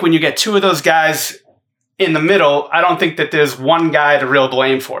just think when you get two of those guys in the middle, I don't think that there's one guy to real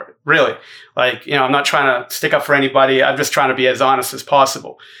blame for it, really. Like, I'm not trying to stick up for anybody. I'm just trying to be as honest as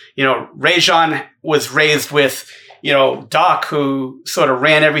possible. Rajon was raised with, Doc, who sort of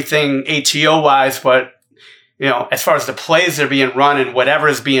ran everything ATO-wise, but as far as the plays that are being run and whatever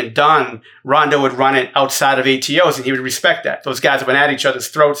is being done, Rondo would run it outside of ATOs, and he would respect that. Those guys have been at each other's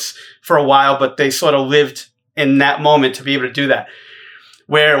throats for a while, but they sort of lived in that moment to be able to do that.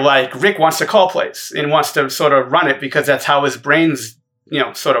 Where like Rick wants to call plays and wants to sort of run it because that's how his brain's,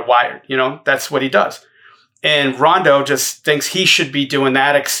 sort of wired. That's what he does. And Rondo just thinks he should be doing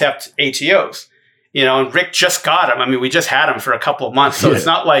that except ATOs. And Rick just got him. I mean, we just had him for a couple of months, so It's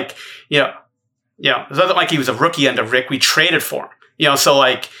not like it's not like he was a rookie under Rick. We traded for him. So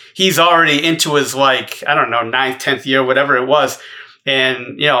like he's already into his like, I don't know, 9th, 10th year, whatever it was.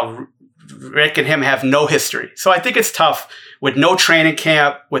 And, Rick and him have no history. So I think it's tough with no training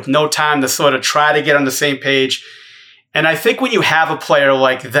camp, with no time to sort of try to get on the same page. And I think when you have a player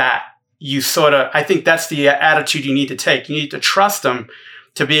like that, I think that's the attitude you need to take. You need to trust him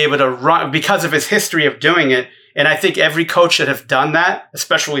to be able to run because of his history of doing it. And I think every coach that have done that,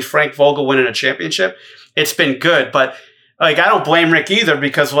 especially Frank Vogel winning a championship, it's been good. But like, I don't blame Rick either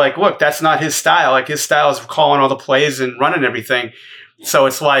because like, look, that's not his style. Like, his style is calling all the plays and running everything. So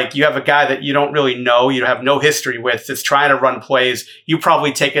it's like you have a guy that you don't really know, you have no history with, that's trying to run plays. You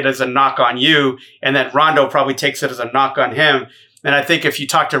probably take it as a knock on you, and then Rondo probably takes it as a knock on him. And I think if you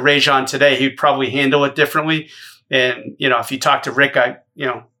talk to Rajon today, he'd probably handle it differently. And, if you talk to Rick,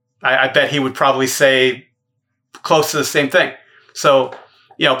 I bet he would probably say close to the same thing. So,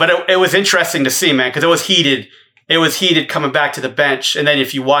 but it was interesting to see, man, because it was heated. It was heated coming back to the bench, and then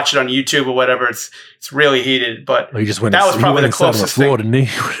if you watch it on YouTube or whatever, it's really heated. But he just went. That was probably the closest on the floor, thing. Didn't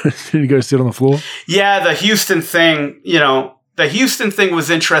he? Did he go sit on the floor? Yeah, the Houston thing. The Houston thing was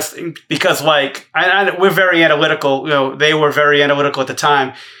interesting because, like, we're very analytical. They were very analytical at the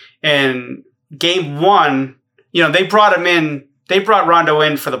time. And game one, they brought him in. They brought Rondo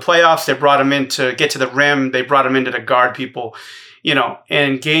in for the playoffs. They brought him in to get to the rim. They brought him in to guard people.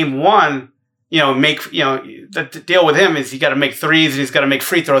 And game one, the deal with him is he got to make threes and he's got to make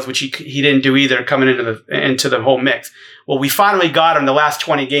free throws, which he didn't do either coming into the whole mix. Well, we finally got him the last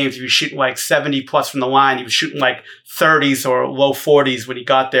 20 games. He was shooting like 70 plus from the line. He was shooting like 30s or low 40s when he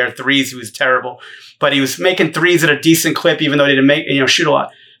got there. Threes, he was terrible. But he was making threes at a decent clip, even though he didn't shoot a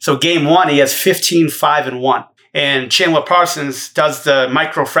lot. So game 1, he has 15, 5, and 1. And Chandler Parsons does the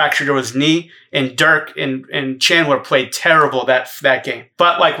microfracture to his knee, and Dirk and Chandler played terrible that game.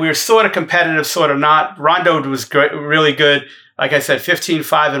 But like we were sort of competitive, sort of not. Rondo was great, really good. Like I said, 15,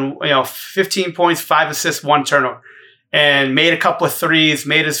 5, and 15 points, 5 assists, 1 turnover, and made a couple of threes,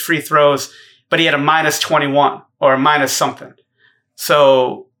 made his free throws, but he had a minus 21 or a minus something.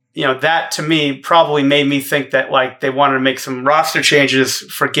 So that to me probably made me think that like they wanted to make some roster changes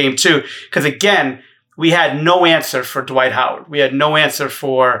for game 2, because again, we had no answer for Dwight Howard. We had no answer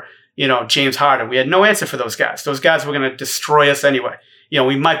for, James Harden. We had no answer for those guys. Those guys were going to destroy us anyway.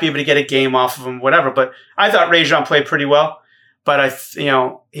 We might be able to get a game off of them, whatever. But I thought Rajon played pretty well. But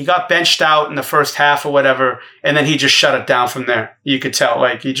he got benched out in the first half or whatever, and then he just shut it down from there. You could tell,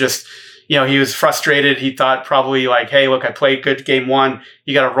 like he just, he was frustrated. He thought probably like, hey, look, I played good game 1.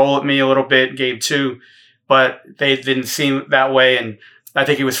 You got to roll at me a little bit in game 2. But they didn't seem that way, and I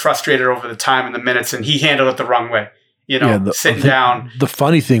think he was frustrated over the time and the minutes, and he handled it the wrong way. Sitting down. The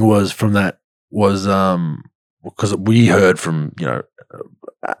funny thing was from that was because we heard from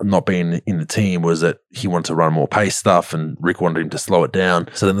not being in the team was that he wanted to run more pace stuff, and Rick wanted him to slow it down.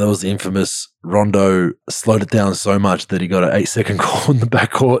 So then there was the infamous Rondo slowed it down so much that he got an 8-second call in the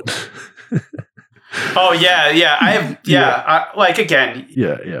backcourt. Oh yeah. Again,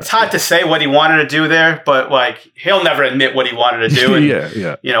 it's hard to say what he wanted to do there, but like he'll never admit what he wanted to do, and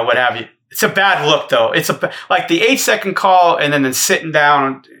what have you. It's a bad look though. It's like the 8-second call, and then sitting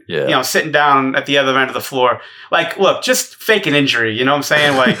down, sitting down at the other end of the floor. Like, look, just fake an injury. You know what I'm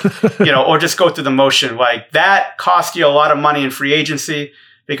saying? Like, or just go through the motion. Like that cost you a lot of money in free agency,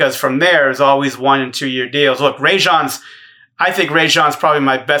 because from there is always 1- and 2-year deals. Look, I think Rajon's probably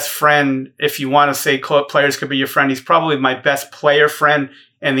my best friend. If you want to say players could be your friend, he's probably my best player friend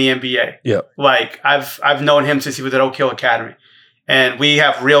in the NBA. Yeah. Like I've known him since he was at Oak Hill Academy, and we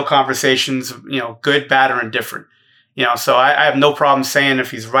have real conversations, good, bad, or indifferent. So I have no problem saying if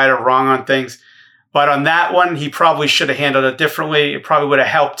he's right or wrong on things. But on that one, he probably should have handled it differently. It probably would have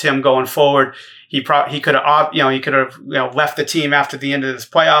helped him going forward. He could have, left the team after the end of his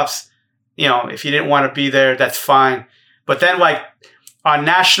playoffs. If he didn't want to be there, that's fine. But then, like, on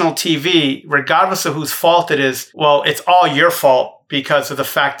national TV, regardless of whose fault it is, well, it's all your fault because of the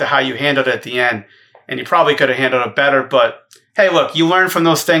fact of how you handled it at the end. And you probably could have handled it better. But, hey, look, you learn from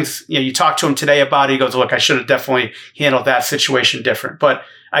those things. You talk to him today about it. He goes, look, I should have definitely handled that situation different. But,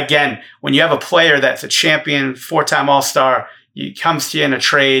 again, when you have a player that's a champion, 4-time All-Star, he comes to you in a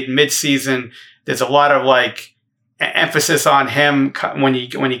trade mid-season, there's a lot of, like, emphasis on him when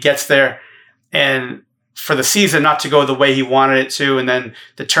he gets there. And for the season not to go the way he wanted it to, and then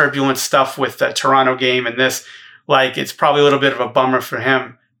the turbulent stuff with the Toronto game and this, like, it's probably a little bit of a bummer for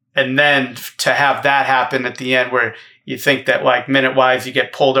him. And then to have that happen at the end where you think that, like, minute-wise you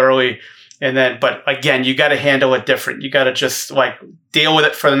get pulled early, and then, but again, you got to handle it different. You got to just, like, deal with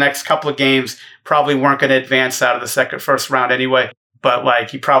it for the next couple of games. Probably weren't going to advance out of the first round anyway, but,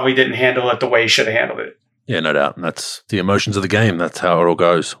 like, he probably didn't handle it the way he should have handled it. Yeah, no doubt. And that's the emotions of the game. That's how it all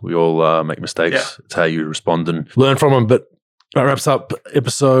goes. We all make mistakes. Yeah. It's how you respond and learn from them. But that wraps up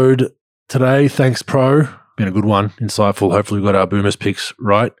episode today. Thanks, Pro. Been a good one. Insightful. Hopefully we got our Boomers picks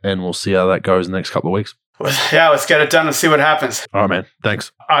right, and we'll see how that goes in the next couple of weeks. Yeah, let's get it done and see what happens. All right, man.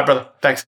 Thanks. All right, brother. Thanks.